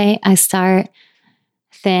of the day, I start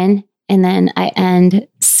thin and then I end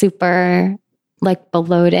super like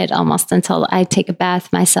bloated almost until I take a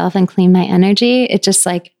bath myself and clean my energy. It just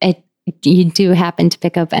like, you do happen to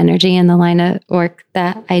pick up energy in the line of work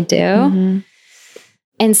that I do. Mm-hmm.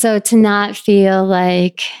 And so to not feel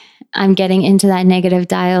like I'm getting into that negative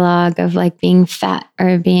dialogue of like being fat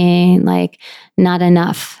or being like not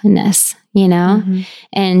enoughness, you know, mm-hmm.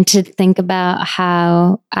 and to think about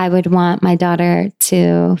how I would want my daughter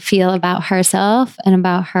to feel about herself and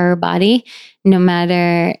about her body, no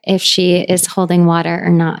matter if she is holding water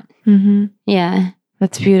or not. Mm-hmm. Yeah.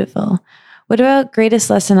 That's beautiful. What about greatest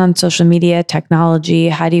lesson on social media, technology?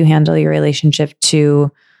 How do you handle your relationship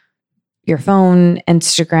to your phone,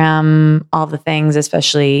 Instagram, all the things,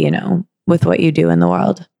 especially, you know, with what you do in the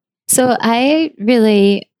world? So I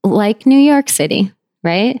really like New York City,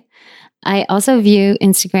 right? I also view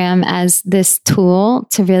Instagram as this tool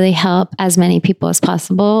to really help as many people as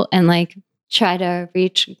possible and like try to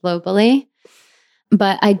reach globally.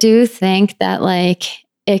 But I do think that like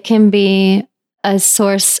it can be a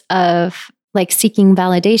source of like seeking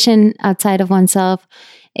validation outside of oneself.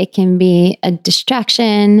 It can be a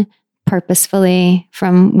distraction purposefully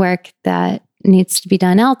from work that needs to be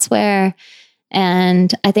done elsewhere.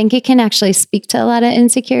 And I think it can actually speak to a lot of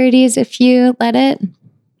insecurities if you let it.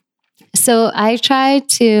 So I try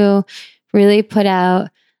to really put out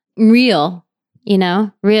real,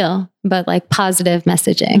 but like positive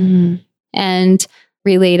messaging and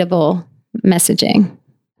relatable messaging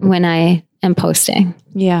when I am posting.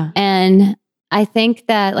 Yeah. And I think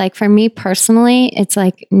that like for me personally, it's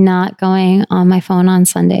like not going on my phone on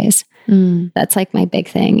Sundays. That's like my big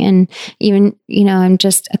thing. And even, I'm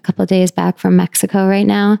just a couple of days back from Mexico right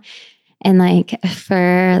now. And like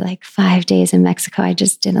for like 5 days in Mexico, I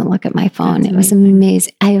just didn't look at my phone. It was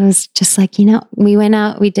amazing. I was just like, we went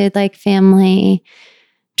out, we did like family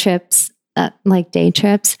trips, like day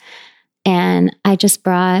trips. And I just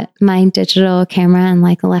brought my digital camera and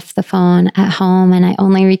like left the phone at home. And I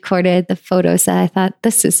only recorded the photos that I thought,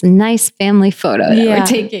 this is a nice family photo that we're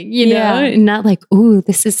taking, and not like, ooh,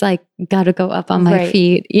 this is like, got to go up on my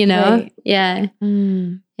feed, Right. Yeah.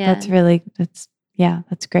 Yeah.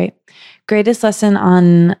 That's great. Greatest lesson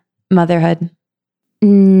on motherhood?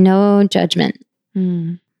 No judgment.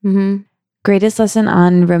 Mm-hmm. Greatest lesson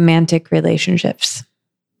on romantic relationships?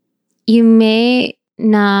 You may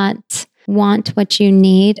not want what you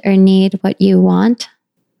need or need what you want.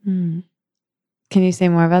 Can you say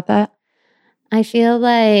more about that? I feel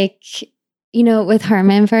like, with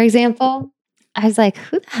Herman, for example, I was like,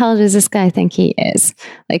 who the hell does this guy think he is?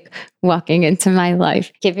 Like walking into my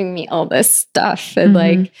life, giving me all this stuff and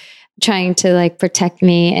like trying to like protect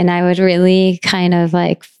me. And I would really kind of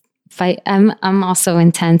like fight. I'm also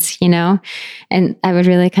intense, and I would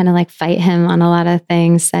really kind of like fight him on a lot of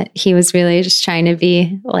things that he was really just trying to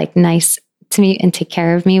be like nice to me and take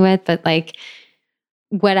care of me with. But like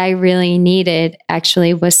what I really needed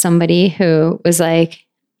actually was somebody who was like,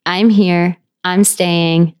 I'm here, I'm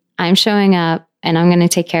staying, I'm showing up, and I'm going to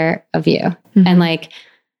take care of you. And like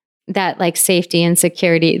that, like safety and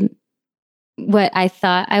security. What I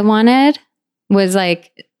thought I wanted was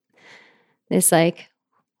like this like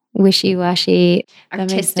wishy-washy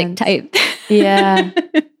artistic type. Yeah.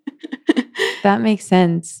 That makes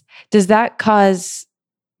sense. Does that cause,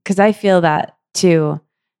 because I feel that too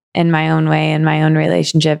in my own way, in my own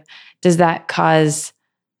relationship, does that cause,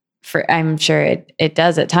 I'm sure it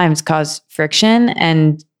does at times, cause friction?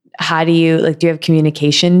 And how do you, do you have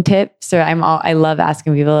communication tips? Or I love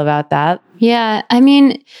asking people about that. Yeah. I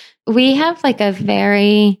mean, we have like a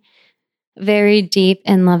very, very deep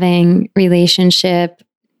and loving relationship.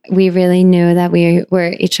 We really knew that we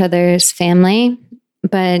were each other's family,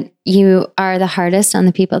 but you are the hardest on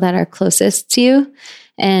the people that are closest to you.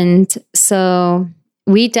 And so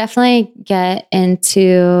we definitely get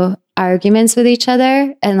into arguments with each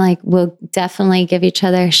other and like we'll definitely give each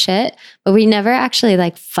other shit, but we never actually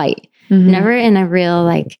like fight. Never in a real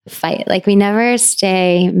like fight. Like we never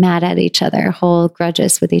stay mad at each other, hold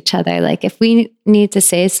grudges with each other. Like if we need to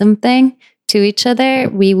say something to each other,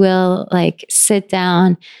 we will like sit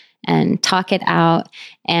down and talk it out.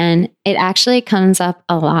 And it actually comes up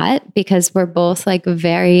a lot because we're both like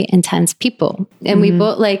very intense people. And we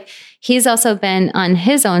both like, he's also been on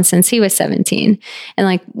his own since he was 17. And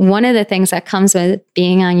like one of the things that comes with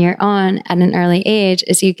being on your own at an early age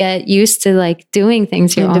is you get used to like doing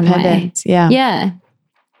things your own way. Yeah. Yeah.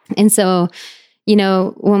 And so,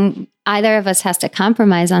 when either of us has to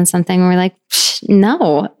compromise on something, we're like,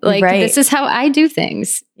 no, like this is how I do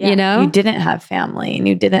things, You didn't have family and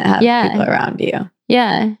you didn't have people around you.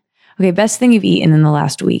 Yeah. Okay. Best thing you've eaten in the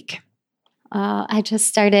last week? I just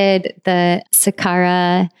started the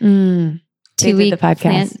Sakara They did 2-week the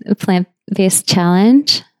podcast. plant-based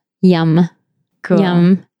challenge. Yum. Cool.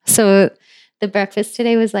 Yum. So the breakfast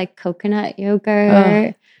today was like coconut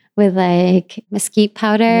yogurt with like mesquite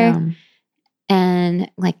powder Yum.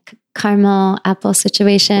 and like caramel apple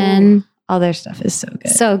situation. Ooh, all their stuff is so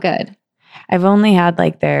good. So good. I've only had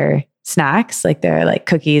like their snacks, like their like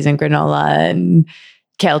cookies and granola and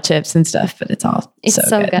kale chips and stuff, but it's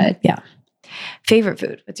so good. Yeah. Favorite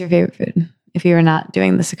food? What's your favorite food if you were not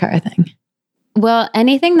doing the Sakara thing? Well,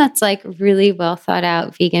 anything that's like really well thought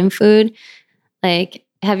out vegan food. Like,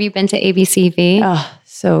 have you been to ABCV? Oh,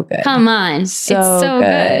 so good. Come on. It's so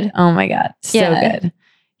good. Oh my God. So good.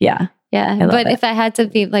 Yeah. Yeah. love But it. if I had to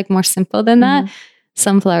be like more simple than that,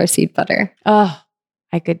 sunflower seed butter. Oh,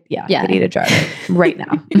 I could eat a jar of it right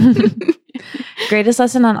now. Greatest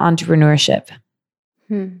lesson on entrepreneurship.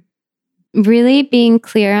 Really being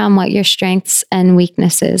clear on what your strengths and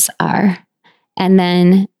weaknesses are, and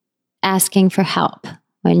then asking for help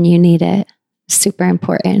when you need it. Super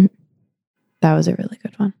important. That was a really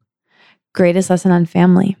good one. Greatest lesson on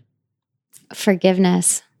family.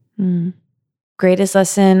 Forgiveness. Greatest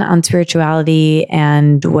lesson on spirituality,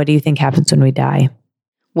 and what do you think happens when we die?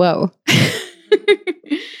 Whoa.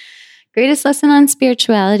 Greatest lesson on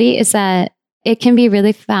spirituality is that it can be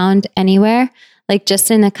really found anywhere. Like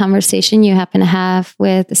just in a conversation you happen to have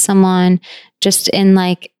with someone, just in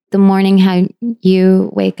like the morning, how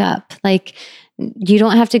you wake up. Like you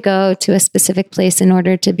don't have to go to a specific place in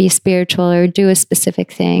order to be spiritual or do a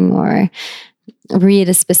specific thing or read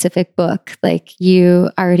a specific book. Like you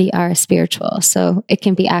already are spiritual. So it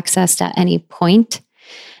can be accessed at any point.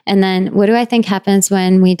 And then what do I think happens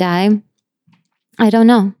when we die? I don't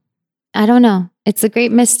know. It's a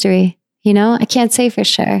great mystery. You know, I can't say for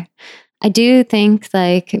sure. I do think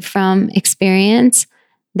like from experience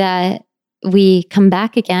that we come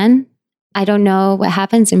back again. I don't know what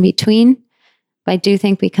happens in between, but I do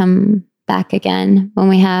think we come back again when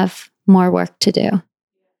we have more work to do.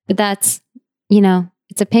 But that's,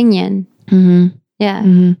 it's opinion. Mm-hmm. Yeah.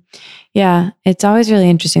 Mm-hmm. Yeah. It's always really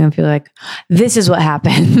interesting when people are like, this is what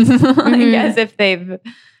happened. Like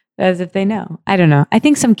as if they know. I don't know. I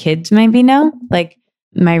think some kids maybe know. Like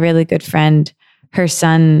my really good friend, her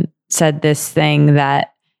son said this thing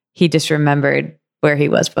that he just remembered where he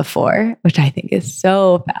was before, which I think is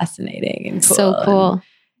so fascinating and cool. So cool.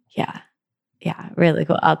 And yeah, really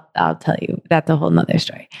cool. I'll tell you. That's a whole nother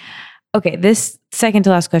story. Okay, this second to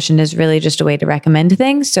last question is really just a way to recommend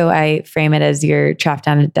things. So I frame it as you're trapped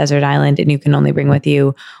on a desert island and you can only bring with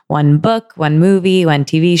you one book, one movie, one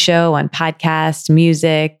TV show, one podcast,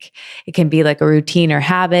 music. It can be like a routine or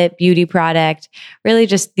habit, beauty product. Really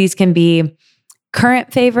just these can be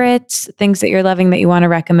current favorites, things that you're loving that you want to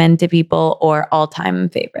recommend to people, or all-time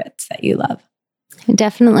favorites that you love.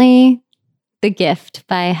 Definitely The Gift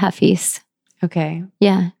by Hafiz. Okay.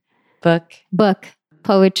 Yeah. Book,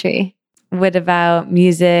 poetry. What about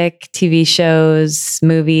music, TV shows,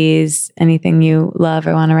 movies, anything you love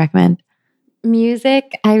or want to recommend?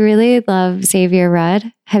 Music, I really love Xavier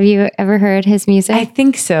Rudd. Have you ever heard his music? I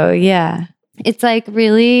think so, yeah. It's like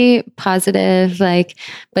really positive,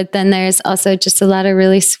 but then there's also just a lot of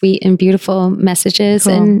really sweet and beautiful messages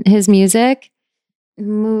in his music.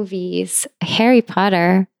 Movies, Harry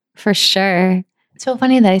Potter, for sure. It's so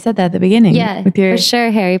funny that I said that at the beginning. Yeah, for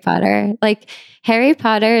sure, Harry Potter. Like Harry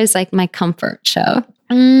Potter is like my comfort show,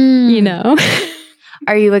 you know?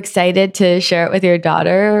 Are you excited to share it with your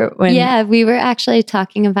daughter? Yeah, we were actually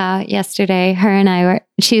talking about yesterday, her and I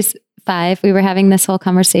she's 5. We were having this whole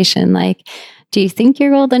conversation like, do you think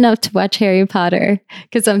you're old enough to watch Harry Potter?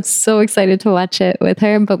 Because I'm so excited to watch it with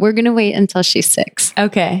her, but we're going to wait until she's 6.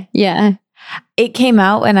 Okay. Yeah. It came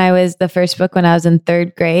out the first book when I was in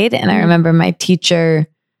 3rd grade. And I remember my teacher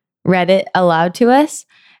read it aloud to us.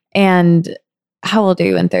 And how old are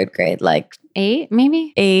you in 3rd grade? Like 8,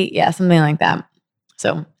 maybe? 8. Yeah, something like that.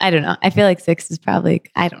 So I don't know. I feel like 6 is probably,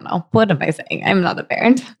 I don't know. What am I saying? I'm not a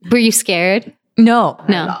parent. Were you scared? No.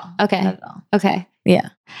 No. Not at all. Okay. Not at all. Okay. Yeah.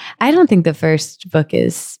 I don't think the first book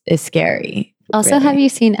is scary. Also, really. have you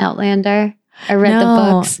seen Outlander? I read the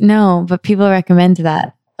books. No, but people recommend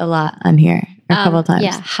that a lot on here a couple times.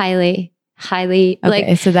 Yeah, highly.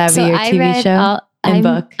 Okay, so that'd be your TV show and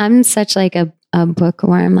book. I'm such like a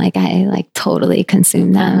bookworm. Like I like totally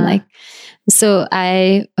consume them. Like, so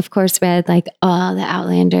I of course read like all the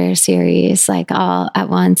Outlander series like all at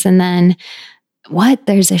once, and then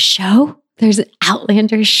there's a show. There's an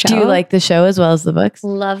Outlander show. Do you like the show as well as the books?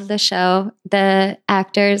 Love the show. The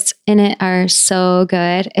actors in it are so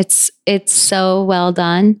good. It's so well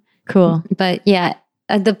done. Cool. But yeah,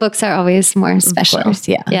 the books are always more special. Of course,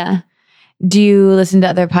 yeah. Yeah. Do you listen to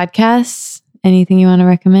other podcasts? Anything you want to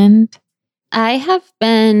recommend? I have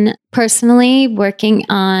been personally working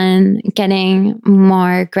on getting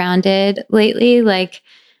more grounded lately, like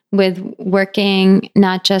with working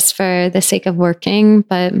not just for the sake of working,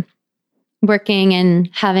 but working and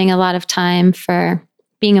having a lot of time for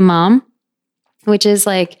being a mom, which is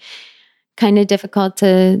like kind of difficult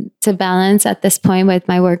to balance at this point with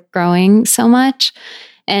my work growing so much.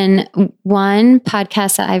 And one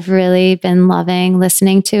podcast that I've really been loving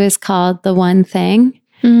listening to is called The One Thing.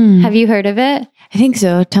 Have you heard of it? I think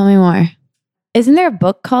so. Tell me more. Isn't there a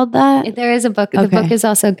book called that? There is a book. Okay. The book is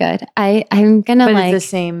also good. I'm going to But it's the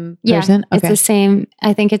same person? Yeah, it's the same.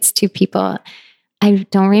 I think it's two people. I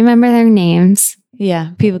don't remember their names.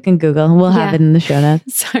 Yeah, people can Google. We'll have it in the show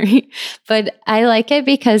notes. Sorry. But I like it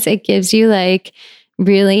because it gives you like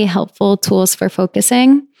really helpful tools for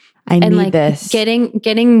focusing. I need like this.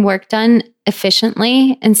 Getting work done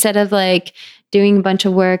efficiently instead of like doing a bunch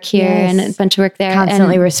of work here and a bunch of work there.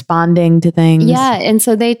 Constantly responding to things. Yeah. And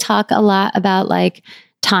so they talk a lot about like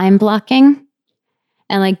time blocking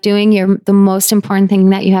and like doing the most important thing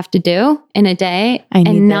that you have to do in a day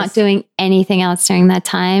and not doing anything else during that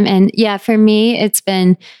time. And yeah, for me, it's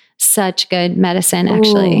been such good medicine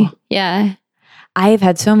actually. Ooh. Yeah. I've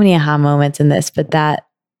had so many aha moments in this, but that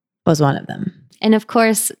was one of them. And of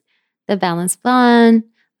course, The Balanced Blonde,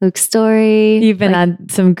 Luke's Story. You've been on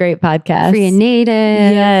some great podcasts. Free and Native.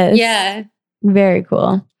 Yes. Yeah. Very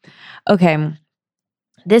cool. Okay.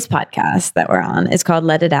 This podcast that we're on is called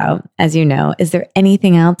Let It Out, as you know. Is there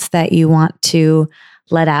anything else that you want to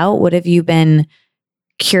let out? What have you been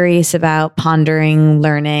curious about, pondering,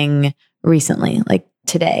 learning recently, like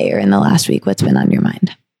today or in the last week? What's been on your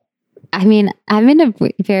mind? I mean, I'm in a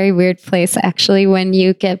very weird place actually when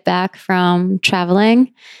you get back from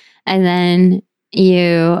traveling and then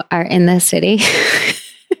you are in the city.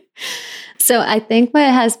 So I think what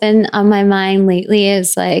has been on my mind lately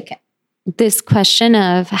is like this question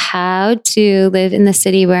of how to live in the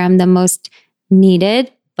city where I'm the most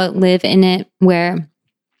needed, but live in it where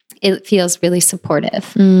it feels really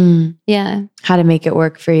supportive. Yeah. How to make it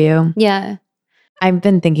work for you. Yeah. I've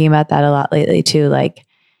been thinking about that a lot lately too. Like,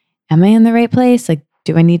 am I in the right place? Like,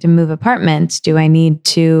 do I need to move apartments?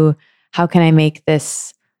 How can I make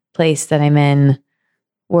this place that I'm in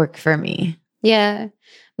work for me? Yeah.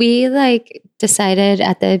 We like decided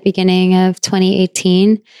at the beginning of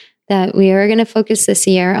 2018 that we were going to focus this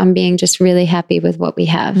year on being just really happy with what we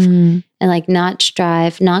have and like not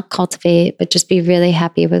strive, not cultivate, but just be really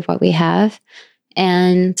happy with what we have.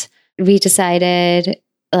 And we decided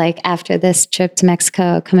like after this trip to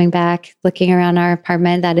Mexico, coming back, looking around our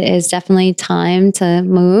apartment, that it is definitely time to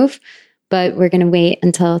move, but we're going to wait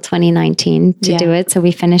until 2019 to do it. So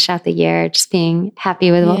we finish out the year just being happy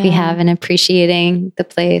with what we have and appreciating the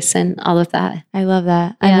place and all of that. I love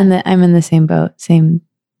that. Yeah. I'm in the same boat. Same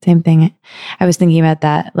thing. I was thinking about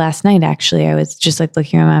that last night. Actually, I was just like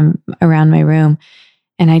looking around my room,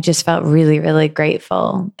 and I just felt really, really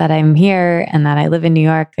grateful that I'm here and that I live in New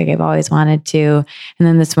York, like I've always wanted to. And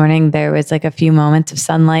then this morning there was like a few moments of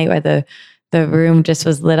sunlight where the room just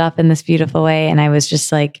was lit up in this beautiful way, and I was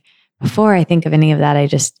just like, before I think of any of that,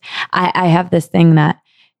 I have this thing that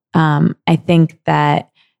I think that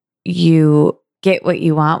you get what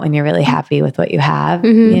you want when you're really happy with what you have,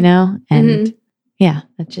 you know? And yeah,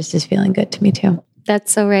 that just is feeling good to me too.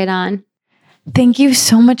 That's so right on. Thank you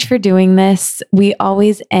so much for doing this. We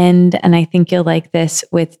always end, and I think you'll like this,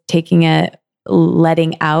 with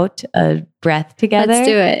letting out a breath together. Let's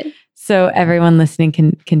do it. So everyone listening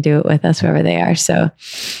can do it with us wherever they are. So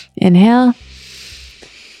inhale.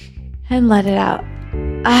 And let it out.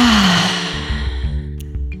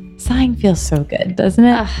 Sighing feels so good, doesn't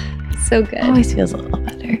it? So good. Always feels a little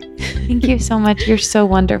better. Thank you so much. You're so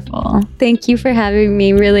wonderful. Thank you for having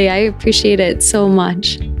me. Really, I appreciate it so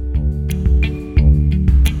much.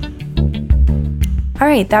 All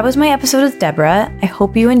right, that was my episode with Deborah. I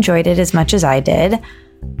hope you enjoyed it as much as I did.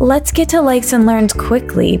 Let's get to likes and learns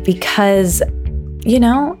quickly because,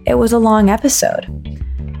 it was a long episode.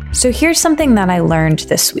 So here's something that I learned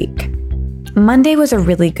this week. Monday was a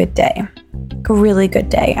really good day. A really good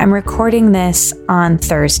day. I'm recording this on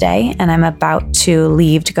Thursday and I'm about to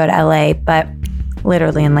leave to go to LA, but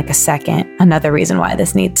literally in like a second, another reason why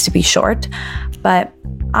this needs to be short. But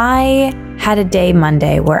I had a day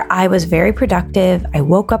Monday where I was very productive. I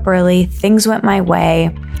woke up early, things went my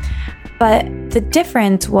way. But the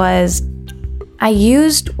difference was I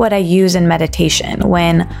used what I use in meditation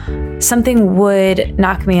when something would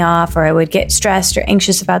knock me off or I would get stressed or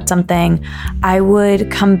anxious about something. I would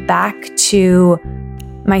come back to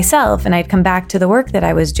myself and I'd come back to the work that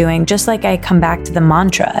I was doing, just like I come back to the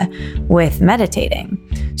mantra with meditating.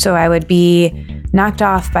 So I would be knocked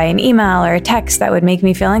off by an email or a text that would make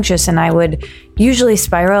me feel anxious, and I would usually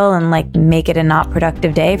spiral and like make it a not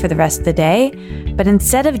productive day for the rest of the day. But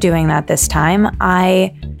instead of doing that this time,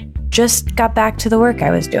 I just got back to the work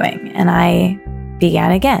I was doing and I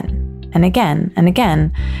began again and again and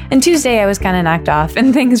again. And Tuesday I was kind of knocked off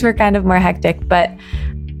and things were kind of more hectic, but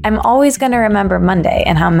I'm always going to remember Monday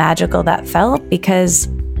and how magical that felt, because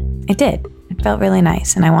it did. It felt really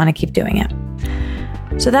nice and I want to keep doing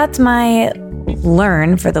it. So that's my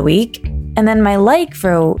learn for the week. And then my like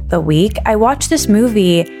for the week, I watched this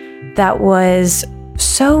movie that was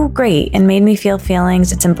so great and made me feel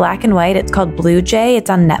feelings. It's in black and white. It's called Blue Jay. It's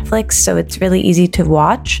on Netflix, so it's really easy to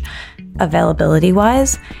watch availability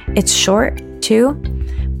wise. It's short too,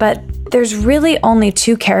 but there's really only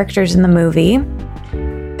 2 characters in the movie.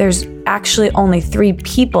 There's actually only 3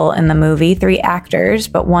 people in the movie, 3 actors,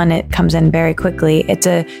 but one, it comes in very quickly. It's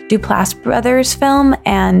a Duplass brothers film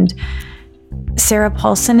and Sarah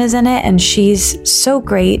Paulson is in it and she's so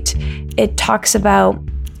great. It talks about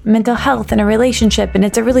mental health and a relationship, and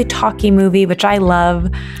it's a really talky movie, which I love.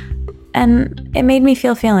 And it made me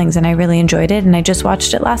feel feelings and I really enjoyed it. And I just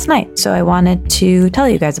watched it last night, so I wanted to tell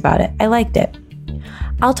you guys about it. I liked it.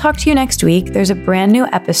 I'll talk to you next week. There's a brand new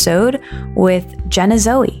episode with Jenna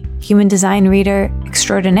Zoe, human design reader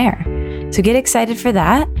extraordinaire. So get excited for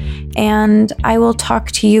that. And I will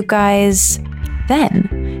talk to you guys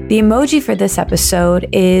then. The emoji for this episode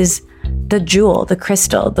is the jewel, the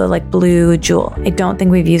crystal, the like blue jewel. I don't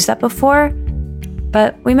think we've used that before,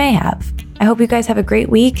 but we may have. I hope you guys have a great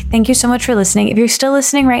week. Thank you so much for listening. If you're still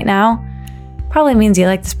listening right now, probably means you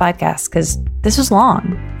like this podcast because this was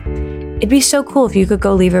long. It'd be so cool if you could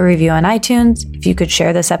go leave a review on iTunes, if you could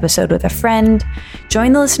share this episode with a friend,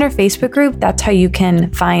 join the listener Facebook group. That's how you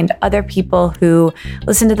can find other people who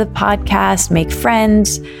listen to the podcast, make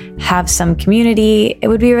friends, have some community. It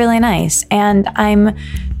would be really nice. And I'm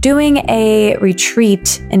doing a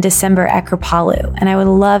retreat in December at Kripalu, and I would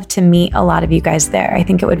love to meet a lot of you guys there. I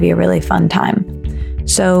think it would be a really fun time.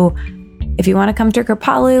 So if you want to come to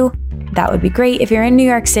Kripalu, that would be great. If you're in New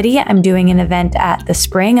York City, I'm doing an event at The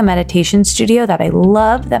Spring, a meditation studio that I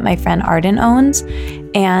love that my friend Arden owns,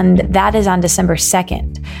 and that is on December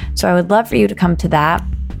 2nd. So I would love for you to come to that.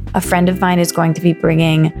 A friend of mine is going to be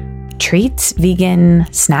bringing treats,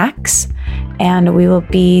 vegan snacks, and we will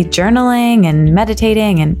be journaling and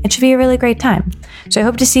meditating, and it should be a really great time. So I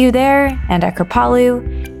hope to see you there and at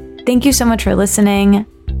Kripalu. Thank you so much for listening.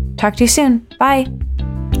 Talk to you soon. Bye.